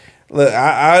 Look,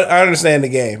 I understand the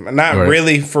game. Not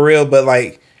really for real, but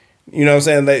like. You know what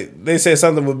I'm saying? They said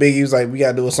something with Biggie. He was like, we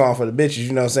got to do a song for the bitches.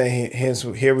 You know what I'm saying? Hence,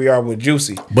 here we are with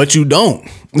Juicy. But you don't.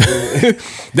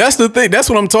 That's the thing. That's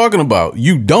what I'm talking about.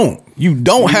 You don't. You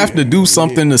don't have to do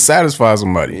something to satisfy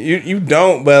somebody. You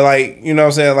don't, but like, you know what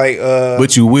I'm saying? Like,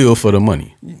 but you will for the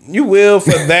money. You will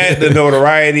for that, the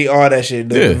notoriety, all that shit,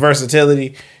 the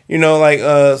versatility. You know, like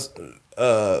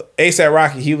ASAP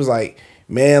Rocky, he was like,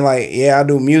 man, like, yeah, I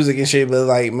do music and shit, but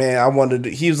like, man, I wanted to,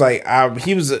 he was like, I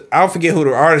don't forget who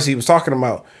the artist he was talking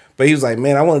about, but he was like,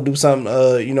 man, I want to do something,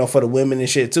 you know, for the women and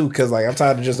shit too, because like, I'm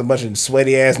tired of just a bunch of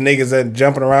sweaty ass niggas that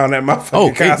jumping around at my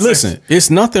fucking concerts. It's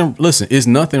nothing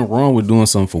wrong with doing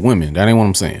something for women. That ain't what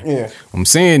I'm saying. Yeah. What I'm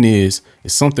saying is,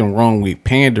 it's something wrong with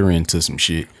pandering to some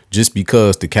shit just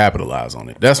because to capitalize on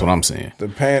it. That's what I'm saying.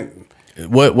 Okay,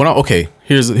 I'll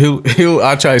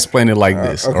try to explain it like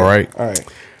this, okay. All right.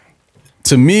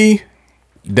 To me,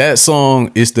 that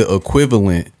song is the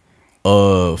equivalent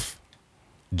of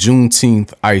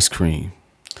Juneteenth ice cream.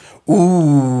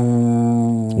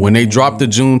 Ooh. When they dropped the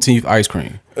Juneteenth ice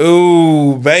cream.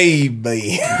 Ooh,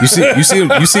 baby. You see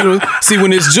when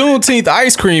it's Juneteenth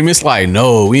ice cream, it's like,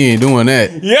 no, we ain't doing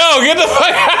that. Yo, get the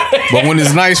fuck out of here. But when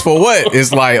it's Nice for What,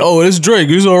 it's like, oh, it's Drake.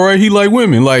 It's all right. He like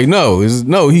women. Like,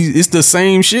 it's the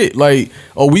same shit. Like,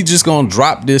 oh, we just gonna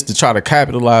drop this to try to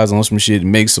capitalize on some shit and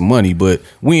make some money, but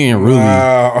we ain't really.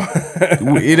 Wow.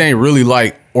 It ain't really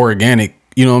like organic.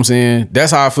 You know what I'm saying?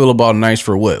 That's how I feel about Nice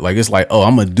for What. Like, it's like, oh,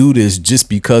 I'm gonna do this just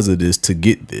because of this to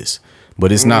get this.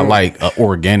 But it's not like an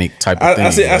organic type of thing.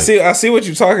 I see what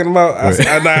you're talking about.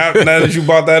 Now that you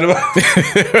brought that up.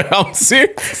 I'm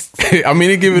serious. I mean,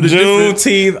 it give it a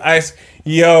Juneteenth ice.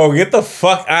 Yo, get the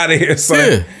fuck out of here, son.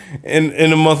 Yeah.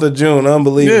 In the month of June,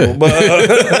 unbelievable. Yeah.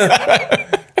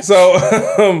 But so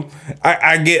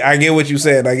I get what you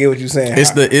said. I get what you're saying.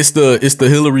 It's the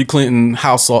Hillary Clinton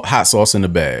hot sauce in the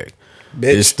bag.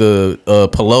 Bitch. It's the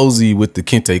Pelosi with the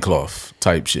kente cloth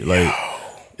type shit. Like.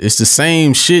 It's the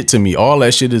same shit to me. All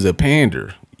that shit is a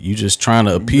pander. You just trying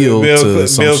to appeal to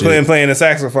some Bill shit. Clinton playing the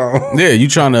saxophone. Yeah, you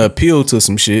trying to appeal to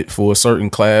some shit for a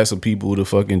certain class of people to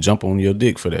fucking jump on your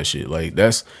dick for that shit. Like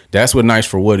that's what Nice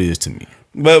for What is to me.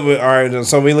 But all right,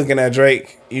 so we looking at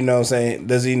Drake. You know what I'm saying?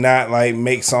 Does he not like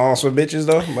make songs for bitches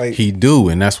though? Like he do,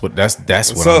 and that's what.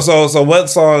 So what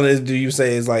song do you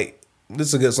say is like this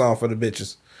is a good song for the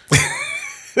bitches?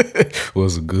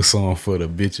 Was a good song for the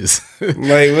bitches.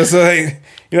 Like what's like,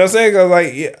 you know what I'm saying? Cause like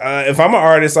if I'm an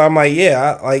artist, I'm like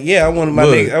I want my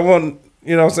nigga, I want,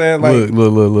 you know what I'm saying? Like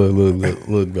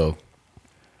look though.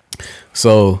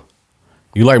 So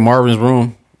you like Marvin's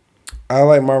Room? I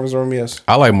like Marvin's Room. Yes,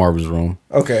 I like Marvin's Room.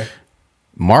 Okay,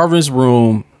 Marvin's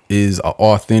Room is an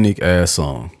authentic ass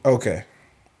song. Okay,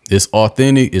 it's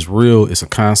authentic. It's real. It's a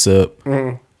concept.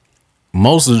 Mm-hmm.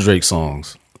 Most of the Drake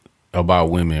songs about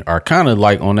women are kind of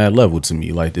like on that level to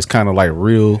me. Like it's kind of like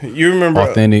real, you remember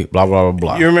authentic, blah blah blah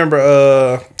blah. You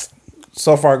remember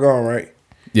So Far Gone, right?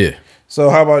 Yeah. So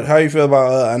how you feel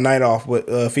about A Night Off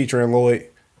with featuring Lloyd?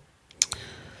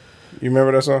 You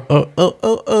remember that song? Yeah.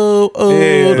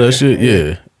 That shit.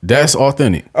 Yeah. That's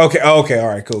authentic. Okay, all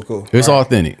right, cool. It's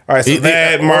authentic. All right, so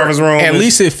Marvin's Room. At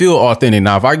least it feel authentic.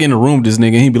 Now, if I get in a room with this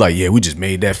nigga, he'd be like, "Yeah, we just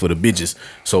made that for the bitches,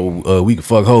 so we can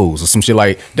fuck hoes or some shit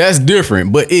like." That's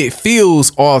different, but it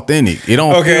feels authentic. It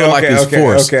don't feel like it's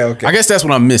forced. Okay. I guess that's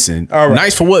what I'm missing. All right.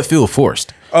 Nice for what feel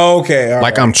forced. Okay, all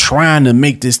like right. I'm trying to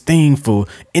make this thing for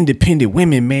independent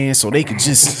women, man, so they could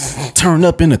just turn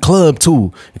up in the club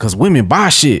too, because women buy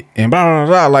shit and blah blah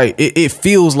blah. Like it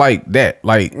feels like that.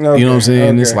 Like you know what I'm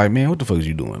saying? It's like, man, what the fuck is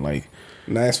you doing? Like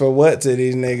nice for what to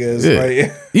these niggas? Yeah.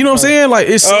 Like, you know what I'm saying? Like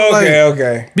it's so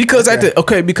okay. Because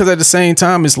at the same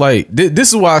time, it's like this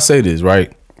is why I say this, right?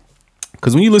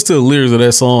 Because when you listen to the lyrics of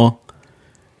that song,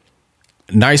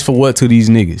 nice for what to these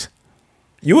niggas?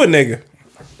 You a nigga.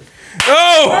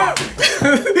 Oh,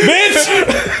 bitch!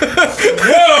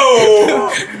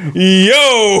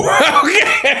 Yo.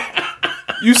 Okay.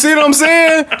 You see what I'm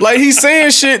saying? Like he's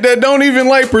saying shit that don't even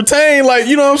like pertain. Like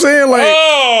you know what I'm saying? Like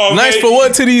nice for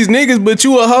what to these niggas, but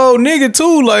you a whole nigga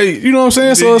too. Like you know what I'm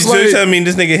saying? So it's like, you telling me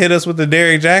this nigga hit us with the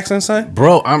Derrick Jackson, son?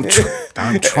 Bro, I'm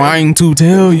trying to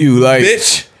tell you, like,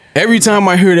 bitch. Every time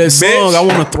I hear that song, I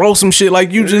want to throw some shit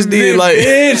like you just did. Like,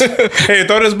 hey,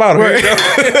 throw this bottle. Right.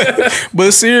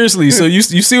 But seriously, so you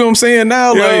see what I'm saying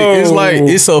now? Like,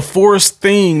 it's a forced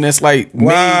thing that's like made to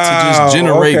just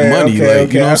generate money.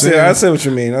 Like, you know what I'm saying? I see what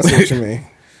you mean. It's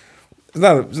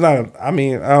not. I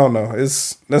mean, I don't know.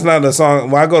 That's not a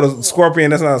song. When I go to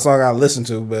Scorpion, that's not a song I listen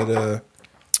to. But of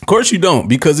course you don't,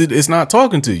 because it's not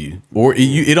talking to you, or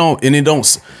it don't.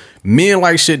 Men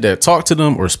like shit that talk to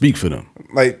them or speak for them.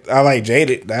 Like I like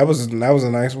Jaded. That was a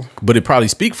nice one. But it probably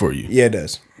speak for you. Yeah, it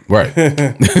does. Right.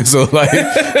 So like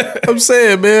I'm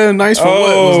saying, man, nice for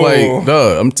what was like,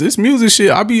 duh. This music shit.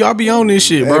 I be on this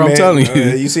shit, bro. I'm telling you.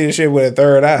 You see this shit with a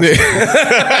third eye.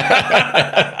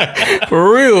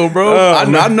 For real, bro.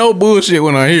 I know bullshit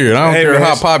when I hear it. I don't care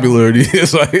how popular it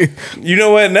is. Like, you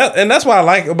know what? And that's what I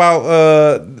like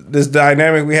about this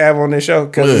dynamic we have on this show.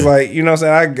 Because it's like, you know what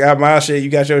I'm saying? I got my shit, you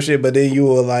got your shit, but then you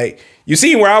were like, you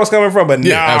see where I was coming from, but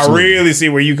now absolutely. I really see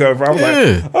where you come from. I'm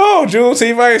like, oh,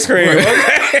 Juneteenth ice cream. Right. Okay.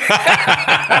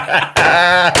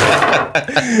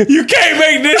 You can't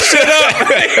make this shit up.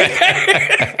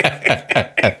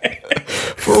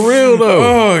 For real though.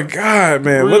 Oh God,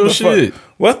 man. Real shit.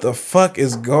 What the fuck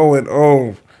is going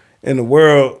on in the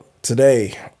world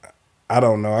today? I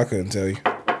don't know. I couldn't tell you.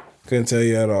 Couldn't tell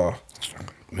you at all.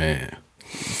 Man.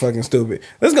 Fucking stupid.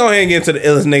 Let's go ahead and get to the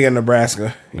illest nigga in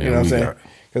Nebraska. You know what I'm saying?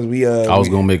 Because I was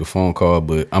gonna make a phone call,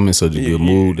 but I'm in such a good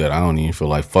mood that I don't even feel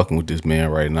like fucking with this man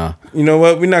right now. You know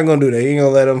what? We're not gonna do that. You ain't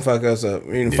gonna let him fuck us up.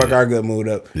 You know, fuck our good mood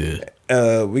up. Yeah.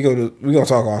 We gonna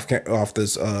talk off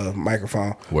this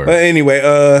microphone. Word. But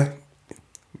anyway,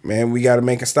 man, we gotta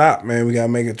make a stop. Man, we gotta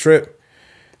make a trip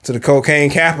to the cocaine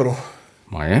capital.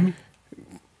 Miami.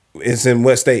 It's in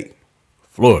what state?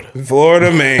 Florida,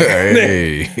 man.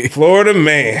 Hey. Florida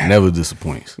man never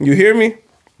disappoints. You hear me?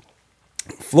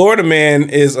 Florida man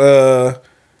is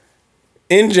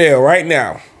in jail right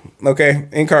now. Okay,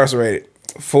 incarcerated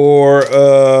for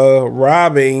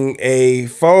robbing a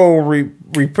phone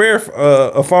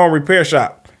repair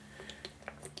shop.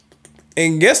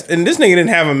 And this nigga didn't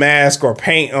have a mask or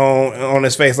paint on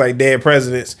his face like dead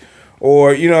presidents.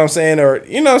 Or, you know what I'm saying? Or,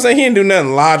 you know what I'm saying? He didn't do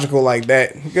nothing logical like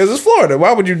that. Because it's Florida.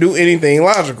 Why would you do anything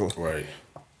logical? Right.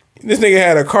 This nigga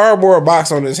had a cardboard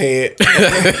box on his head.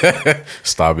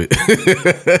 Stop it.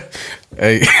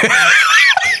 Hey.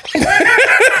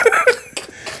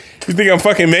 You think I'm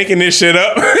fucking making this shit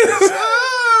up?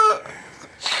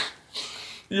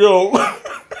 Yo.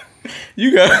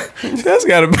 That's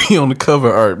gotta be on the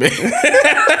cover art, man.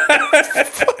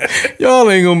 Y'all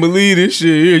ain't gonna believe this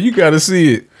shit here. You gotta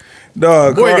see it.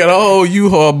 Dog, boy got a whole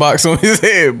U-Haul box on his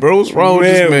head, bro. What's wrong with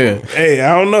this man? Hey,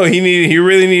 I don't know. He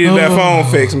really needed that phone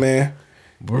fix, man.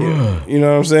 Bro. You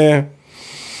know what I'm saying?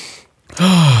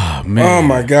 Oh, man. Oh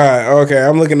my God. Okay,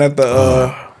 I'm looking at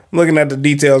the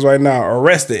details right now.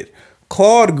 Arrested.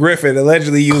 Claude Griffin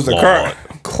allegedly used a car.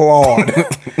 Claude.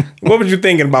 What was you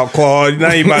thinking about, Claude?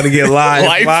 Now you about to get live.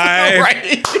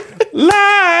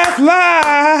 Live.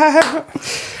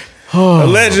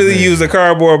 Allegedly used a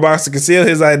cardboard box to conceal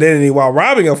his identity while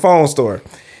robbing a phone store.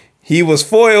 He was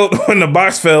foiled when the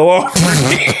box fell off.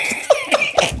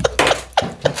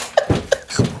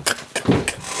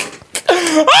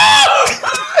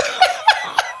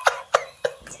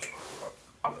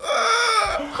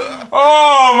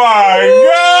 Oh my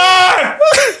God!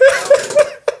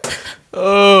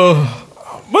 Oh.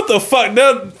 What the fuck?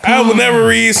 I will never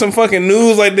read some fucking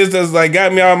news like this that's like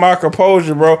got me out of my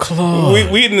composure, bro.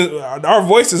 Our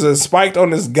voices are spiked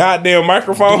on this goddamn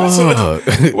microphone. What the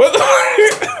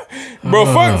Bro,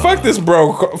 fuck this,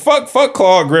 bro. Fuck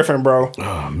Claude Griffin, bro.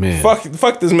 Oh man.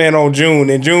 Fuck this man on June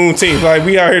and Juneteenth. Like,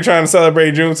 we out here trying to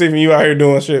celebrate Juneteenth and you out here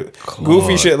doing shit,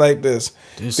 goofy shit like this.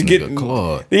 This nigga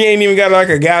Claude. He ain't even got like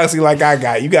a Galaxy like I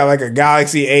got. You got like a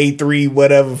Galaxy A3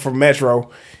 whatever from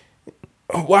Metro.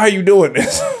 Why are you doing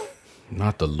this?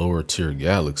 Not the lower tier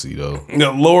Galaxy though.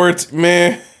 The Lord,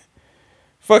 man.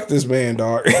 Fuck this man,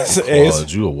 dog.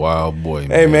 Claude, you a wild boy, man.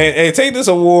 Hey, man. Hey, take this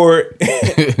award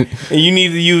and you need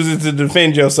to use it to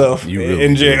defend yourself really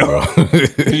in jail. do, bro.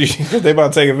 They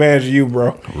about to take advantage of you,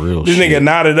 bro. Real this shit. Nigga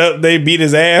nodded up. They beat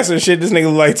his ass and shit. This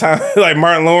nigga look like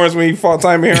Martin Lawrence when he fought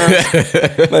Tommy Hearn.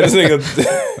 Like this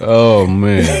nigga. Oh,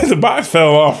 man. The bot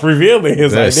fell off, revealing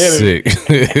his identity.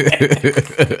 Sick.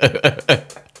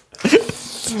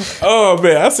 Oh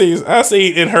man, I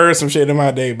see and heard some shit in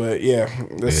my day, but yeah,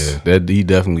 that he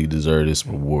definitely deserved this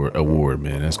award,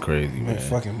 man. That's crazy, man.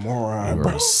 Fucking moron, You're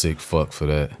bro. a sick fuck for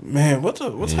that, man.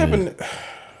 What's happening?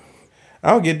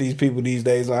 I don't get these people these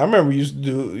days. I remember you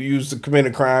used to commit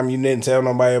a crime, you didn't tell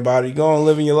nobody about it. You go and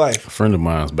live in your life. A friend of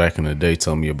mine's back in the day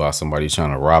told me about somebody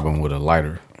trying to rob him with a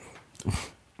lighter.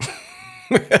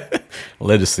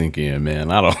 Let it sink in, man.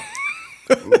 I don't.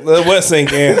 Let what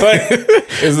sink in? Like,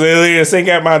 is it sink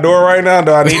at my door right now?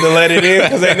 Do I need to let it in?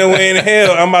 Because ain't no way in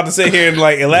hell I'm about to sit here and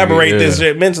like elaborate this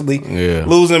shit mentally,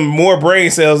 losing more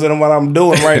brain cells than what I'm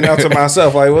doing right now to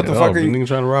myself. Like, what the fuck are you? Nigga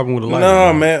trying to rob him with a lighter?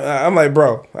 No, man. I'm like,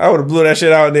 bro, I would have blew that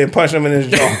shit out and then punched him in his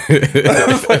jaw. What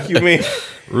the fuck you mean?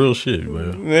 Real shit,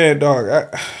 man. Man, dog,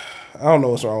 I don't know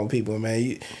what's wrong with people,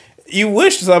 man. You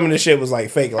wish some of this shit was like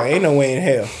fake. Like, ain't no way in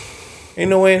hell. Ain't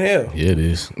no way in hell. Yeah, it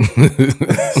is.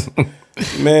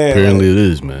 Man, apparently it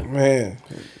is, man. Man,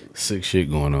 sick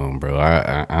shit going on, bro.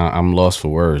 I'm lost for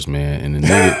words, man. And the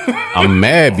nigga, I'm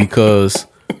mad because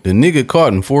the nigga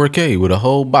caught in 4K with a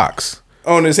whole box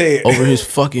on his head, over his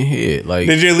fucking head. Like,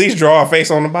 did you at least draw a face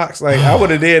on the box? Like, I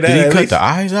would have did that. Did he at cut least. the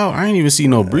eyes out? I ain't even see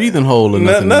no breathing hole or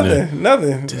nothing.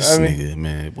 Nothing. This nigga,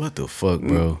 man, what the fuck,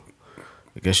 bro?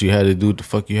 I guess you had to do what the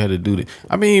fuck you had to do.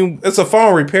 I mean, it's a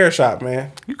phone repair shop,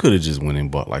 man. You could have just went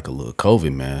and bought like a little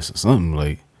COVID mask or something.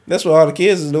 Like, that's what all the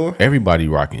kids is doing. Everybody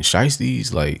rocking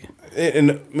shiesties, like.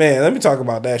 And man, let me talk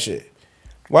about that shit.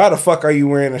 Why the fuck are you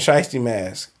wearing a shiesty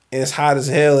mask? And it's hot as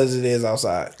hell as it is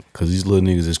outside. Because these little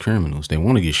niggas is criminals. They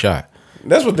want to get shot.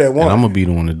 That's what they want. And I'm gonna be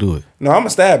the one to do it. No, I'm gonna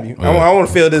stab you. I want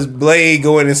to feel this blade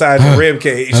going inside your rib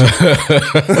cage. I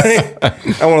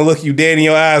want to look you dead in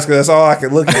your eyes because that's all I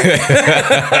can look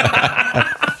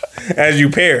at. As you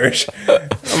perish.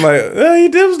 I'm like, he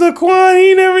dips Daquan.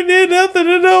 He never did nothing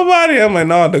to nobody. I'm like,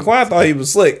 no, Daquan thought he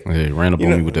was slick. Yeah, he ran up on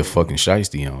me with that fucking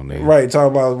shiesty on there. Right,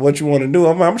 talking about what you want to do.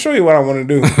 I'm like, I'm show you what I want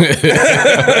to do.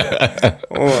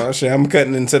 Oh shit, I'm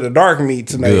cutting into the dark meat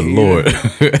tonight. Good Lord.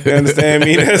 You understand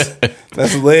me?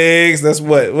 That's legs. That's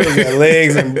what is that?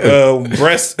 Legs and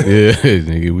breasts. Yeah,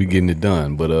 nigga, we getting it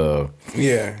done. But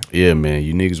yeah, man,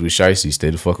 you niggas with shiesty, stay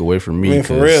the fuck away from me. Man,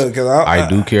 for real, because I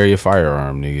do carry a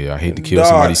firearm, nigga. I hate to kill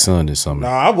somebody's son this summer. Nah,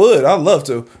 I would. I'd love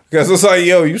to. Because it's like,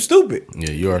 yo, you stupid. Yeah,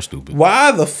 you are stupid.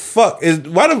 Why the fuck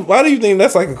why do you think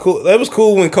that's like a cool? That was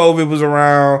cool when COVID was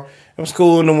around. It was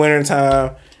cool in the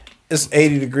wintertime. It's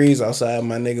 80 degrees outside,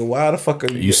 my nigga. Why the fuck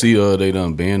are you? You see, they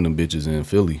done banned them bitches in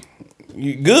Philly.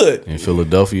 You good in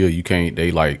Philadelphia? You can't.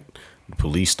 They like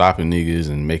police stopping niggas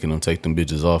and making them take them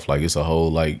bitches off. Like it's a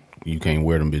whole like you can't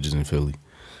wear them bitches in Philly.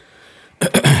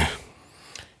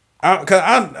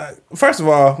 First of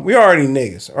all, we already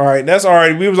niggas. All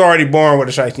right, we was already born with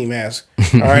a shiesty mask.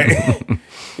 All right,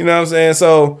 you know what I'm saying.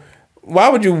 So why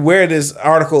would you wear this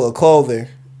article of clothing?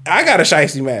 I got a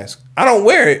shiesty mask. I don't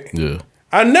wear it. Yeah,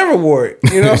 I never wore it.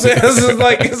 You know what I'm saying? This is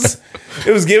like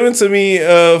it was given to me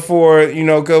for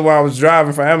because when I was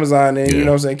driving for Amazon and you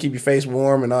know what I'm saying, keep your face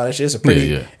warm and all that shit. It's a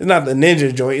pretty. It's not the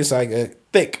ninja joint. It's like a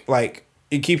thick like.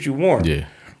 It keeps you warm. Yeah.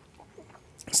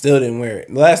 Still didn't wear it.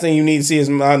 The last thing you need to see is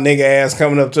my nigga ass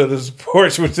coming up to this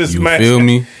porch with this mask. You feel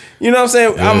me? You know what I'm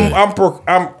saying?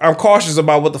 Yeah. I'm cautious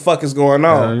about what the fuck is going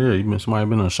on. Yeah, somebody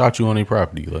been shot you on their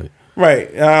property, like.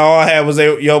 Right. All I had was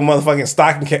your motherfucking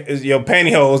stocking, your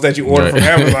pantyhose that you ordered from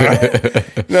Amazon. You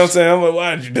know what I'm saying? I'm like,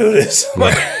 why did you do this?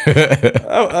 Like,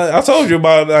 I told you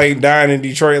about like dying in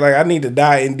Detroit. Like, I need to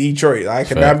die in Detroit. I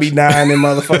could not be dying in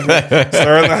motherfucking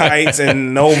Sterling Heights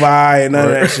and Novi and none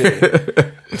of that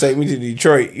shit. Take me to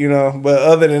Detroit, But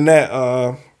other than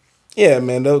that, yeah,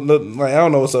 man. Like, I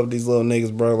don't know what's up with these little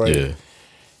niggas, bro. Like,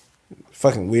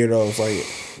 fucking weirdos. Like,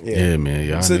 yeah, man.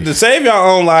 Y'all to save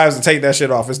y'all own lives and take that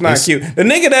shit off. It's not cute. The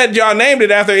nigga that y'all named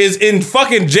it after is in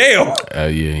fucking jail. Yeah,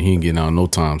 he ain't getting out no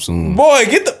time soon. Boy,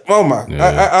 get the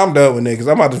I'm done with niggas.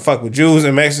 I'm about to fuck with Jews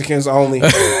and Mexicans only.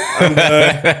 I'm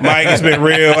done. Mike, it's been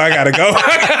real. I gotta go.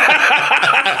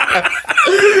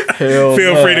 Hell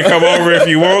Feel nah. free to come over if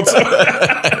you want to.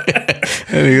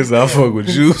 That nigga said I fuck with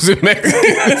Jews and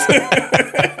Mexicans.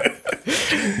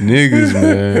 Niggas,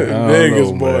 man. I don't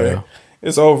Niggas, know, boy. man.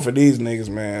 It's over for these niggas,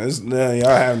 man. Y'all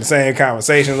having the same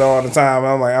conversations all the time.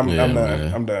 I'm like, I'm done.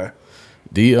 man. I'm done.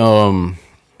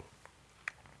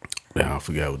 I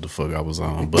forgot what the fuck I was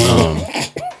on, but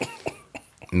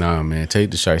nah, man,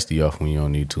 take the shiesty off when you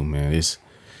don't need to, man.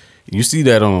 You see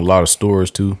that on a lot of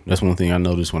stores too. That's one thing I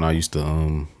noticed when I used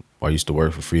to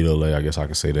work for Frito-Lay. I guess I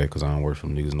can say that because I don't work for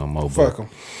them niggas no more. Fuck them.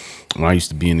 When I used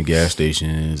to be in the gas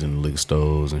stations and the liquor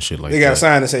stores and shit like that. They got a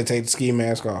sign that say take the ski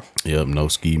mask off. Yep, no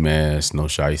ski masks, no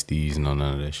shiesties, no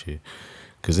none of that shit.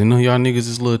 Cause they know y'all niggas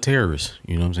is little terrorists.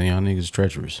 You know what I'm saying? Y'all niggas is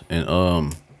treacherous.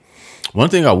 And one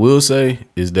thing I will say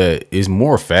is that it's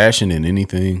more fashion than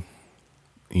anything.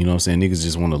 You know what I'm saying? Niggas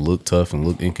just want to look tough and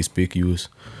look inconspicuous.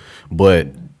 But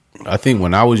I think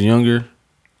when I was younger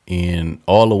and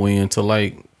all the way into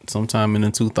like sometime in the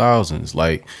 2000s,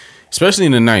 like especially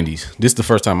in the 90s, this is the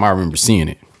first time I remember seeing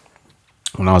it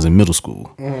when I was in middle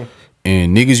school. Mm-hmm.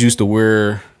 And niggas used to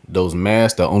wear those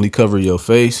masks that only cover your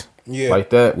face. Yeah. Like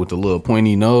that with the little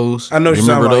pointy nose. I know you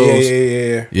remember those.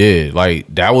 Yeah. Yeah, like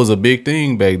that was a big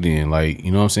thing back then. Like,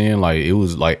 you know what I'm saying? Like it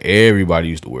was like everybody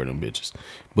used to wear them bitches.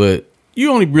 But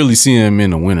you only really see them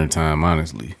in the wintertime,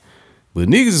 honestly. But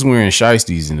niggas is wearing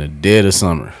shiesties in the dead of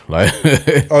summer. Like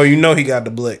oh, you know he got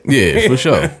the blick. Yeah, for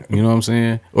sure. You know what I'm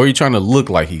saying? Or you trying to look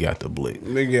like he got the blick.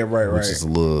 Yeah, right. Which is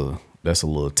that's a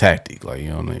little tactic. Like, you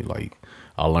know what I mean? Like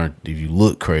I learned if you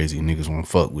look crazy, niggas won't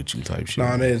fuck with you type shit.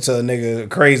 Nah, they tell a nigga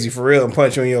crazy for real and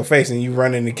punch you in your face and you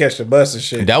run in to catch the bus and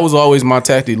shit. That was always my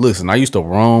tactic. Listen, I used to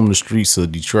roam the streets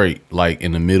of Detroit like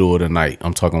in the middle of the night.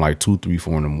 I'm talking like 2, 3,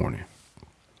 4 in the morning.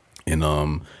 And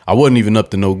I wasn't even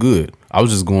up to no good. I was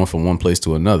just going from one place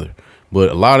to another. But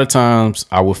a lot of times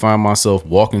I would find myself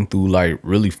walking through like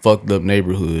really fucked up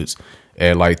neighborhoods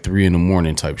at like 3 in the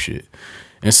morning type shit.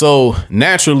 And so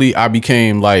naturally I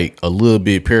became like a little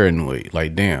bit paranoid.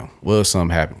 Like, damn, what if something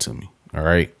happened to me? All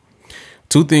right.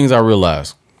 2 things I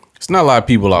realized. It's not a lot of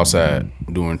people outside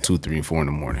doing 2, 3, and 4 in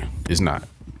the morning. It's not.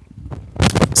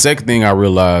 Second thing I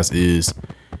realized is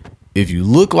if you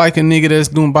look like a nigga that's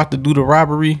about to do the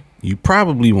robbery, you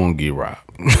probably won't get robbed.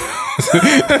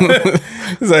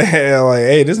 It's like,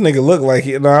 hey, this nigga look like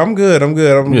it. No, I'm good. I'm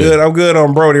good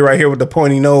on Brody right here with the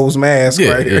pointy nose mask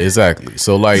right here. Yeah, exactly.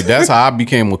 So like that's how I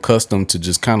became accustomed to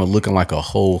just kind of looking like a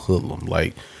whole hoodlum.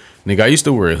 Like, nigga, I used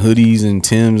to wear hoodies and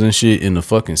Timbs and shit in the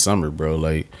fucking summer, bro.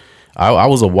 Like I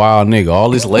was a wild nigga. All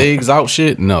this legs out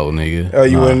shit? No, nigga. Oh,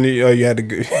 you had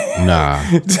to nah.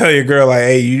 Tell your girl like,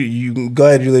 hey, you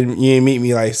glad you didn't meet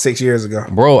me like 6 years ago.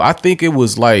 Bro, I think it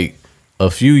was like a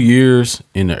few years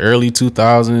in the early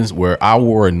 2000s where I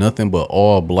wore nothing but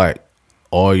all black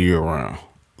all year round.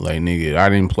 Like, nigga, I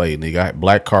didn't play. Nigga, I had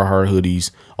black Carhartt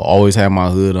hoodies. I always had my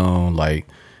hood on. Like,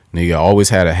 nigga, I always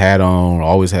had a hat on. I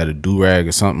always had a do-rag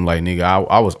or something. Like, nigga,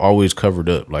 I was always covered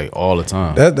up, like, all the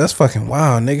time. That's fucking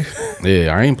wild, nigga.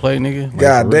 Yeah, I ain't play, nigga. Like,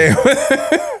 God damn.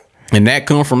 And that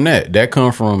come from that. That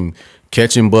come from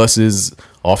catching buses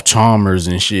off Chalmers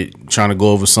and shit, trying to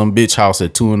go over some bitch house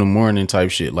at 2 in the morning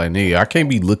type shit. Like, nigga, I can't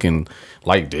be looking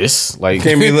like this. Like,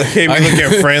 can't be looking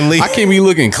friendly. I can't be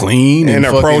looking clean and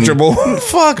approachable.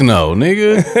 Fuck no,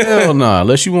 nigga. Hell nah.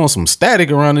 Unless you want some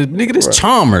static around this, nigga. This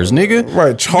Chalmers, nigga.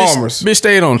 Right, Chalmers. Bitch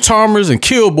stayed on Chalmers and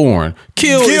Kilbourne.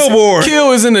 Kill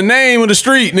is in the name of the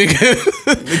street,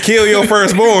 nigga. Kill your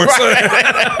firstborn.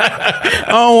 I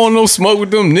don't want no smoke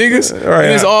with them niggas. Right.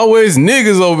 And it's always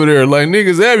niggas over there. Like,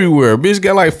 niggas everywhere. Bitch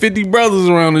got like 50 brothers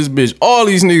around this bitch. All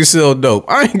these niggas sell dope.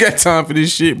 I ain't got time for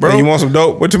this shit, bro. Hey, you want some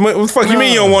dope? What the fuck you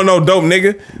mean you don't want no dope,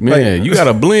 nigga? Man, like, you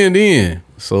gotta blend in.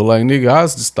 So like, nigga, I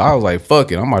was like,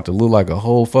 fuck it, I'm about to look like a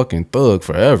whole fucking thug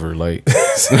forever. Like,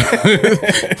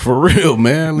 for real,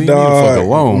 man. Leave me the fuck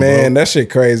alone, man. Bro. That shit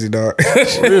crazy, dog.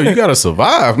 For real, you gotta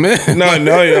survive, man. No.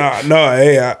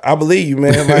 Hey, I believe you,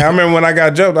 man. Like, I remember when I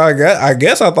got jumped, I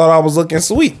guess I thought I was looking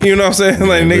sweet. You know what I'm saying?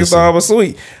 Like, niggas thought I was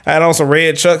sweet. I had on some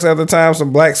red Chucks at the time,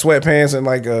 some black sweatpants, and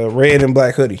like a red and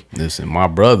black hoodie. Listen, my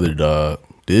brother, dog,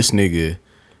 this nigga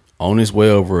on his way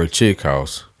over a chick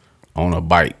house on a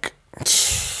bike.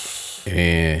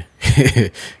 And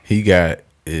he got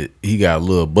a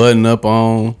little button up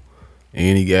on,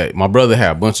 and my brother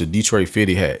had a bunch of Detroit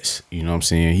Fitty hats. You know what I'm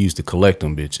saying? He used to collect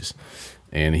them bitches,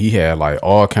 and he had like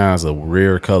all kinds of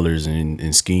rare colors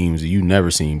and schemes that you never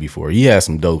seen before. He had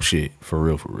some dope shit for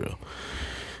real.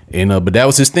 And but that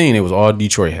was his thing. It was all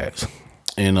Detroit hats,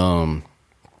 and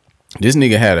this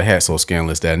nigga had a hat so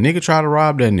scandalous that a nigga tried to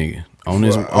rob that nigga.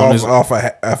 Off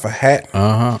a hat.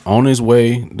 On his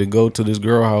way to go to this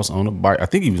girl house on a bike. I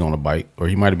think he was on a bike, or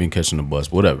he might have been catching the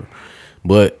bus, whatever.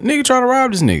 But nigga tried to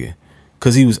rob this nigga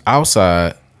because he was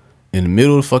outside in the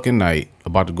middle of the fucking night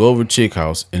about to go over to chick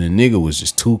house, and the nigga was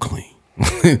just too clean.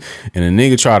 And the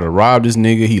nigga tried to rob this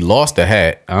nigga. He lost the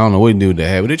hat. I don't know what he did with the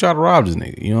hat, but they tried to rob this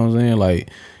nigga. You know what I'm saying?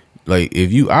 Like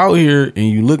if you out here and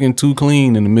you looking too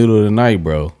clean in the middle of the night,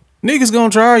 bro, niggas gonna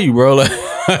try you, bro. Like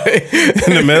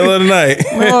in the middle of the night.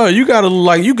 No, you gotta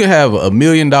you can have $1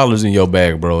 million in your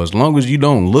bag, bro. As long as you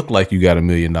don't look like you got $1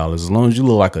 million. As long as you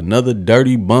look like another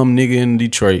dirty bum nigga in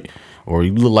Detroit, or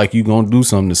you look like you gonna do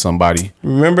something to somebody.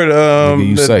 Remember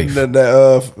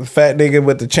the fat nigga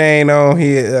with the chain on?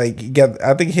 I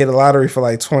think he hit a lottery for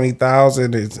like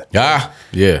 20,000.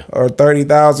 Yeah. Or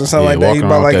 30,000, something like that. Walking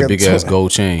around with that big ass gold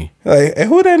chain. Like,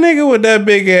 who that nigga with that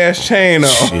big ass chain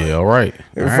on? Yeah, all right.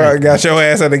 Got your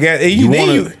ass at the gas.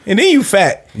 And then you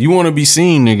fat. You want to be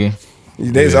seen, nigga.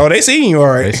 They seen you, all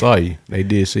right. They saw you. They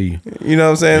did see you. You know what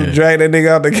I'm saying? Yeah. Drag that nigga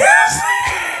out the gas.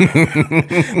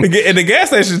 The gas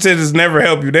station just never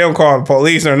help you. They don't call the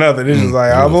police or nothing. It's just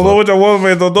like, I don't know what your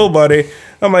woman don't do, buddy.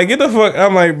 I'm like, get the fuck.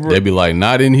 I'm like, they be like,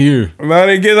 not in here. Not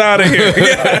in, get out of here.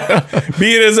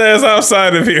 Beat his ass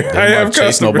outside of here. I have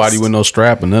chase nobody with no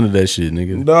strap or none of that shit,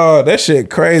 nigga. No, that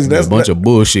shit crazy. That's a bunch of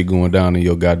bullshit going down in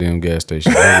your goddamn gas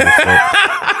station.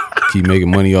 Keep making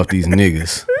money off these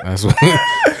niggas. That's what.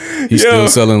 He's still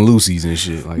selling Lucy's and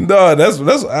shit. Like, no, that's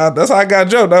how I got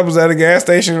jumped. I was at a gas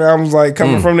station. I was like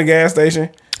coming from the gas station.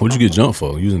 What'd you get jumped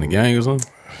for? Using the gang or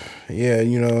something? Yeah,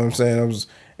 you know what I'm saying. I was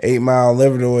 8 Mile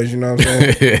Liverdors. You know what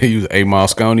I'm saying. You was 8 Mile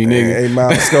Scony nigga. 8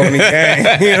 Mile Scony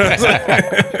gang. You know what I'm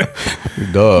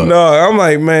saying. Dog. No, I'm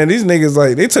like, man, these niggas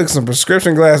like they took some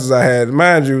prescription glasses I had.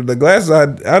 Mind you, the glasses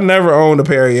I never owned a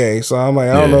pair of Yays, so I'm like,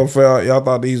 I don't know if y'all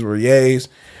thought these were Yays.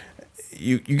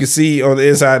 You can see on the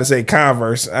inside to say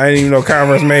Converse. I didn't even know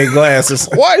Converse made glasses.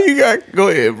 Why you got? Go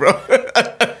ahead, bro.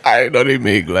 I didn't know they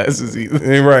made glasses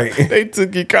either. Right. They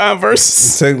took your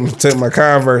Converse. Took my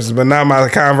Converses, but not my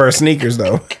Converse sneakers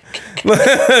though.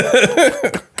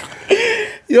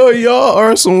 Yo, y'all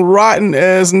are some rotten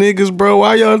ass niggas, bro.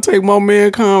 Why y'all take my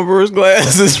man Converse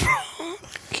glasses, bro?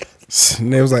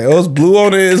 And they was like, oh, it's blue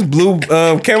on it. It's blue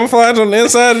camouflage on the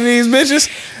inside of these bitches.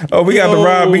 Oh, we got to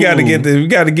rob. We got to get this. We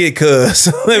got to get cuz.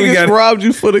 We got robbed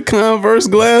you for the Converse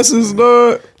glasses,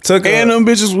 dog. And them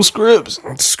bitches with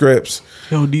scripts.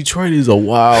 Yo, Detroit is a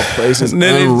wild place. It's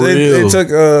unreal. They took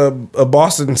a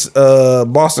Boston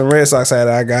Red Sox hat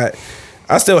I got.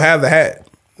 I still have the hat.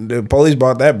 The police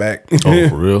brought that back. Oh,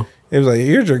 for real? It was like,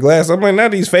 here's your glasses. I'm like,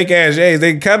 not these fake ass J's.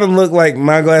 They kind of look like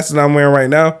my glasses I'm wearing right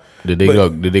now. Did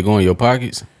they go in your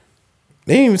pockets?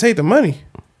 They didn't even take the money.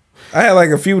 I had like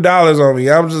a few dollars on me.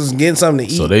 I was just getting something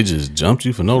to eat. So they just jumped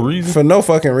you for no reason? For no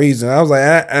fucking reason. I was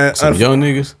like, some young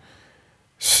niggas?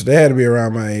 They had to be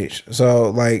around my age.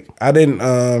 So like, I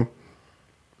didn't.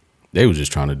 They was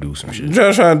just trying to do some shit.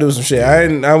 Just trying to do some shit.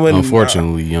 Yeah. I wouldn't.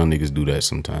 Unfortunately, young niggas do that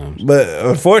sometimes. But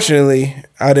unfortunately,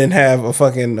 I didn't have a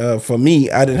fucking. For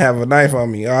me, I didn't have a knife on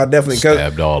me. I definitely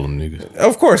stabbed all them niggas.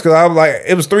 Of course, because I was like,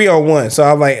 it was 3-on-1. So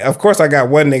I'm like, of course, I got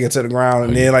one nigga to the ground,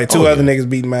 and then like two other niggas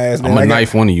beating my ass. I'm gonna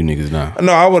knife one of you niggas now.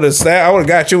 No, I would have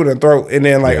got you in the throat, and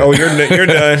then like, oh, you're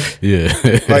done.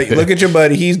 Yeah. Like, look at your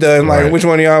buddy, he's done. Like, which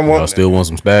one of y'all want? Y'all still want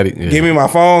some static? Yeah. Give me my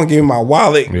phone, give me my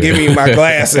wallet, give me my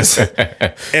glasses,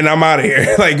 and I'm out of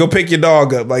here. Like, go pick your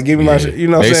dog up. Like, give me my shit. You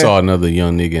know what I'm saying? They saw another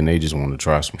young nigga and they just wanted to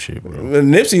try some shit, bro.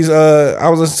 Nipsey's, I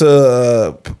was listening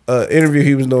to an interview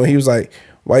he was doing. He was like,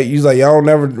 y'all don't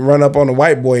never run up on a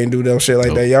white boy and do that shit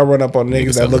like that. Y'all run up on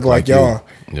niggas that look like y'all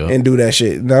and do that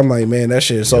shit. And I'm like, man, that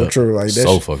shit is so true. Like, that's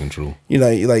so fucking true. You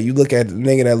know, like you look at the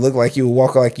nigga that look like you,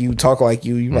 walk like you, talk like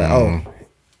you. You like, oh,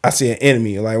 I see an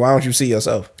enemy. Like, why don't you see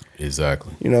yourself?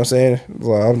 Exactly. You know what I'm saying?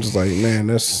 Well, I'm just like, man,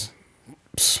 that's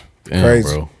damn,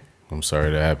 crazy, bro. I'm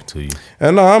sorry that happened to you.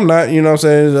 And no, I'm not. You know what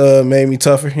I'm saying? It made me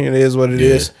tougher. It is what it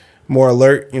is. More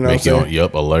alert. You know what I'm saying?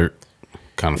 Yup, alert.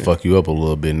 Kind of fuck you up a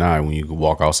little bit now when you can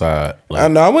walk outside. Like, I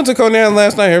know. I went to Conan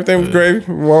last night. Everything was great.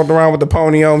 Walked around with the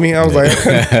pony on me. I was like,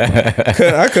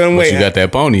 I couldn't wait. You got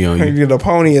that pony on you. The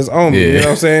pony is on me. You know what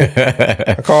I'm saying?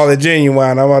 I call it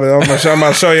genuine. I'm about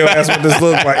to show your ass what this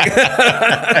looks like.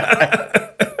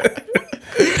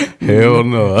 Hell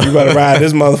no. You better ride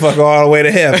this motherfucker all the way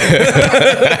to heaven.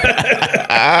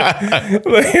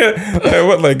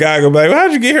 Like guy go back,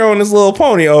 how'd you get here on this little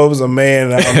pony? Oh, it was a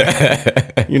man.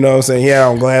 You know what I'm saying? He had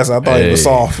on glasses. I thought he was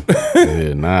soft.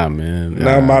 Yeah, nah, man.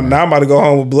 Now I'm about to go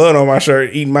home with blood on my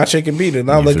shirt, eating my chicken pita.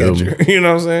 Now look at you. You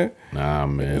know what I'm saying? Nah,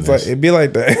 man. It's like, it'd be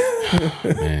like that.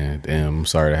 Man, damn, I'm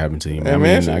sorry that happened to you,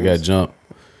 man. I got jumped.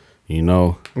 You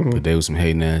know, but they was some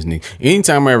hating ass niggas.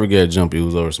 Anytime I ever got jumped, it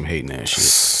was over some hating ass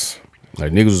shit.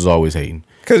 Like, niggas was always hating.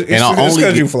 Cause it's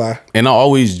because you fly. And I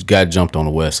always got jumped on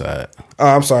the west side. Oh,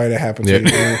 I'm sorry that happened to you,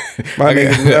 man. My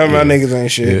niggas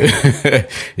ain't shit.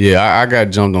 Yeah, I got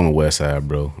jumped on the west side,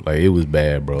 bro. Like, it was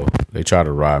bad, bro. They tried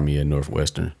to rob me at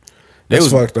Northwestern.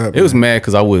 That's fucked up. It was mad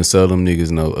because I wouldn't sell them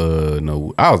niggas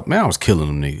no. I was killing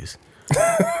them niggas.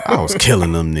 I was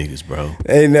killing them niggas, bro.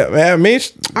 Hey, man,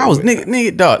 Mitch. I was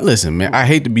nigga, dog. Listen, man. I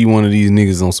hate to be one of these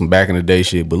niggas on some back in the day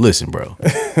shit, but listen, bro.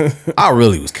 I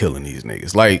really was killing these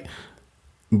niggas. Like,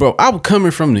 bro, I was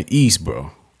coming from the east,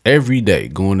 bro. Every day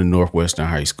going to Northwestern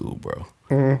High School, bro.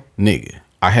 Mm-hmm. Nigga,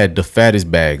 I had the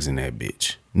fattest bags in that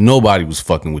bitch. Nobody was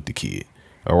fucking with the kid.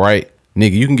 All right,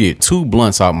 nigga, you can get 2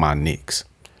 blunts out my nicks.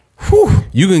 Whew.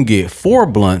 You can get 4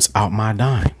 blunts out my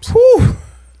dimes. Whew.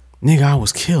 Nigga, I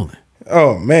was killing.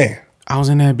 Oh man, I was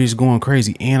in that bitch going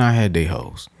crazy, and I had they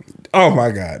hoes. Oh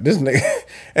my god, this nigga.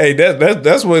 Hey,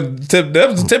 that's what that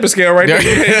was the tipping scale right there.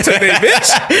 Took they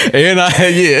bitch, and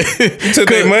I took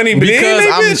their money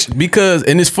because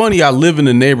and it's funny. I live in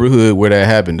the neighborhood where that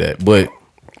happened at, but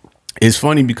it's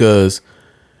funny because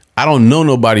I don't know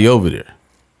nobody over there.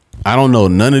 I don't know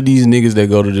none of these niggas that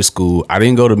go to this school. I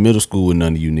didn't go to middle school with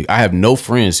none of you niggas. I have no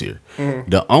friends here. Mm-hmm.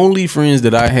 The only friends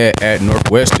that I had at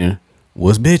Northwestern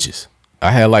was bitches. I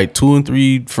had like 2 and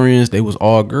 3 friends. They was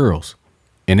all girls.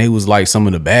 And they was like some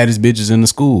of the baddest bitches in the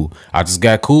school. I just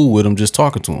got cool with them just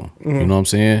talking to them. Mm-hmm. You know what I'm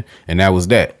saying? And that was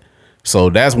that. So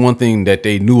that's one thing that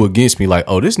they knew against me. Like,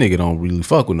 oh, this nigga don't really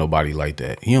fuck with nobody like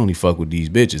that. He only fuck with these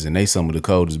bitches. And they some of the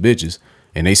coldest bitches.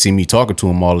 And they see me talking to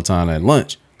them all the time at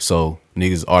lunch. So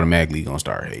niggas automatically gonna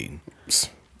start hating.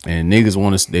 And niggas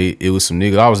want to, it was some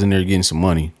niggas, I was in there getting some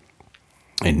money.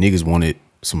 And niggas wanted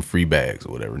some free bags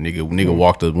or whatever. Nigga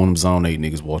walked up, one of them Zone 8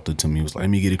 niggas walked up to me, was like, let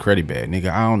me get a credit bag. Nigga,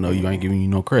 I don't know you, I ain't giving you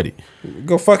no credit.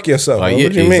 Go fuck yourself. Like, yeah,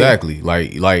 exactly.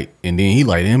 Like, and then he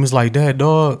like, damn, it's like that,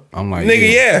 dog. I'm like,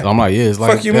 nigga, yeah. I'm like, yeah, it's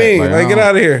like fuck you that. Mean? Like get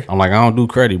out of here. I'm like, I don't do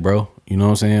credit, bro. You know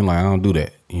what I'm saying? Like, I don't do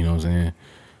that. You know what I'm saying?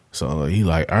 So he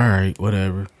like, all right,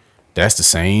 whatever. That's the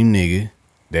same nigga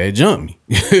that jumped me.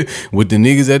 With the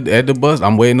niggas at the bus.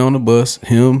 I'm waiting on the bus.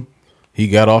 He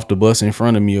got off the bus in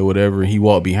front of me or whatever, and he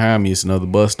walked behind me. It's another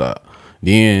bus stop.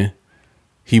 Then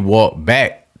he walked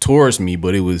back towards me,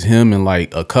 but it was him and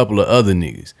like a couple of other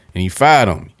niggas, and he fired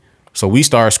on me. So we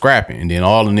started scrapping, and then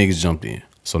all the niggas jumped in.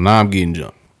 So now I'm getting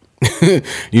jumped.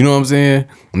 You know what I'm saying?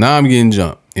 Now I'm getting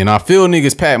jumped, and I feel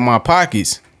niggas pat my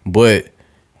pockets, but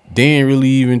they ain't really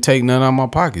even take none out of my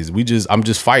pockets. I'm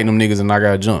just fighting them niggas, and I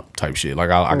got jumped type shit. Like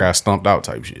I got stumped out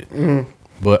type shit. Mm-hmm.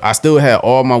 But I still had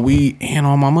all my weed and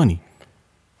all my money.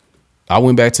 I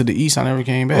went back to the east. I never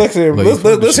came back. Let's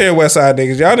hear West Side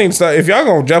niggas. Y'all need to start, if y'all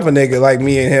gonna jump a nigga like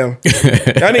me and him,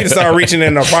 y'all need to start reaching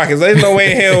in our pockets. There's no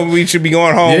way in hell we should be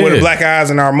going home with black eyes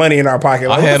and our money in our pocket.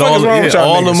 Like, I had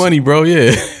all the money, bro.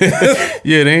 Yeah,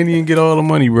 yeah. They ain't even get all the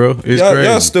mone, bro. It's crazy.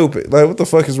 Y'all stupid. Like, what the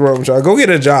fuck is wrong with y'all? Go get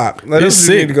a job. Like, it's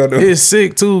sick. To go do. It's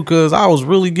sick too, cause I was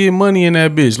really getting money in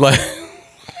that bitch.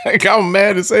 Like I'm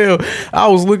mad as hell. I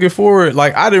was looking forward.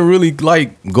 Like I didn't really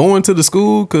like going to the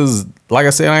school because, like I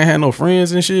said, I ain't had no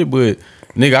friends and shit. But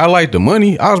nigga, I like the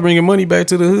money. I was bringing money back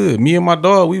to the hood. Me and my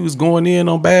dog, we was going in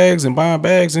on bags and buying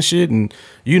bags and shit. And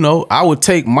you know, I would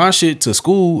take my shit to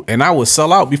school and I would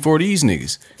sell out before these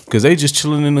niggas because they just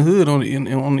chilling in the hood on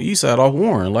the east side off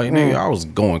Warren. Like nigga, I was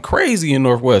going crazy in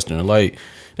Northwestern. Like.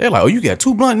 They're like, oh, you got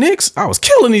 2 blunt nicks? I was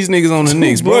killing these niggas on the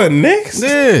nicks, bro. 2 blunt nicks?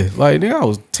 Yeah. Like, nigga, I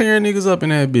was tearing niggas up in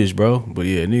that bitch, bro. But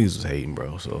yeah, niggas was hating,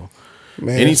 bro. So,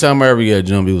 anytime I ever got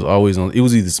jumped, it was always on. It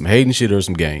was either some hating shit or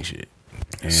some gang shit.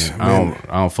 And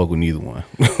I don't fuck with neither one.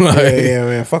 Like, yeah,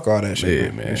 man. Fuck all that shit.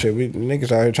 Yeah, man. Shit, we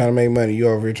niggas out here trying to make money. You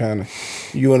over here trying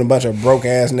to, you and a bunch of broke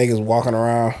ass niggas walking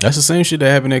around. That's the same shit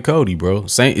that happened at Cody, bro.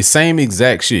 Same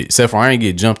exact shit. Except for I ain't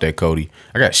get jumped at Cody.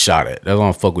 I got shot at. That's why I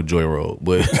don't fuck with Joy Road.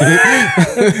 But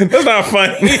that's not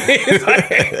funny.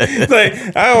 It's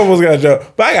like I almost got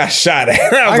jumped, but I got shot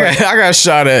at. I got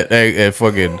shot at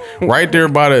fucking right there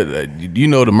by the, you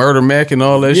know, the Murder Mac and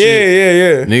all that shit.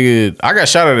 Yeah. Nigga, I got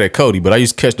shot at Cody, but I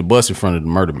used to catch the bus in front of the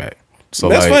Murder Mac. So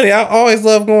that's like, funny. I always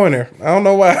love going there. I don't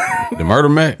know why. The Murder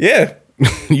Mac? Yeah.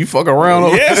 You fuck around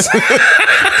over yes.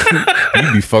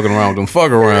 You be fucking around with them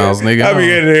fuck arounds, nigga. I be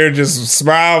in there just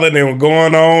smiling and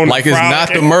going on. Like it's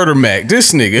not the Murder Mac.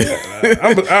 This nigga.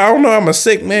 I don't know. I'm a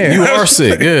sick man. You are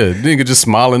sick. Yeah. Nigga just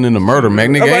smiling in the Murder Mac.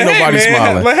 Nigga, ain't nobody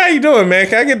smiling. Like, how you doing, man?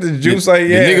 Can I get the juice? Like,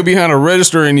 yeah. The nigga behind the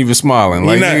register ain't even smiling.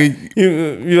 Like,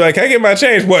 you like, can I get my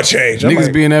change? What change? Niggas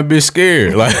like, being that bitch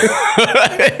scared. Like,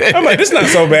 I'm like, this not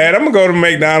so bad. I'm gonna go to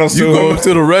McDonald's. You go up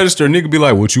to the register, nigga be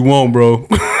like, what you want, bro?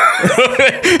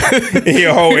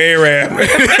 Your whole Arab.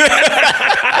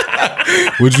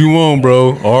 What you want,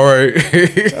 bro? All right.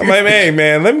 I'm like, hey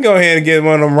man, let me go ahead and get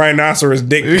one of them rhinoceros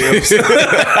dick pills.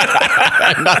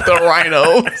 Not the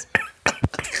rhinos.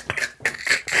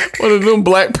 One of them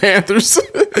Black Panthers.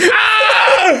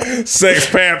 Sex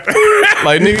Panther.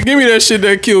 Like, nigga, give me that shit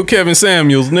that killed Kevin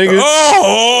Samuels, nigga.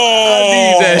 Oh, I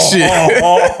need that shit.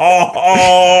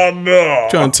 Oh no.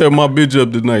 Trying to tear my bitch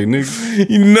up tonight, nigga.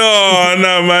 No,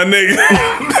 not my nigga.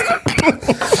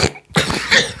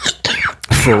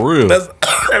 For real. That's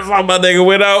why my nigga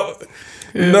went out.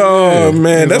 No,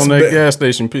 man, That's that's on that gas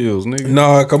station pills, nigga.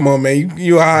 No, come on, man.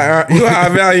 You a high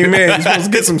value man. You supposed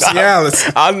to get some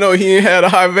Cialis. I know he ain't had a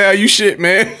high value shit,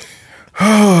 man.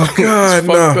 Oh God,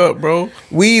 Fucked no. up, bro.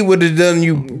 Weed would have done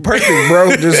you perfect,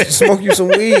 bro. Just smoke you some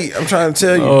weed. I'm trying to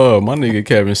tell you. Oh, my nigga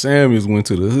Kevin Samuels went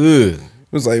to the hood. It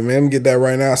was like, man, let me get that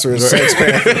rhinoceros sex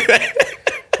panther.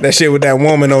 That shit with that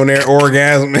woman on there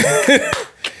orgasming.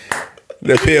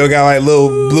 The pill got like little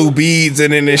blue beads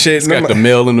in it and shit. It's got the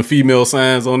male and the female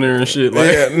signs on there and shit.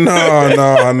 Like, Yeah, no.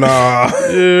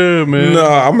 yeah, man. No,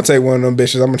 I'm gonna take one of them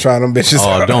bitches. I'm gonna try them bitches.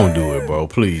 Oh, don't do it, bro.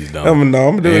 Please don't. I'm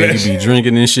gonna do And that. you shit. be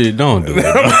drinking and shit. Don't do it,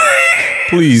 bro.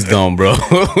 Please don't, bro.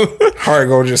 Heart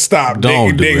gonna just stop.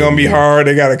 Don't do dick it, gonna be man. hard.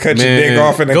 They gotta cut your dick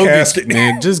off in the go casket.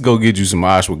 man, just go get you some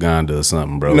ashwagandha or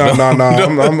something, bro. No.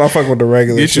 I'm fucking with the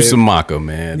regular Get shit. you some maca,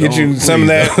 man. Get you Don't- some of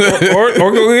please that,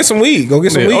 or go get some weed. Go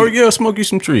get some don't. Or weed. yeah, smoke you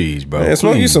some trees, bro. Yeah,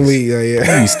 smoke you Please. some weed. Yeah.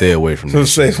 Please stay away from So that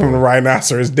say shit. from the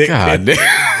rhinoceros dick. God pic.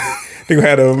 damn. They gonna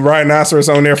have a rhinoceros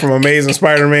on there from Amazing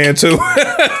Spider-Man 2.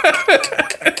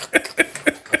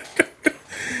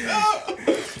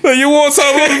 Like, you want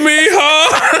some of me,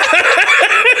 huh?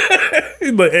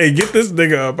 He's like, hey, get this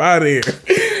nigga up out of here.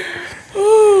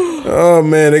 Oh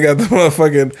man, they got the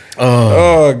motherfucking.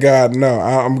 Oh God, no,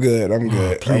 I'm good. I'm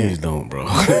good. Please don't, bro.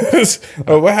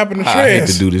 Oh, what happened to I hate to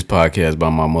Trez? do this podcast by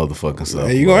my motherfucking self.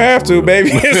 Hey, you bro, gonna have for to, real. baby.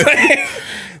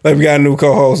 Like we got a new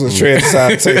co-host, and Trez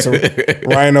decided to take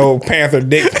some Rhino Panther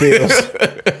dick pills.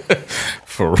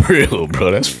 For real,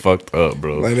 bro. That's fucked up,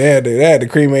 bro. Like they had to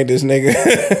cremate this nigga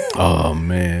Oh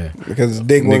man. because his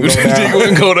dick wouldn't Nigga, go down. dick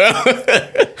wouldn't go down.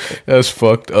 That's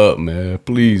fucked up, man.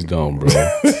 Please don't, bro.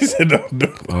 He said, "Don't do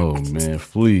it." Oh man,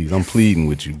 please. I'm pleading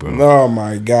with you, bro. Oh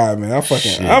my God, man, I'm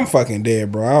Shit. fucking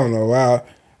dead, bro. I don't know why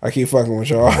I keep fucking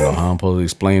with y'all. I'm supposed to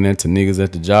explain that to niggas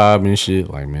at the job and shit.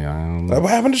 Like, man, I don't know. Like,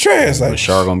 what happened to Trez? But Like,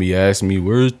 Shark gonna be asking me,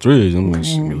 where's Trish? I'm like,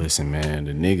 listen, man,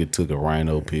 the nigga took a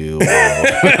rhino pill. Bro.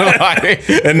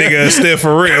 that nigga is still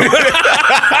for real.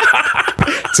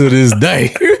 To this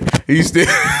day. He's still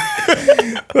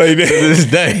Like, to this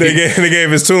day. they gave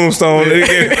his tombstone.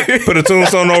 Put a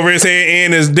tombstone over his head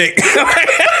and his dick.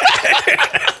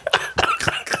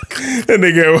 That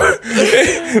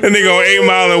nigga on 8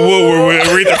 Mile in Woodward with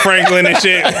Aretha Franklin and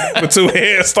shit with 2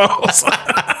 headstones.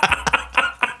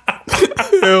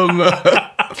 Hell no.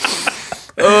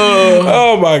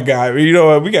 Oh my God! You know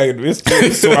what? We gotta get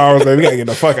it's 2 hours, man. We gotta get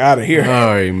the fuck out of here. All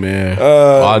right, man.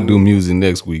 I'll do music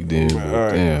next week then. But All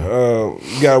right. Damn.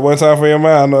 You got one time for your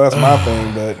mind? I know that's my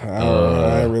thing, but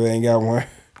I really ain't got one.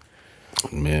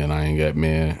 Man, I ain't got,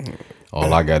 man.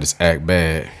 All I got is Act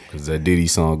Bad. Because that Diddy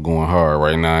song going hard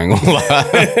right now. I ain't gonna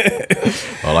lie.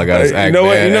 All I got is Act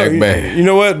Bad, Act Bad. You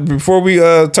know what? Before we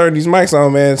turn these mics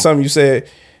on, man, something you said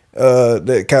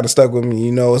that kind of stuck with me.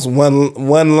 You know, it's one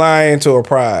line to a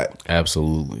pride.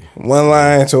 Absolutely. One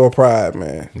line to a pride,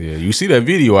 man. Yeah, you see that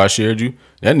video I shared you?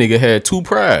 That nigga had 2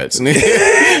 prides. You hear me?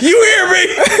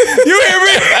 You hear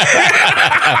me?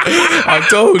 I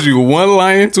told you, one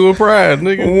lion to a pride,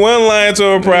 nigga. One line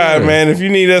to a pride, man. If you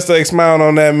need us to expound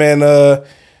on that, man,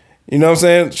 you know what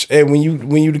I'm saying? Hey, when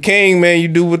you the king, man, you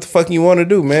do what the fuck you want to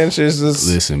do, man. It's just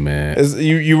Listen, man.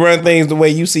 you run things the way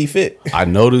you see fit. I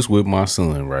noticed with my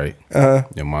son, right?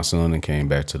 And my son then came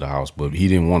back to the house, but he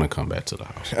didn't want to come back to the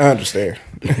house. I understand.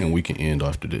 And we can end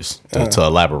after this to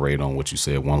elaborate on what you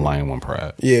said. One lion, one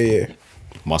pride. Yeah.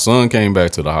 My son came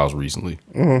back to the house recently,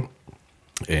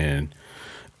 and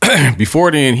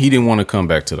before then he didn't want to come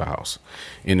back to the house.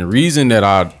 And the reason that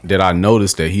I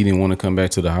noticed that he didn't want to come back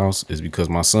to the house is because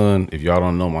my son, if y'all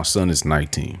don't know, my son is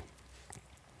 19,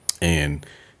 and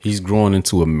he's growing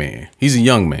into a man. He's a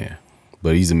young man,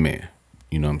 but he's a man.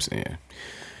 You know what I'm saying?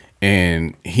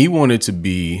 And he wanted to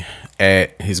be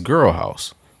at his girl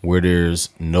house where there's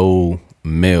no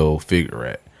male figure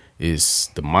at. It's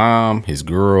the mom, his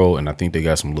girl, and I think they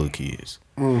got some little kids.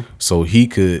 So he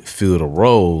could fill the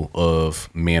role of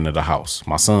man of the house.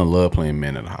 My son loved playing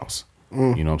man of the house. You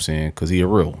know what I'm saying? Because he a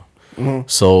real one.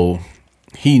 So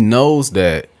he knows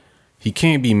that he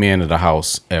can't be man of the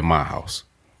house at my house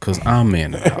because I'm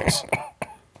man of the house.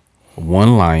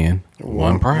 One lion,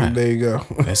 one pride. There you go.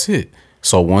 That's it.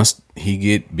 So once he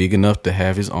get big enough to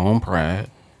have his own pride,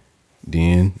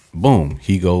 then boom,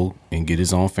 he go and get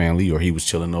his own family, or he was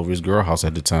chilling over his girl house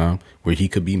at the time where he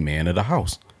could be man of the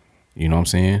house. You know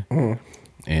what I'm saying?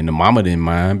 And the mama didn't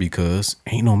mind because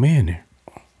ain't no man there.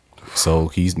 So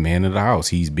he's man of the house.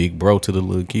 He's big bro to the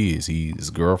little kids. He's his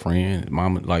girlfriend,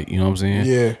 mama, like, you know what I'm saying?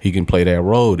 Yeah. He can play that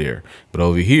role there. But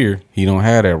over here, he don't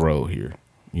have that role here.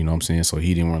 You know what I'm saying? So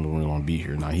he didn't really want to be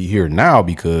here. Now he here now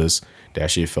because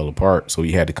that shit fell apart. So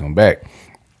he had to come back.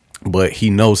 But he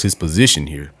knows his position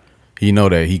here. He know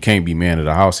that he can't be man of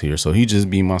the house here. So he just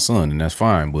be my son, and that's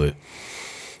fine. But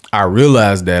I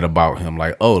realized that about him.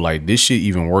 Like, oh, like this shit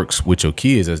even works with your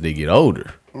kids as they get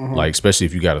older. Like, especially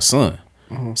if you got a son.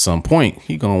 Some point,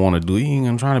 he gonna want to do, he ain't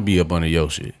gonna try to be up under your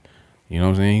shit. You know what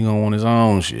I'm saying? He gonna want his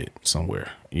own shit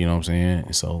somewhere. You know what I'm saying?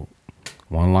 And so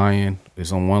one lion,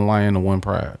 it's on one lion and one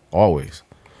pride. Always.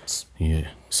 Yeah.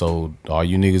 So all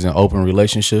you niggas in open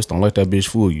relationships, don't let that bitch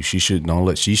fool you. She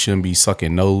shouldn't be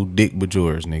sucking no dick but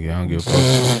yours, nigga. I don't give a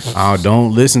fuck. I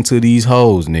don't listen to these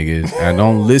hoes, nigga. I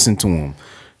don't listen to them.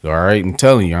 All right, I'm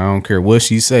telling you, I don't care what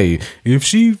she say.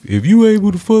 If you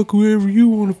able to fuck whoever you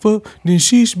want to fuck, then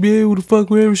she should be able to fuck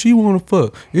whoever she want to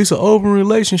fuck. It's an open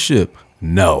relationship.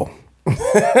 No.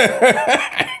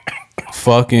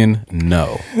 Fucking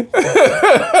no.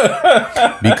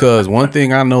 Because one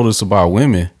thing I notice about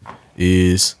women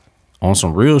is on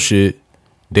some real shit,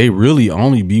 they really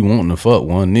only be wanting to fuck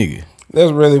one nigga.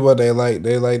 That's really what they like.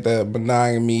 They like that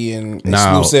monogamy and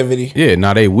exclusivity. Yeah,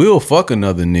 now they will fuck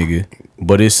another nigga,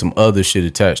 but it's some other shit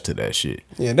attached to that shit.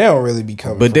 Yeah, they don't really be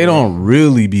coming. But they don't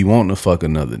really be wanting to fuck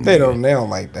another nigga. They don't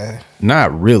like that.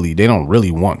 Not really. They don't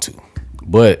really want to.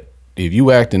 But if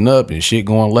you acting up and shit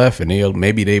going left, and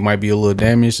maybe they might be a little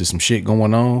damaged, there's some shit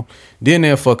going on, then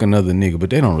they'll fuck another nigga,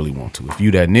 but they don't really want to. If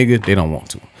you that nigga, they don't want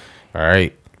to. All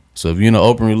right? So if you're in an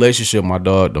open relationship, my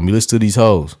dog, don't be listening to these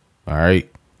hoes. All right?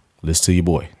 Listen to your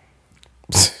boy.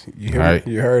 You heard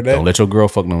that? Don't let your girl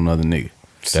fuck no another nigga.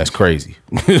 That's crazy.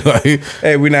 Like,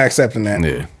 hey, we're not accepting that.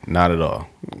 Yeah, not at all.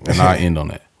 And I end on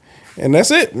that. And that's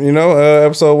it. You know,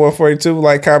 episode 142.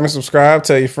 Like, comment, subscribe,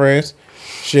 tell your friends,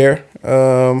 share.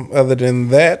 Other than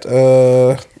that,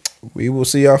 we will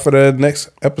see y'all for the next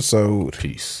episode.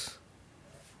 Peace.